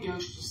Holy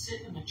Ghost just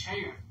sitting in the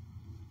chair.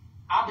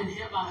 I've been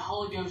hit by the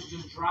Holy Ghost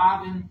just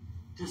driving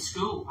to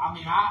school. I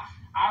mean,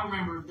 I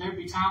remember there'd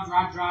be times where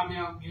I'd drive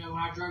down, you know,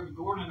 when I drove to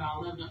Gordon and I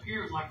lived up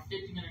here, it was like a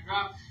 50-minute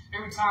drive.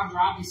 Every time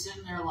I'd be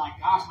sitting there like,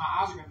 gosh, my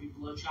eyes are going to be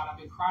bloodshot. I've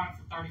been crying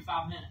for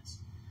 35 minutes.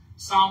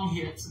 Song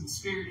hits and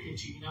spirit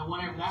hits you, you know,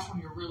 whatever. That's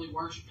when you're really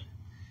worshiping Him.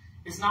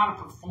 It's not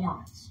a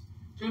performance.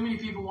 Too many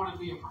people want it to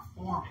be a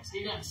performance.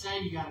 He doesn't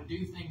say you got to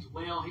do things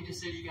well. He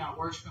just says you got to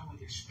worship Him with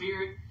your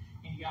spirit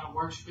and you got to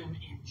worship Him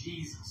in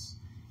Jesus.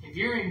 If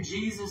you're in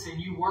Jesus and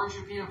you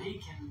worship Him, He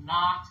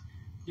cannot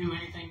do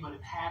anything but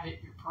inhabit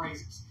your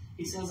praises.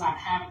 He says, I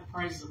inhabit the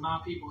praises of my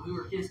people. Who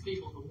are His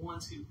people? The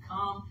ones who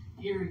come,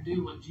 hear, and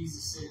do what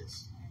Jesus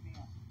says.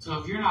 So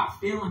if you're not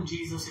feeling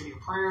Jesus in your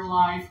prayer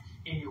life,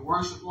 in your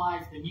worship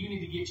life, then you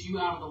need to get you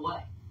out of the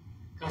way.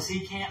 Because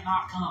He can't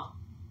not come.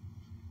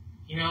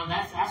 You know,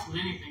 that's with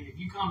anything. If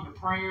you come to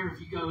prayer,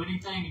 if you go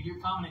anything, and you're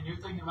coming and you're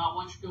thinking about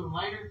what you're doing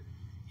later,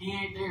 He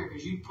ain't there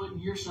because you're putting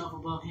yourself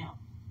above Him.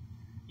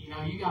 You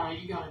know, you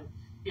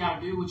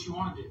gotta do what you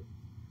want to do.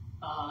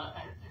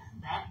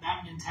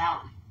 That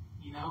mentality.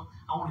 You know,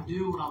 I want to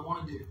do what I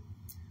want to do.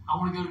 I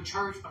want to go to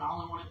church, but I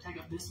only want to take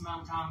up this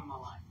amount of time in my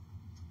life.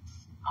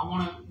 I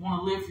want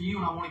to live for you,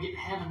 and I want to get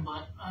to heaven,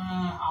 but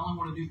I only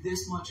want to do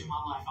this much in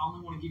my life. I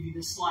only want to give you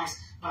this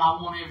slice, but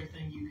I want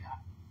everything you got.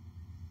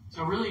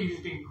 So really, you're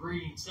just being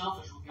greedy and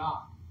selfish with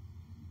God.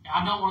 And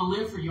I don't want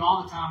to live for you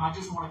all the time. I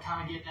just want to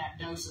kind of get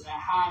that dose of that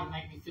high to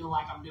make me feel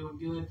like I'm doing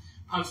good.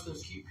 Post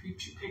those cute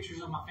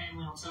pictures of my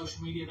family on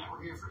social media that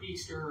we're here for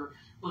Easter, or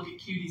look at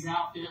Cutie's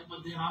outfit, but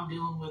then I'm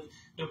dealing with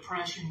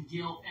depression,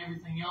 guilt,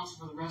 everything else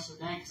for the rest of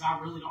the day because I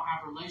really don't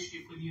have a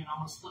relationship with you and I'm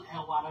going to split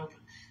hell wide open.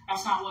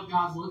 That's not what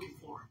God's looking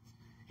for.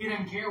 He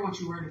doesn't care what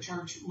you wear to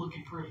church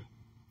looking pretty.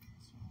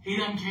 He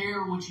doesn't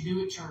care what you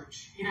do at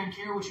church. He doesn't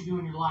care what you do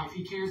in your life.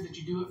 He cares that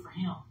you do it for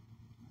Him.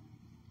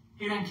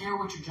 He doesn't care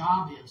what your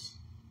job is.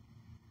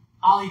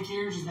 All He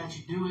cares is that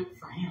you do it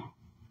for Him.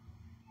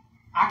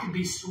 I could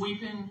be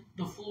sweeping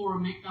the floor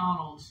of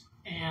McDonald's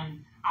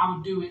and I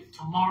would do it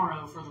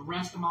tomorrow for the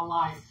rest of my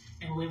life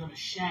and live in a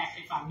shack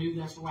if I knew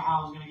that's how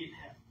I was going to get to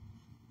heaven.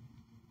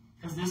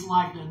 Because this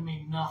life doesn't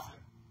mean nothing.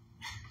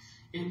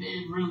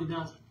 It really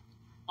doesn't.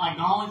 Like,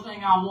 the only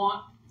thing I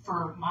want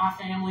for my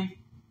family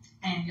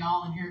and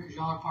y'all in here, because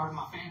y'all are part of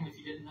my family if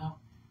you didn't know.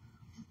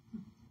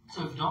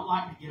 So if you don't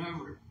like me, get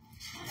over it.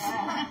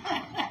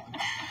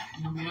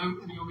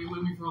 You'll be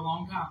with me for a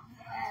long time.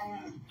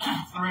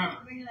 Forever.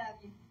 We love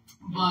you.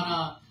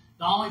 But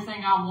the only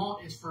thing I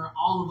want is for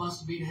all of us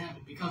to be to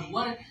heaven. Because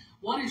what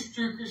is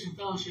true Christian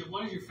fellowship?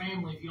 What is your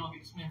family if you don't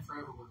get to spend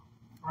forever with them?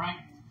 Right?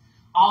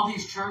 All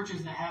these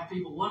churches that have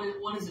people, what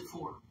is it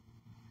for?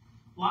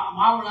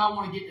 Why would I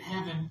want to get to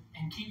heaven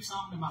and keep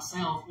something to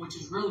myself, which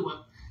is really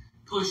what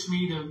pushed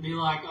me to be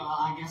like,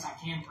 I guess I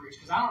can preach.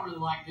 Because I don't really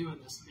like doing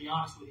this, to be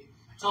honest with you.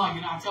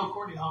 I tell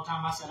Courtney the whole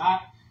time, I said, I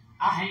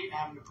hate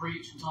having to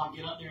preach until I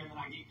get up there and then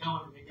I get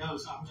going and it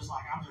goes. So I'm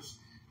just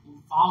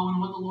following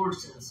what the Lord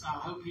says. I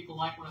hope people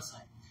like what I say.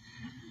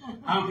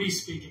 I hope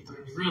He's speaking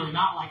through me. Really,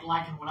 not like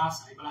liking what I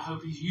say, but I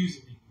hope He's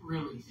using me.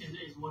 Really,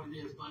 is what it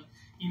is. But,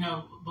 you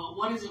know, but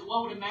what is it?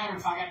 What would it matter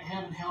if I got to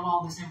heaven, held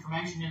all this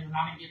information in, and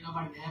I didn't get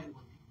nobody to heaven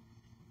with me?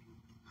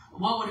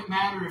 What would it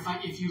matter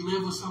if you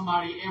live with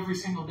somebody every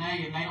single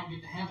day and they don't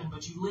get to heaven,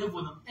 but you live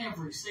with them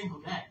every single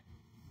day?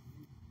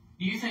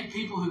 Do you think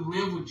people who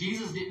lived with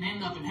Jesus didn't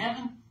end up in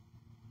heaven?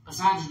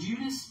 Besides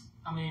Judas?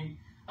 I mean,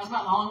 that's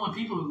about the only one.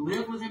 People who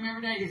lived with him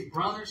every day, his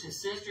brothers,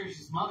 his sisters,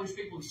 his mother's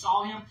people who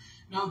saw him.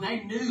 No,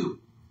 they knew.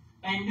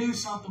 They knew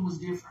something was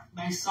different.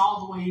 They saw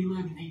the way he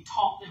lived, and he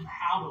taught them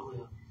how to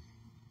live.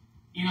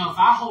 You know, if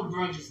I hold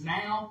grudges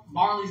now,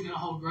 Marley's going to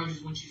hold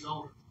grudges when she's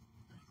older.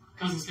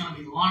 Because it's going to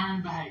be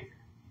learned behavior.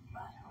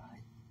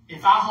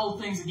 If I hold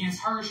things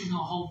against her, she's going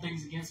to hold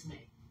things against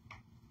me.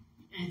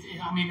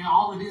 I mean,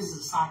 all it is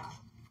a cycle.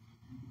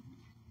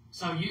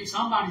 So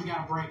somebody's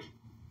got to break it.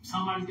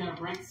 Somebody's got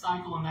to break the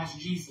cycle, and that's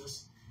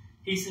Jesus.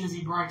 He says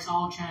he breaks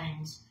all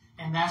chains,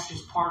 and that's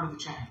just part of the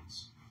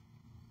chains.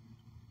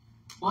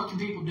 What can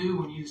people do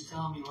when you just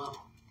tell them you love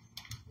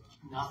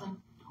them? Nothing,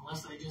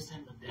 unless they just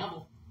in the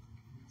devil.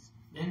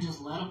 Then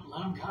just let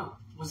them go.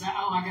 Was that,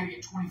 oh, I got to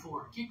get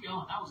 24. Keep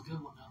going. That was a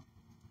good one, though.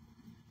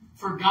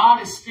 For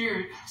God is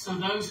spirit, so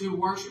those who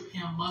worship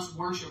him must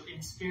worship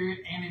in spirit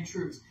and in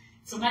truth.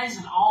 It's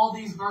amazing. All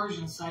these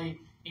versions say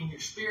in your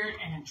spirit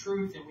and in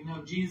truth, and we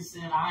know Jesus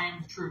said, I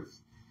am the truth.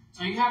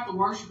 So you have to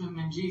worship him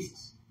in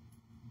Jesus.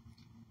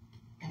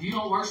 If you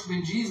don't worship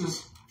in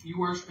Jesus, you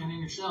worship in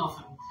yourself,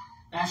 and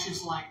that's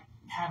just like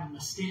having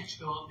the stench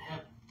go up to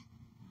heaven.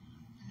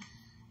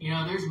 You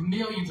know, there's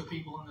millions of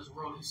people in this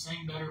world who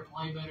sing better,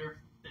 play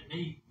better than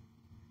me.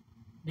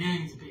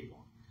 Millions of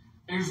people.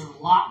 There's a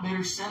lot better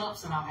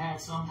setups than I've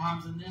had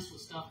sometimes in this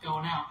with stuff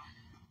going out.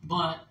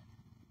 But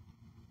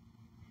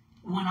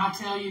when I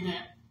tell you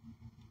that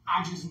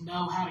I just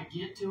know how to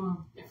get to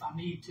him if I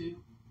need to,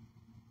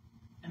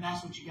 and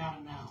that's what you got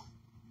to know.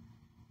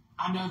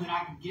 I know that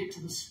I can get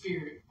to the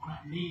Spirit when I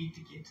need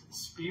to get to the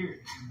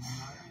Spirit.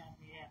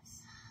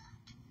 Yes.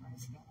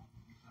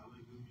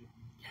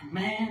 And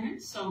man,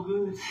 it's so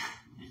good.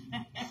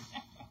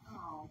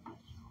 Oh.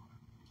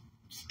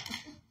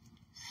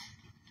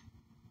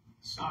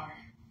 Sorry.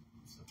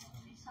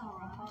 It's all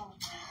right.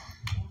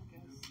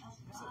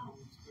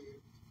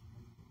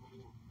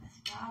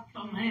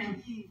 But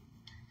man,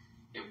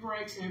 it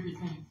breaks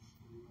everything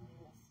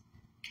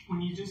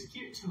when you just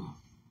get to him.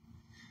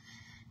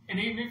 And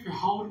even if you're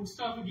holding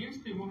stuff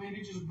against people, man,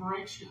 it just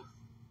breaks you.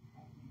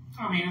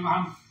 I mean,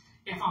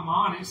 if I'm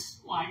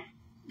honest, like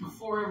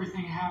before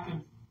everything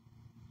happened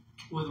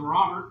with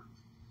Robert,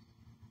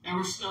 there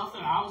was stuff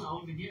that I was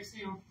holding against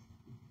him.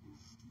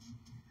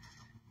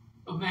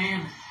 But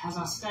man, as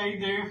I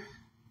stayed there,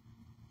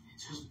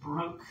 it just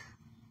broke.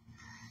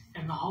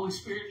 And the Holy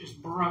Spirit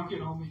just broke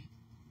it on me.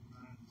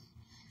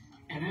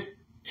 And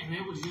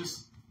it was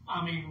just,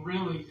 I mean,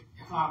 really,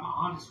 if I'm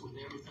honest with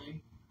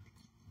everything,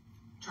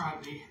 try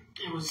to be.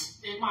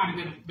 It might have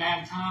been a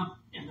bad time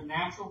in the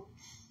natural,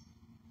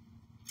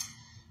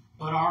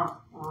 but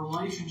our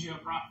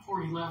relationship right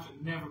before he left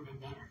had never been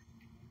better.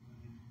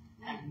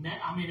 And there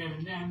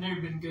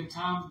had been good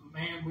times, but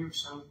man, we were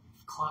so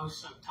close,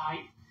 so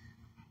tight,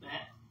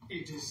 that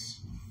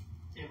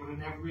it would have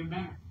never been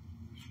better.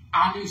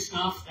 I knew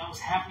stuff that was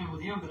happening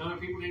with him that other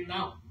people didn't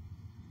know.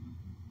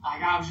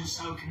 Like, I was just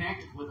so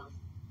connected with him,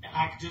 and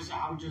I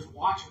would just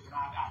watch him, and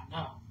I'd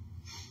know.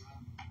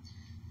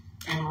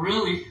 And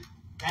really,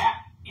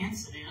 that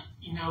incident,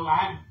 you know,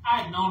 I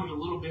had known it a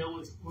little bit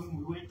when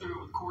we went through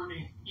it with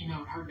Courtney, you know,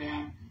 and her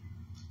dad,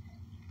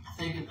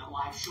 thinking that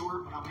life's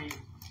short. But I mean,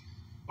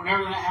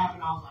 whenever that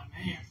happened, I was like,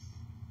 man,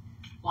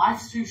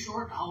 life's too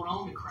short to hold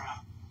on to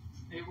crap.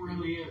 It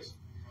really is.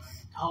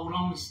 To hold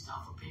on to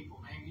stuff for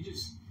people, man.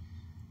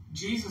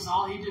 Jesus,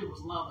 all he did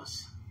was love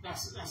us.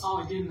 That's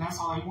all he did, and that's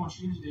all he wants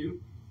you to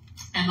do.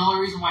 And the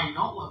only reason why you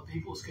don't love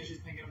people is because you're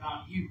thinking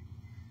about you.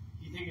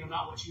 You're thinking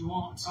about what you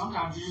want. And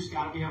sometimes you just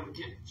got to be able to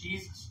get to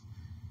Jesus.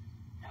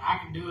 And I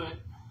can do it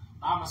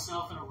by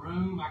myself in a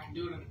room. I can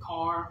do it in a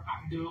car.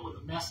 I can do it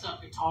with a messed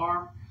up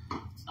guitar.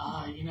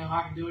 You know,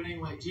 I can do it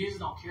anyway. Jesus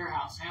don't care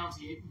how it sounds.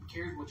 He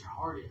cares what your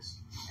heart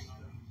is.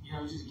 You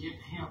know, just get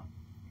to him.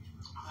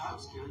 That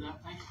was good.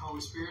 Thank you,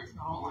 Holy Spirit.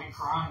 I don't like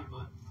crying,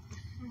 but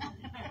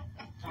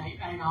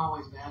ain't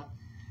always bad.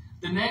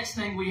 The next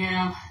thing we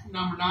have,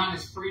 number 9,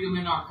 is freedom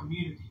in our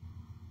community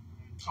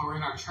or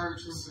in our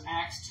church. This is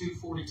Acts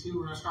 2:42.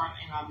 We're going to start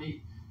in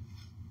NIV.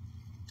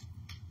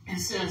 It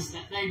says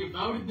that they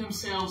devoted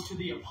themselves to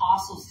the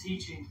apostles'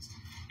 teachings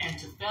and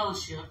to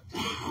fellowship, to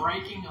the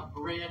breaking of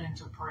bread and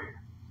to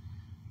prayer.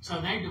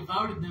 So they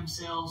devoted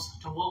themselves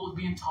to what was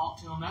being taught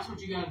to them. That's what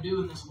you got to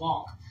do in this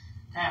walk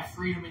to have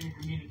freedom in your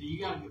community.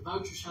 You got to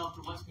devote yourself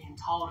to what's being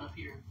taught up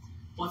here,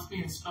 what's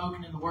being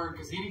spoken in the Word.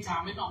 Because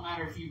anytime, it don't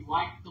matter if you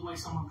like the way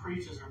someone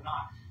preaches or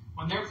not.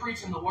 When they're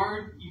preaching the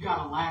Word, you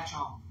got to latch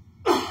on.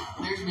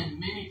 There's been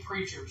many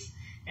preachers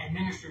and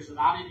ministers that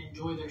I didn't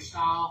enjoy their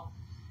style.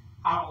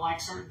 I don't like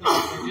certain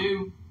things they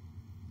do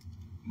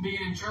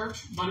being in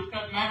church, but it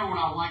doesn't matter what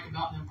I like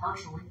about them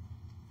personally,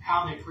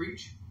 how they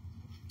preach.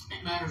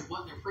 It matters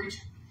what they're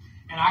preaching.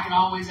 And I can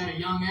always, at a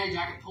young age,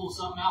 I could pull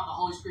something out. The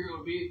Holy Spirit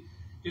would be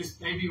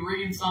they'd be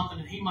reading something,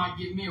 and he might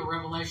give me a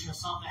revelation of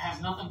something that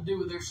has nothing to do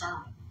with their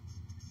sermon,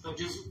 but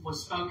just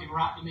was spoken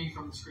right to me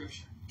from the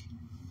Scripture.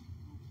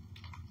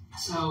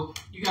 So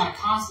you got to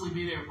constantly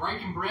be there,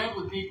 breaking bread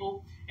with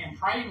people and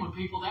praying with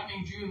people. That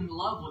means you're in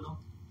love with them.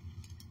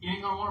 You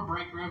ain't going to want to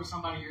break bread with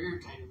somebody you're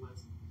irritated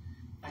with,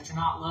 that you're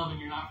not loving,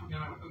 you're not going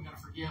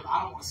to forgive.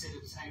 I don't want to sit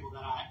at a table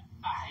that I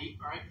hate,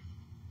 right?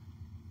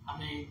 I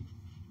mean,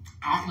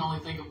 I can only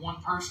think of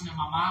one person in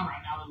my mind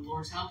right now that the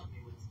Lord's helping me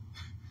with.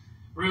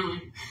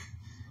 Really.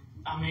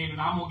 I mean, and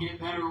I'm going to get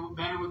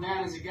better with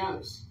that as it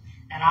goes.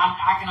 And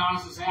I can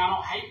honestly say I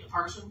don't hate the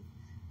person.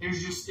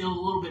 There's just still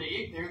a little bit of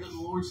ick there that the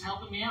Lord's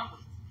helping me out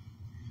with.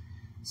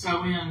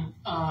 So in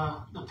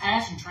the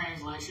Passion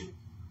Translation,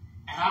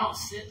 and I don't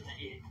sit in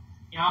the ick.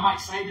 You know, I might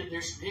say that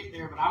there's some ick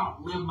there, but I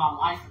don't live my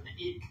life in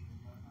the ick.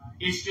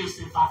 It's just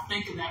if I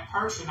think of that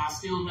person, I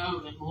still know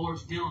that the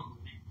Lord's dealing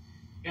with me.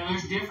 You know,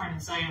 there's different in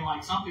saying,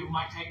 like, some people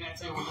might take that and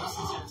say, well,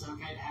 Dustin said it's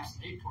okay to have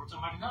some ick towards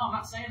somebody. No, I'm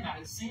not saying that.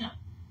 It's sin.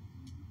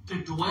 To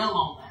dwell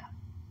on that.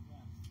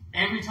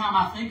 Every time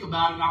I think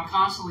about it, I'm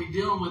constantly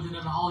dealing with it in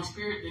the Holy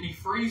Spirit. Then He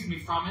frees me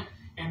from it.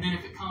 And then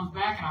if it comes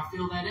back and I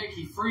feel that ick,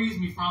 He frees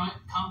me from it.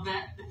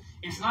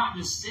 It's not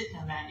just sitting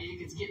in that ick.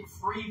 It's getting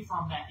free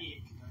from that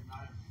ick.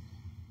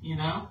 You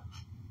know?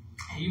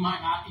 And you might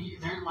not,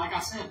 like I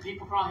said,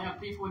 people probably have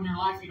people in your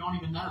life you don't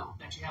even know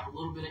that you have a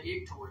little bit of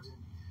ick towards it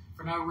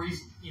for no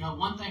reason. You know,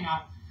 one thing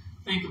I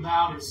think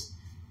about is,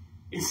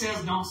 it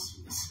says don't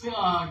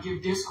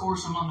give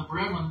discourse among the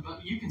brethren,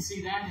 but you can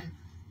see that in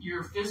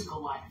your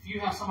physical life. If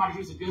you have somebody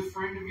who's a good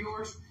friend of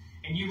yours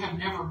and you have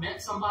never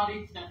met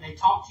somebody that they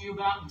talk to you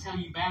about and tell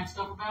you bad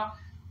stuff about,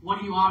 what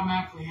do you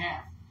automatically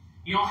have?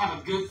 You don't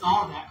have a good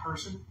thought of that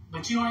person,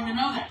 but you don't even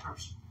know that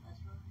person.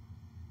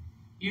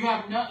 You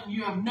have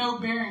no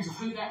bearings of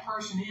who that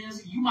person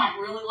is. You might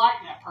really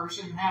like that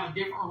person and have a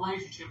different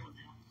relationship with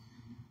them.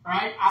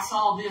 Right? I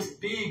saw this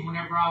big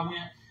whenever I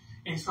went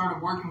and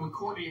started working with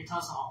Courtney at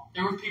Tussa Hall.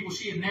 There were people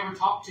she had never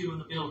talked to in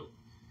the building.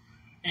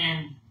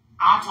 And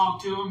I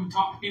talked to them and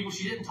talked to people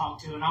she didn't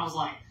talk to. And I was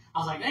like,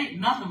 there ain't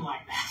nothing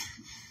like that.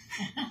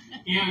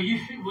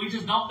 We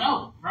just don't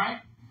know,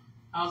 right?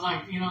 I was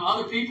like,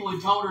 other people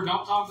had told her,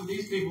 don't talk to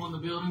these people in the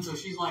building. So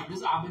she's like,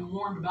 I've been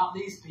warned about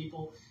these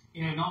people.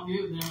 Don't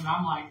do them. And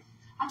I'm like,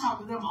 I talk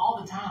to them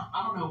all the time.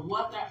 I don't know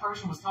what that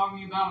person was talking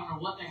to me about. I don't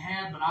know what they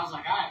had, but I was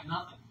like, I have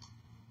nothing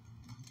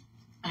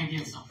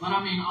against them. But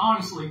I mean,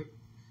 honestly,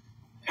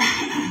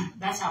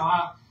 that's how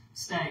I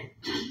stay.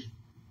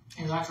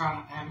 Is I try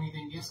not to have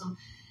anything against them.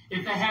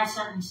 If they have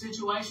certain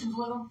situations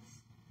with them,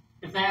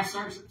 if they have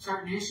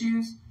certain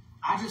issues,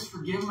 I just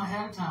forgive them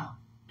ahead of time.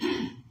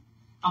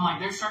 I'm like,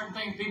 there's certain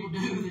things people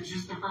do that's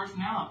just their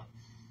personality.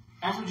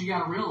 That's what you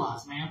got to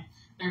realize, man.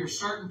 There are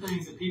certain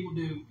things that people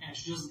do, and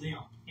it's just them.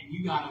 And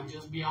you got to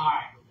just be all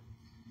right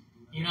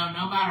with it.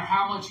 No matter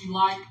how much you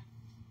like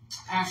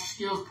Pastor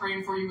Skills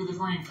praying for you with his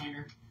ring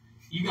finger,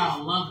 you got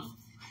to love him.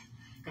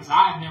 Because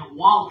I have never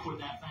walloped with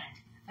that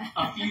thing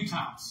a few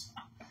times.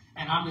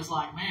 And I'm just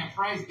like, man,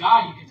 praise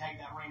God you can take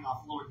that ring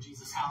off, Lord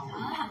Jesus.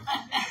 Hallelujah.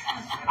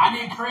 I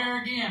need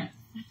prayer again.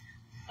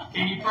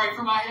 Can you pray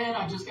for my head?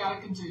 I just got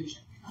a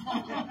contusion.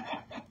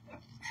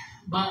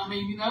 But, I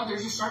mean,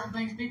 there's just certain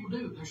things people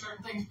do. There's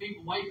certain things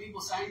way people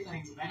say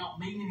things, and they don't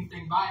mean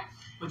anything by it,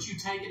 but you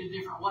take it a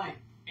different way.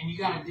 And you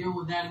got to deal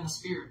with that in the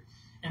Spirit.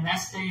 And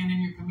that's staying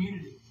in your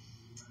community.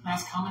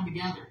 That's coming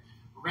together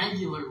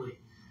regularly.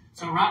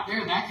 So right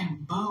there, that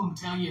can, boom,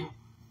 tell you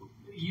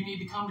need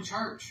to come to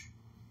church.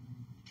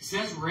 It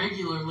says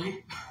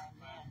regularly,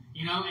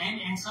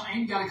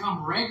 and you got to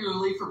come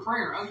regularly for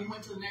prayer. Oh, you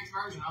went to the next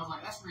version. I was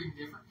like, that's reading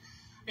different.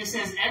 It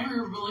says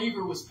every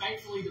believer was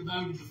faithfully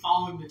devoted to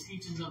following the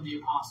teachings of the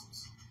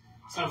apostles.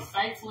 So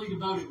faithfully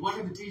devoted. What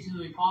are the teachings of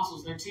the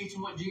apostles? They're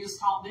teaching what Jesus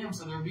taught them,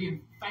 so they're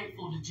being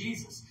faithful to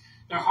Jesus.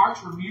 Their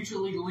hearts were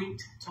mutually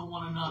linked to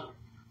one another.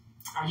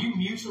 Are you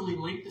mutually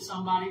linked to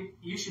somebody?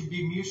 You should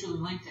be mutually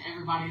linked to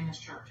everybody in this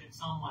church in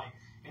some way.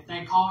 If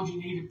they called you,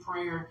 needed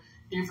prayer,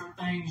 different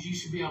things, you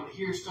should be able to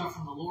hear stuff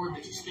from the Lord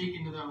that you speak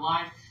into their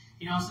life.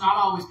 It's not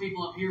always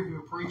people up here who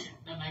are preaching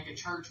that make a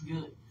church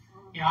good.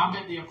 I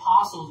bet the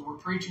apostles were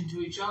preaching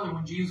to each other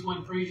when Jesus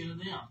wasn't preaching to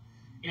them.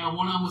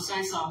 One of them would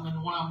say something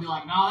and one of them would be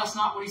like, no, that's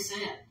not what he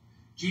said.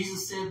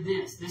 Jesus said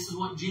this. This is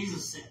what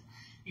Jesus said.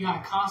 You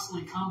got to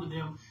constantly come to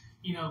them,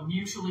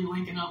 mutually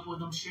linking up with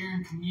them,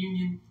 sharing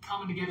communion,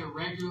 coming together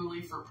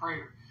regularly for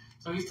prayer.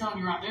 So he's telling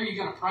you right there, you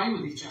got to pray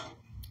with each other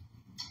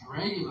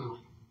regularly.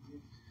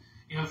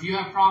 If you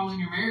have problems in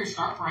your marriage,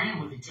 start praying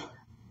with each other.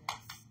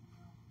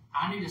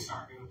 I need to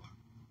start doing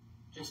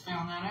it. Just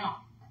found that out.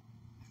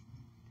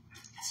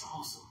 It's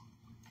awesome.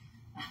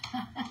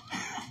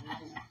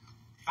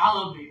 I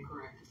love being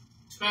corrected,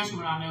 especially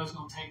when I know it's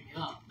going to take me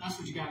up. That's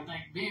what you got to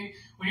think.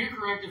 When you're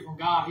corrected from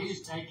God, He's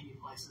just taking you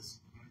places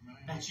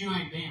that you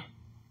ain't been.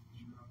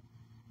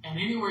 And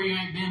anywhere you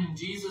ain't been in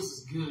Jesus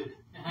is good.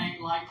 It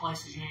ain't like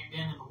places you ain't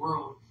been in the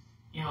world.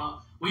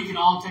 We could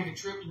all take a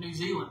trip to New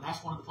Zealand.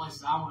 That's one of the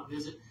places I want to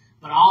visit.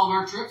 But all of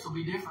our trips will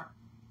be different.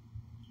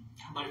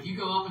 But if you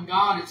go up in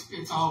God,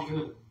 it's all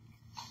good.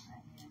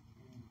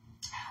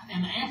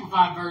 In the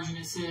Amplified Version,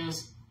 it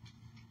says,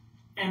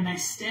 And they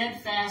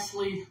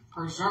steadfastly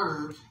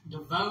persevered,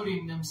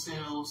 devoting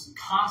themselves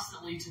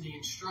constantly to the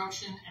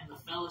instruction and the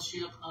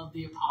fellowship of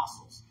the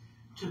apostles,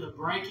 to the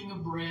breaking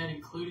of bread,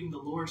 including the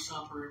Lord's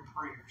Supper and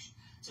prayers.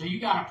 So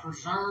you got to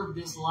preserve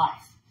this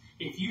life.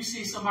 If you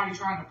see somebody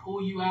trying to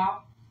pull you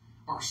out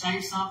or say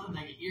something,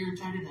 they get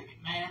irritated, they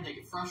get mad, they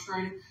get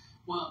frustrated.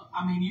 Well,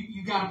 I mean,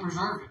 you got to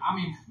preserve it. I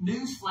mean,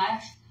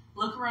 newsflash,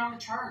 look around the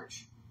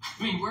church.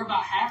 I mean, we're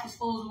about half as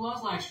full as it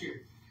was last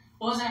year.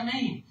 What does that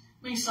mean?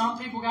 It means some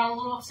people got a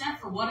little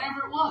upset for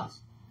whatever it was.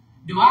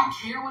 Do I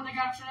care what they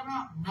got upset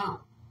about?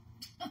 No.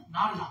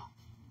 Not at all.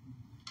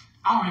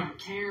 I don't ever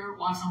care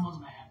why someone's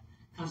mad,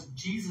 because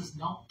Jesus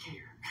don't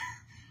care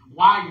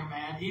why you're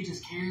mad. He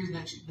just cares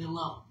that they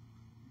love him.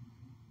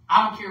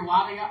 I don't care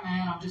why they got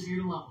mad. I'm just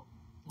here to love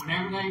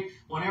them.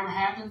 Whatever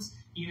happens,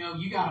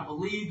 you got to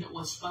believe that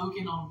what's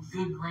spoken on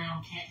good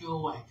ground can't go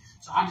away.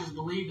 So I just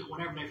believe that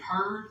whatever they've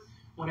heard,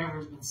 whatever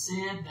has been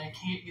said, they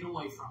can't get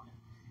away from it.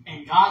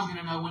 And God's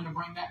going to know when to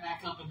bring that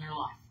back up in their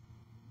life.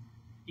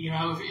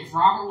 If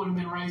Robert would have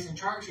been raised in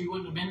church, he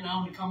wouldn't have been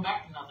known to come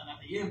back to nothing at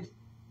the end.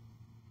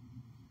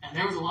 And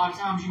there was a lot of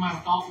times you might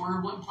have thought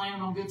Word wasn't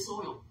planted on good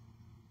soil.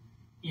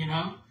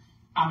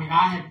 I mean,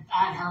 I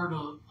had heard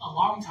a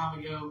long time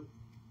ago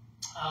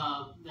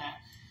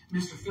that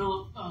Mr.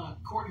 Philip,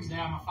 Courtney's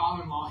dad, my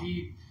father-in-law,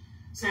 he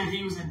said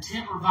he was in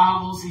tent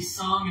revivals, he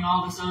sung and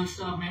all this other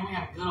stuff. Man, we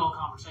had a good old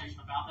conversation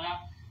about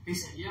that. He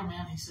said, yeah,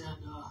 man, he said,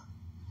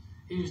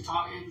 he was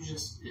talking, it was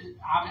just,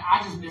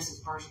 I just miss his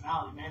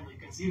personality mainly,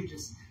 because he would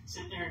just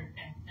sit there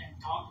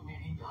and talk to me,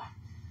 and he'd be like,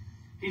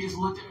 he just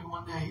looked at me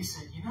one day, he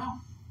said,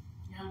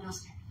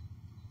 Dustin,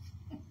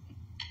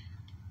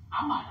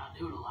 I might not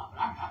do it a lot, but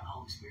I've got the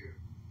Holy Spirit.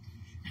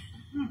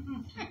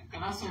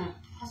 And I said,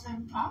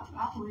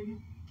 I believe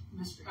you,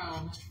 Mr.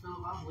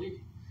 Phillip, I believe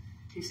you.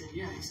 He said,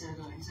 yeah. He said,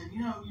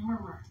 you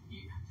remember,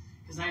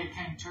 because they had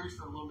came to church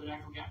for a little bit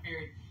after we got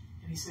married,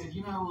 and he said,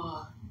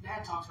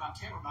 Dad talks about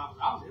tent revivals.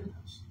 I was in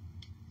those.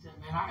 He said,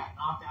 man, I got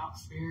knocked out in the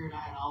spirit. I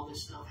had all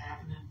this stuff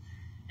happening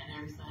and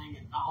everything,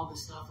 and all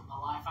this stuff in my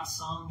life. I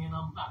sung in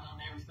them. I done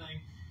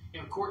everything.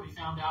 Courtney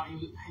found out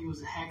he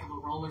was a heck of a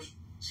roller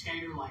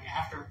skater. Like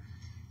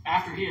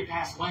after he had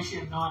passed away, she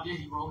had no idea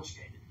he roller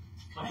skated.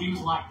 But he was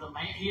like the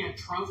man. He had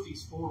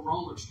trophies for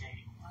roller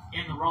skating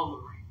in the roller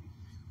rink.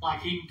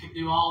 Like he could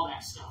do all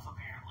that stuff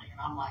apparently. And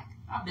I'm like,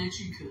 I bet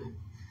you could.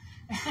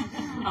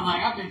 I'm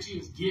like, I bet you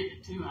was getting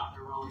it too out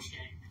there roller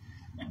skating.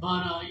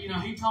 But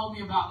he told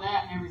me about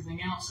that and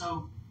everything else.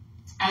 So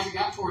as it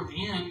got toward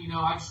the end,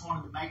 I just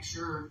wanted to make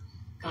sure,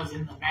 because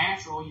in the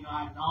natural,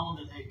 I had known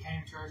that they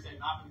came to church, they had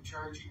not been to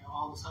church,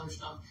 all this other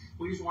stuff.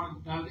 We just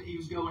wanted to know that he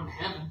was going to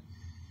heaven.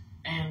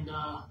 And,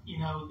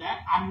 that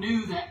I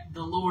knew that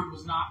the Lord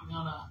was not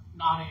going to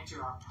not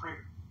answer our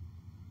prayer.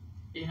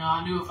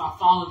 I knew if I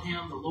followed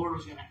him, the Lord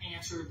was going to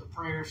answer the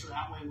prayer, so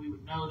that way we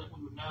would know that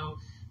we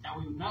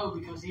would know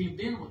because he had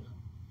been with them.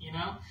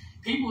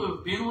 People who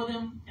have been with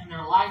him in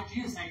their life,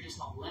 Jesus ain't just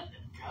going to let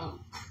them go.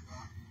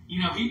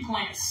 He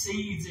plants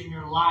seeds in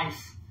your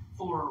life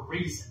for a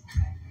reason.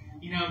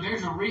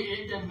 There's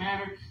it doesn't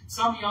matter.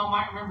 Some of y'all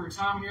might remember a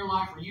time in your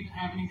life where you didn't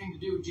have anything to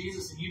do with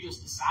Jesus and you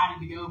just decided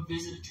to go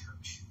visit a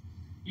church.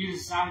 You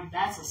decided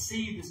that's a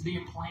seed that's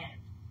being planted.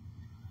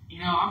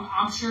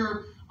 I'm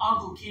sure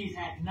Uncle Keith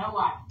had no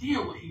idea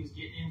what he was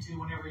getting into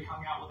whenever he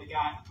hung out with a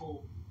guy at the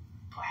pool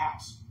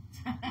house.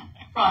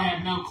 Probably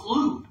had no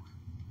clue.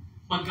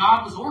 But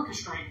God was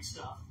orchestrating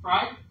stuff,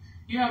 right?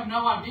 You have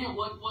no idea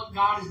what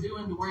God is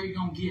doing to where you're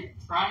going to get,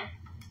 right?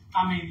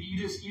 I mean, you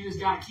just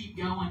got to keep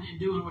going and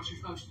doing what you're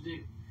supposed to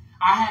do.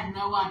 I had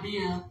no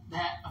idea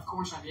that, of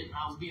course I didn't.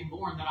 I was being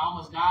born, that I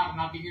almost died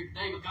and I'd be here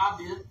today, but God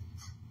did.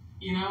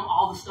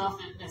 All the stuff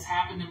that's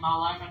happened in my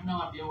life, I had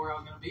no idea where I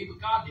was going to be, but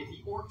God did.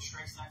 He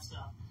orchestrates that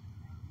stuff.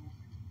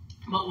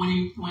 But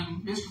when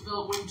Mr.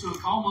 Phillip went into a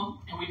coma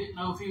and we didn't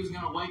know if he was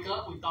going to wake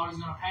up, we thought he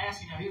was going to pass.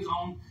 He was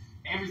on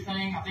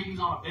everything. I think he was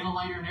on a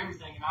ventilator and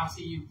everything in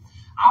ICU.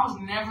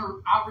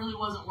 I really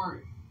wasn't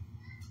worried.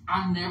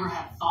 I never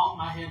had a thought in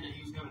my head that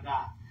he was going to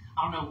die.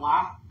 I don't know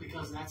why,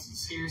 because that's a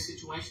scary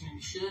situation and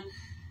he should.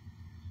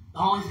 The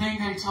only thing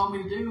that he told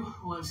me to do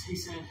was he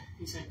said,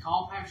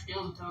 call Pastor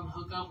Scales and tell him to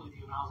hook up with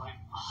you. And I was like,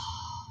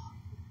 oh,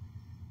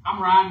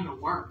 I'm riding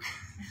to work.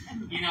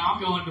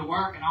 I'm going to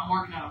work and I'm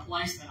working at a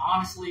place that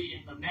honestly,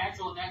 in the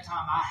natural at that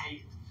time, I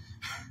hated.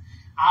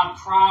 I would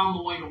cry on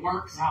the way to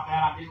work because how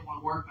bad I didn't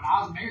want to work, but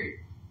I was married.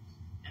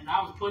 And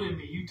that was put in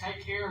me. You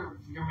take care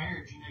of your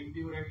marriage. You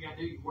do whatever you got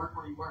to do. You work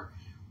where you work.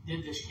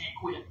 Did this, you can't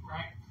quit,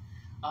 right?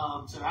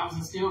 So that was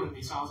instilled in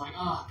me. So I was like,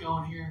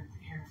 going here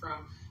and fro.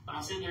 But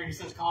I sit there and he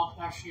says, call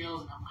Pastor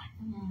Scales, and I'm like,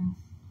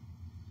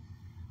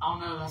 I don't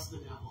know, that's the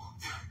devil.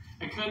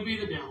 It could be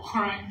the devil,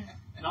 right?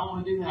 I don't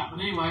want to do that. But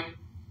anyway,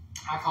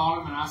 I called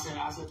him and I said,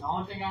 the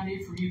only thing I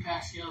need from you,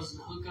 Pastor Scales, is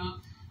to hook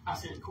up. I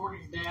said,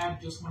 Courtney's dad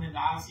just went into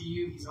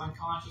ICU. He's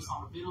unconscious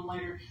on a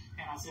ventilator.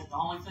 And I said, the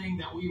only thing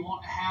that we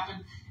want to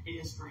happen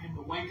is for him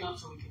to wake up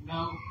so we can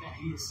know that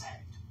he is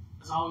saved.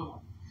 That's all we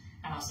want.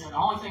 And I said, the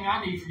only thing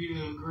I need for you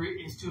to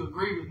agree is to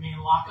agree with me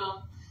and lock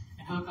up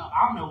and hook up.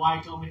 I don't know why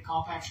he told me to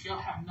call Pastor Joe.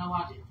 I have no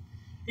idea.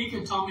 He could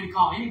have told me to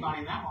call anybody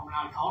in that moment.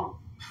 I would have called him.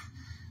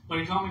 But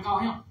he told me to call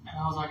him. And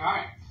I was like, all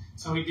right.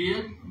 So he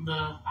did.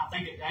 I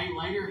think a day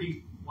later,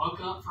 he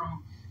woke up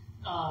from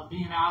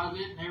being out of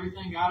it and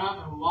everything, got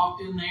up, and we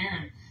walked in there.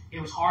 And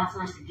it was hard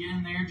for us to get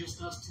in there,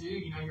 just us two.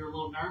 You know, you're a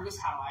little nervous.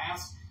 How do I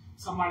ask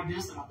somebody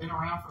this that I've been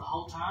around for the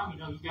whole time? You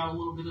know, you got a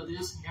little bit of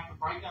this, and you have to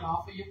break that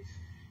off of you.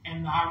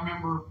 And I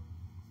remember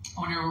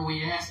whenever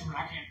we asked him, and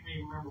I can't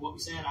even remember what we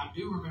said, I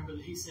do remember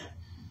that he said,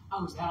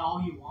 oh, is that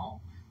all you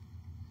want?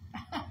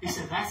 He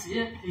said, that's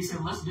it. He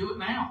said, let's do it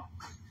now.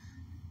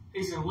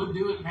 He said, we'll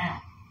do it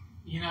now.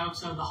 You know,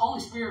 so the Holy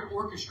Spirit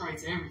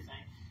orchestrates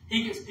everything.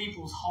 He gets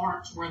people's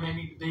hearts where they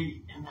need to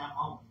be in that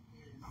moment.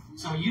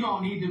 So you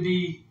don't need to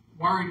be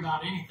worried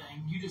about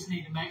anything. You just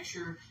need to make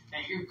sure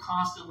that you're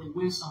constantly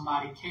with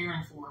somebody,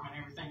 caring for them and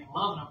everything, and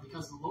loving them,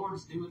 because the Lord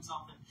is doing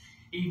something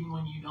even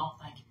when you don't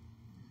think it.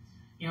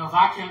 You know, if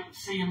I kept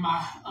seeing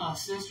my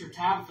sister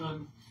Tabitha,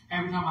 and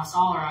every time I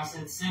saw her, I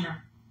said,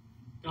 sinner,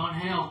 going to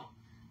hell.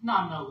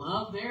 Not no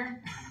love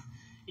there.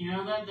 You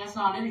know, that's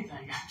not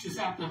anything. I just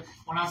have to,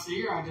 when I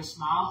see her, I just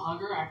smile, hug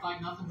her, act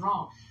like nothing's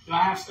wrong. Do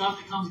I have stuff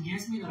that comes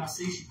against me that I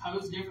see she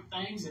posts different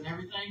things and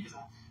everything because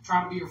I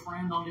try to be her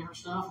friend on different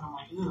stuff, and I'm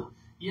like, ugh.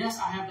 Yes,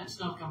 I have that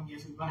stuff coming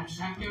against me, but I just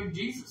have to go to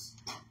Jesus.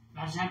 And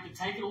I just have to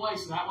take it away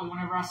so that way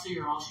whenever I see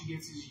her, all she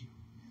gets is you.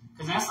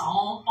 Because that's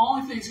the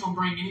only thing that's going to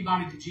bring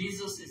anybody to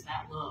Jesus is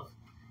that love,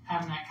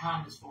 having that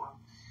kindness for them.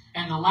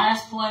 And the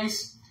last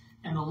place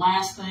and the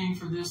last thing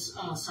for this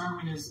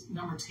sermon is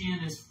number 10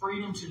 is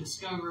freedom to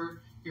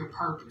discover your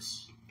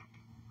purpose.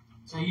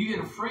 So you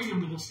get a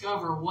freedom to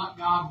discover what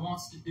God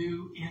wants to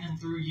do in and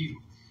through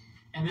you.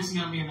 And this is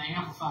going to be in the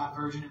Amplified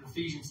version in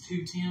Ephesians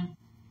 2:10.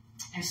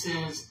 It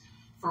says,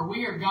 for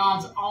we are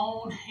God's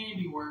own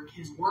handiwork,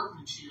 His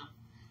workmanship,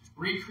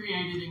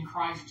 recreated in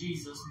Christ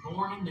Jesus,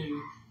 born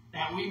anew,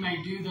 that we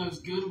may do those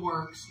good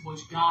works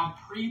which God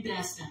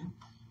predestined,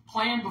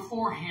 planned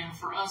beforehand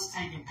for us,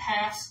 taking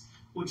paths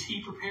which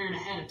He prepared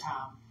ahead of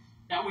time,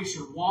 that we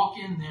should walk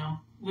in them,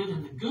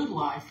 living the good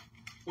life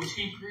which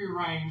He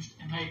prearranged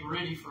and made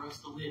ready for us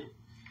to live.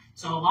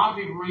 So a lot of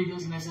people read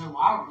this and they say, well,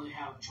 I don't really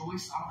have a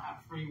choice. I don't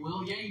have a free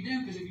will. Yeah, you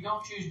do, because if you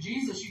don't choose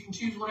Jesus, you can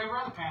choose whatever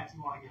other path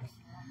you want to go.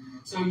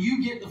 So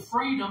you get the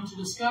freedom to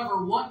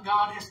discover what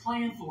God has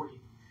planned for you.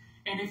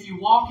 And if you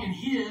walk in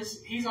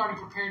His, He's already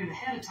prepared it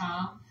ahead of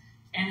time,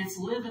 and it's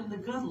living the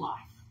good life.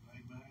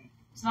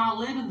 It's not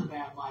living the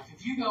bad life.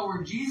 If you go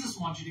where Jesus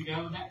wants you to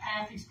go, that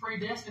path He's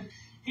predestined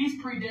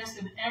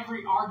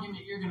every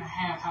argument you're going to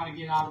have how to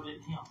get out of it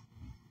in Him.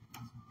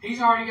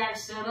 He's already got it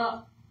set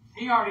up.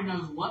 He already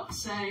knows what to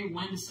say,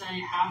 when to say,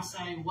 how to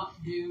say, what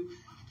to do,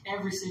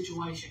 every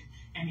situation.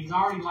 And He's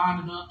already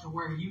lined it up to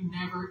where you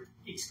never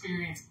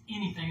experience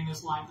anything in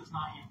this life that's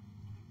not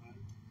Him.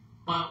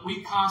 But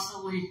we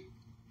constantly,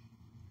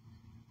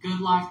 good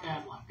life,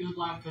 bad life, good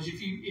life. Because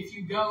if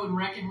you go and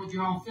reckon with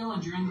your own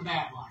feelings, you're in the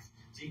bad life.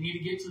 So you need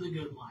to get to the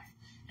good life.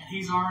 And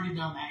He's already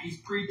done that.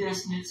 He's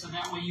predestined it so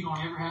that way you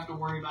don't ever have to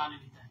worry about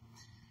anything.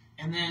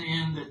 And then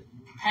in the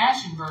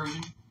Passion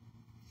version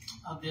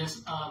of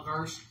this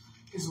verse,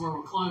 this is where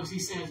we'll close. He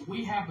says,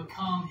 we have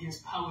become His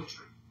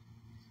poetry,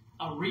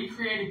 a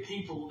recreated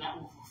people that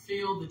will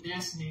fulfill the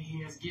destiny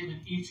He has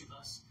given each of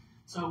us.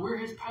 So we're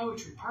His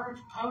poetry.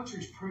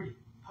 Poetry's pretty.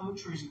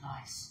 Poetry's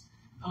nice.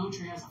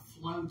 Poetry has a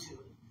flow to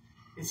it.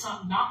 It's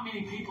something not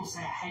many people say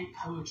I hate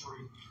poetry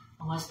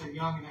unless they're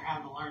young and they're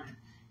having to learn it.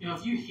 You know,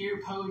 if you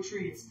hear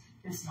poetry,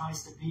 it's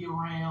nice to be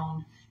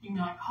around. You can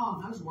be like, oh,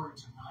 those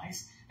words are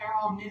nice. They're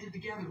all knitted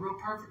together real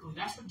perfectly.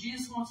 That's what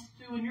Jesus wants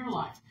to do in your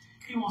life.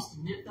 He wants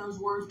to knit those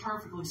words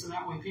perfectly so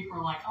that way people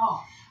are like,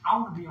 oh, I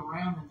want to be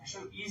around them. They're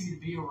so easy to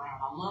be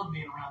around. I love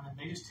being around them.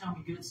 They just tell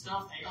me good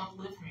stuff. They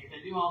uplift me.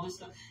 They do all this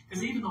stuff.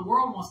 Because even the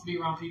world wants to be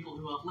around people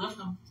who uplift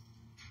them.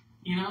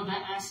 You know,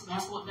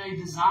 that's what they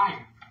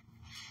desire.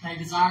 They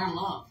desire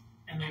love.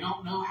 And they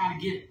don't know how to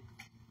get it.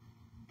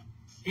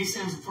 He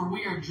says, for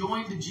we are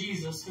joined to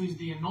Jesus, who's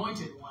the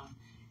anointed one.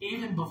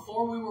 Even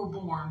before we were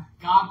born,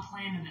 God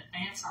planned in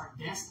advance our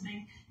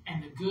destiny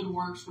and the good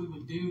works we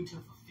would do to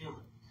fulfill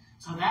it.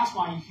 So that's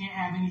why you can't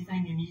have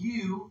anything in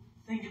you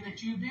thinking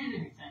that you did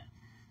anything.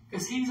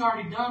 Because He's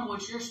already done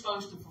what you're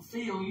supposed to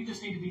fulfill. You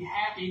just need to be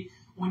happy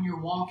when you're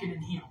walking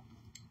in Him.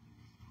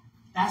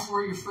 That's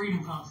where your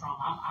freedom comes from.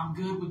 I'm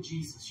good with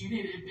Jesus.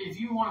 If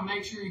you want to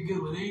make sure you're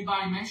good with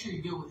anybody, make sure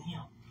you're good with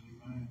Him.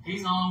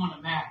 He's the only one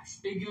that matters.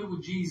 Be good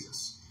with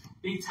Jesus.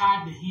 Be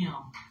tied to Him.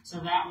 So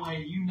that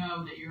way you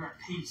know that you're at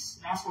peace.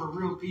 That's where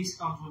real peace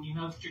comes, when you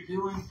know that you're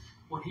doing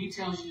what He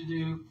tells you to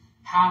do,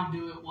 how to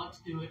do it, what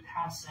to do it,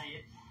 how to say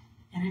it.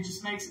 And it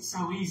just makes it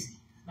so easy.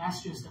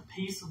 That's just a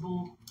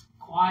peaceable,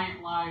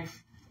 quiet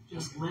life,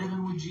 just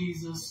living with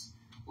Jesus,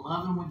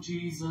 loving with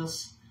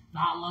Jesus,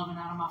 not loving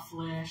out of my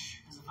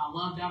flesh. Because if I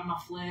loved out of my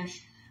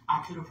flesh,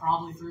 I could have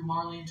probably threw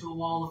Marley into a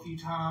wall a few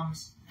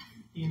times.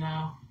 You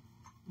know,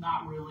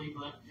 not really,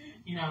 but,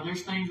 you know,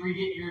 there's things where you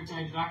get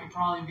irritated. I could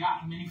probably have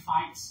gotten many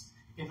fights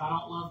if I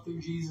don't love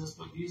through Jesus.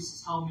 But Jesus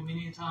has told me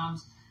many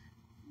times,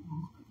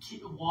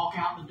 walk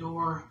out the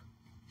door,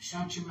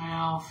 shut your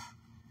mouth,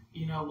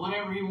 you know,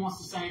 whatever he wants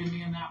to say to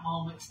me in that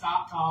moment,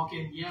 stop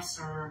talking. Yes,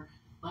 sir.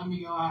 Let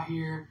me go out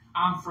here.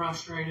 I'm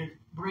frustrated.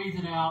 Breathe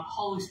it out.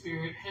 Holy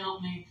Spirit,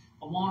 help me.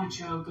 I want to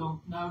choke them.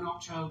 No, don't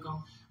choke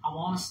them. I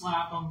want to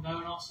slap them.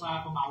 No, don't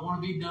slap them. I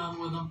want to be done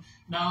with them.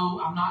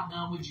 No, I'm not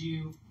done with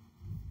you.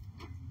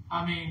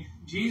 I mean,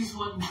 Jesus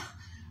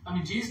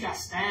got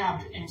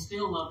stabbed and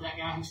still loved that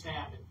guy who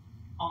stabbed him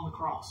on the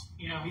cross.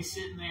 You know, he's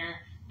sitting there.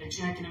 They're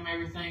checking him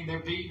everything. They're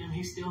beating him.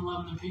 He's still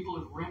loving them. People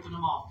are ripping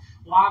him off.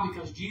 Why?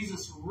 Because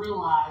Jesus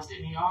realized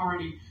and he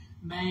already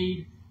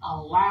made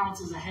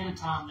allowances ahead of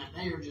time that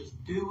they are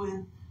just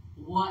doing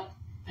what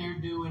they're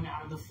doing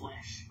out of the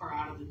flesh or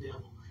out of the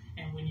devil.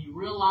 And when you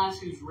realize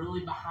who's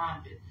really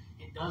behind it,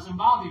 it doesn't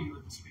bother you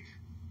in the spirit.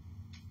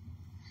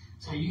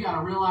 So you got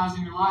to realize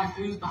in your life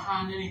who's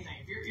behind anything.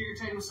 If you're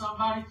irritated with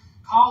somebody,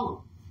 call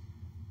them.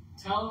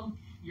 Tell them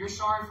you're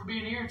sorry for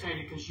being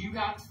irritated because you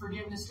got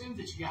forgiveness too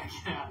that you got to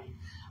get out of you.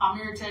 I'm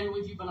irritated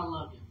with you, but I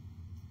love you.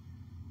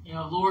 You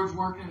know, Lord's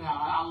working it out.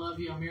 I love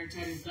you. I'm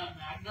irritated. It doesn't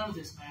matter. None of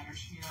this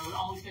matters. You know, the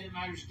only thing that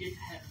matters is get to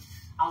heaven.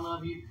 I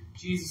love you.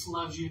 Jesus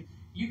loves you.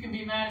 You can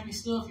be mad at me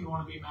still if you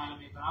want to be mad at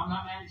me, but I'm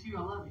not mad at you.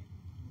 I love you.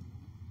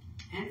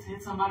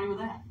 Hit somebody with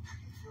that.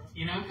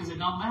 You know, because it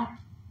don't matter.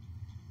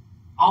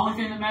 Only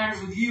thing that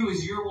matters with you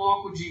is your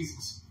walk with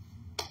Jesus.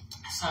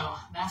 So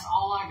that's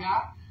all I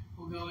got.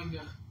 We'll go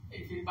into,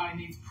 if anybody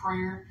needs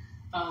prayer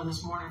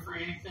this morning for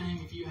anything,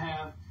 if you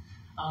have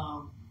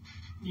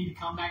need to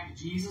come back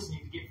to Jesus, need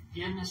to get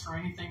forgiveness for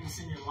anything that's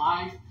in your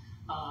life,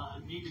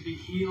 need to be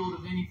healed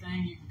of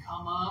anything, you can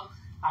come up.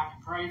 I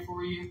can pray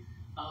for you.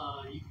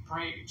 You can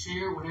pray at your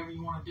chair, whatever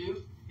you want to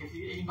do. If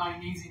anybody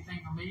needs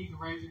anything from me, you can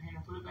raise your hand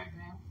and put it back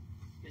down.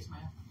 Yes,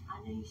 ma'am.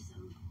 I need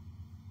some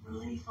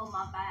relief on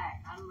my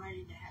back. I'm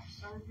ready to have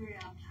surgery.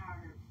 I'm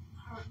tired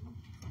of hurting.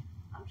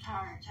 I'm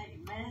tired of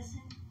taking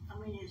medicine. I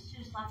mean, it's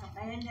just like a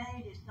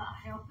Band-Aid. It's not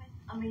helping.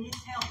 I mean,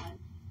 it's helping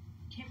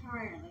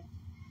temporarily.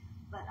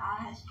 But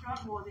I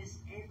struggle with this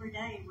every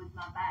day with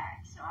my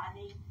back. So I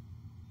need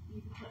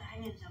you to put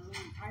hands on me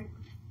and pray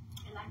with me.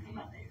 And I come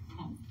up there.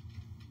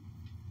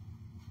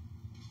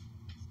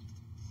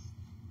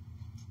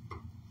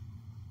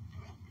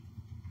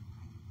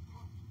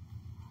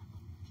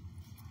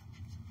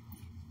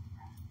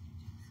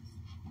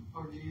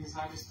 Lord Jesus,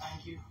 I just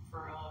thank you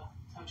for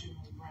touching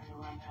Ms. Brenda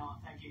right now.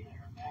 I thank you that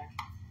her back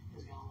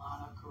is going to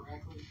line up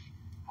correctly.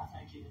 I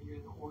thank you that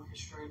you're the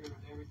orchestrator of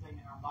everything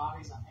in our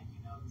bodies. I think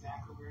you know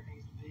exactly where it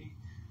needs to be.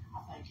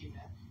 I thank you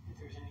that if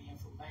there's any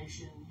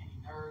inflammation, any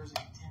nerves,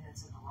 any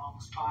tendons in the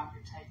wrong spot,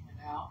 you're taking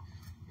it out.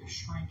 You're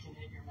shrinking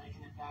it. You're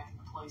making it back in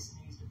the place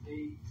it needs to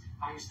be.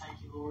 I just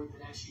thank you, Lord,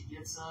 that as she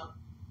gets up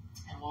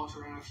and walks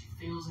around, if she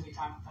feels any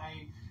type of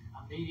pain,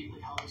 immediately,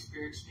 Holy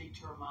Spirit, speak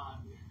to her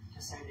mind to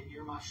say that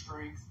you're my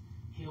strength.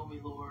 Heal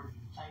me, Lord.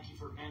 Thank you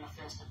for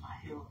manifesting my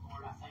healing,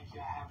 Lord. I thank you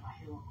I have my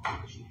healing,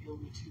 Lord, as you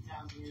healed me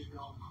 2,000 years ago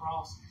on the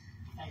cross.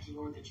 Thank you,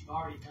 Lord, that you've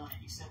already done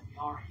it. You said we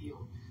are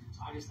healed.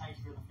 So I just thank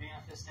you for the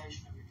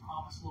manifestation of your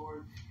promise,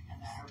 Lord,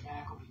 and that her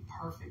back will be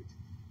perfect,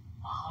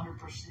 100%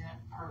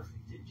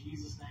 perfect. In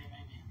Jesus' name,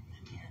 amen.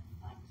 Amen.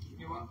 Thank you.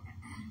 You're welcome.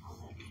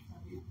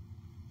 Love you.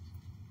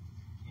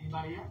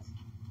 Anybody else?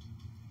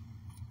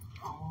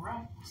 All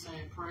right. We'll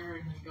say a prayer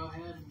and then go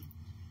ahead and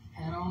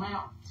head on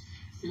out.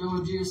 Dear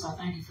Lord Jesus, I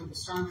thank you for the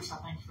service. I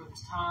thank you for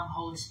this time.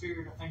 Holy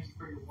Spirit, I thank you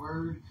for your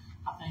word.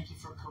 I thank you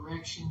for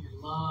correction,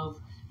 your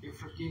love, your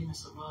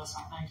forgiveness of us.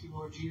 I thank you,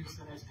 Lord Jesus,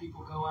 that as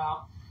people go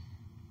out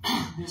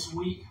this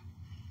week,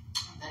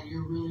 that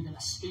you're really going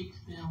to speak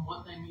to them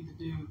what they need to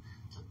do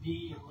to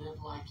be and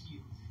live like you.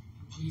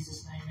 In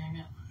Jesus' name,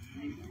 amen.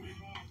 Amen.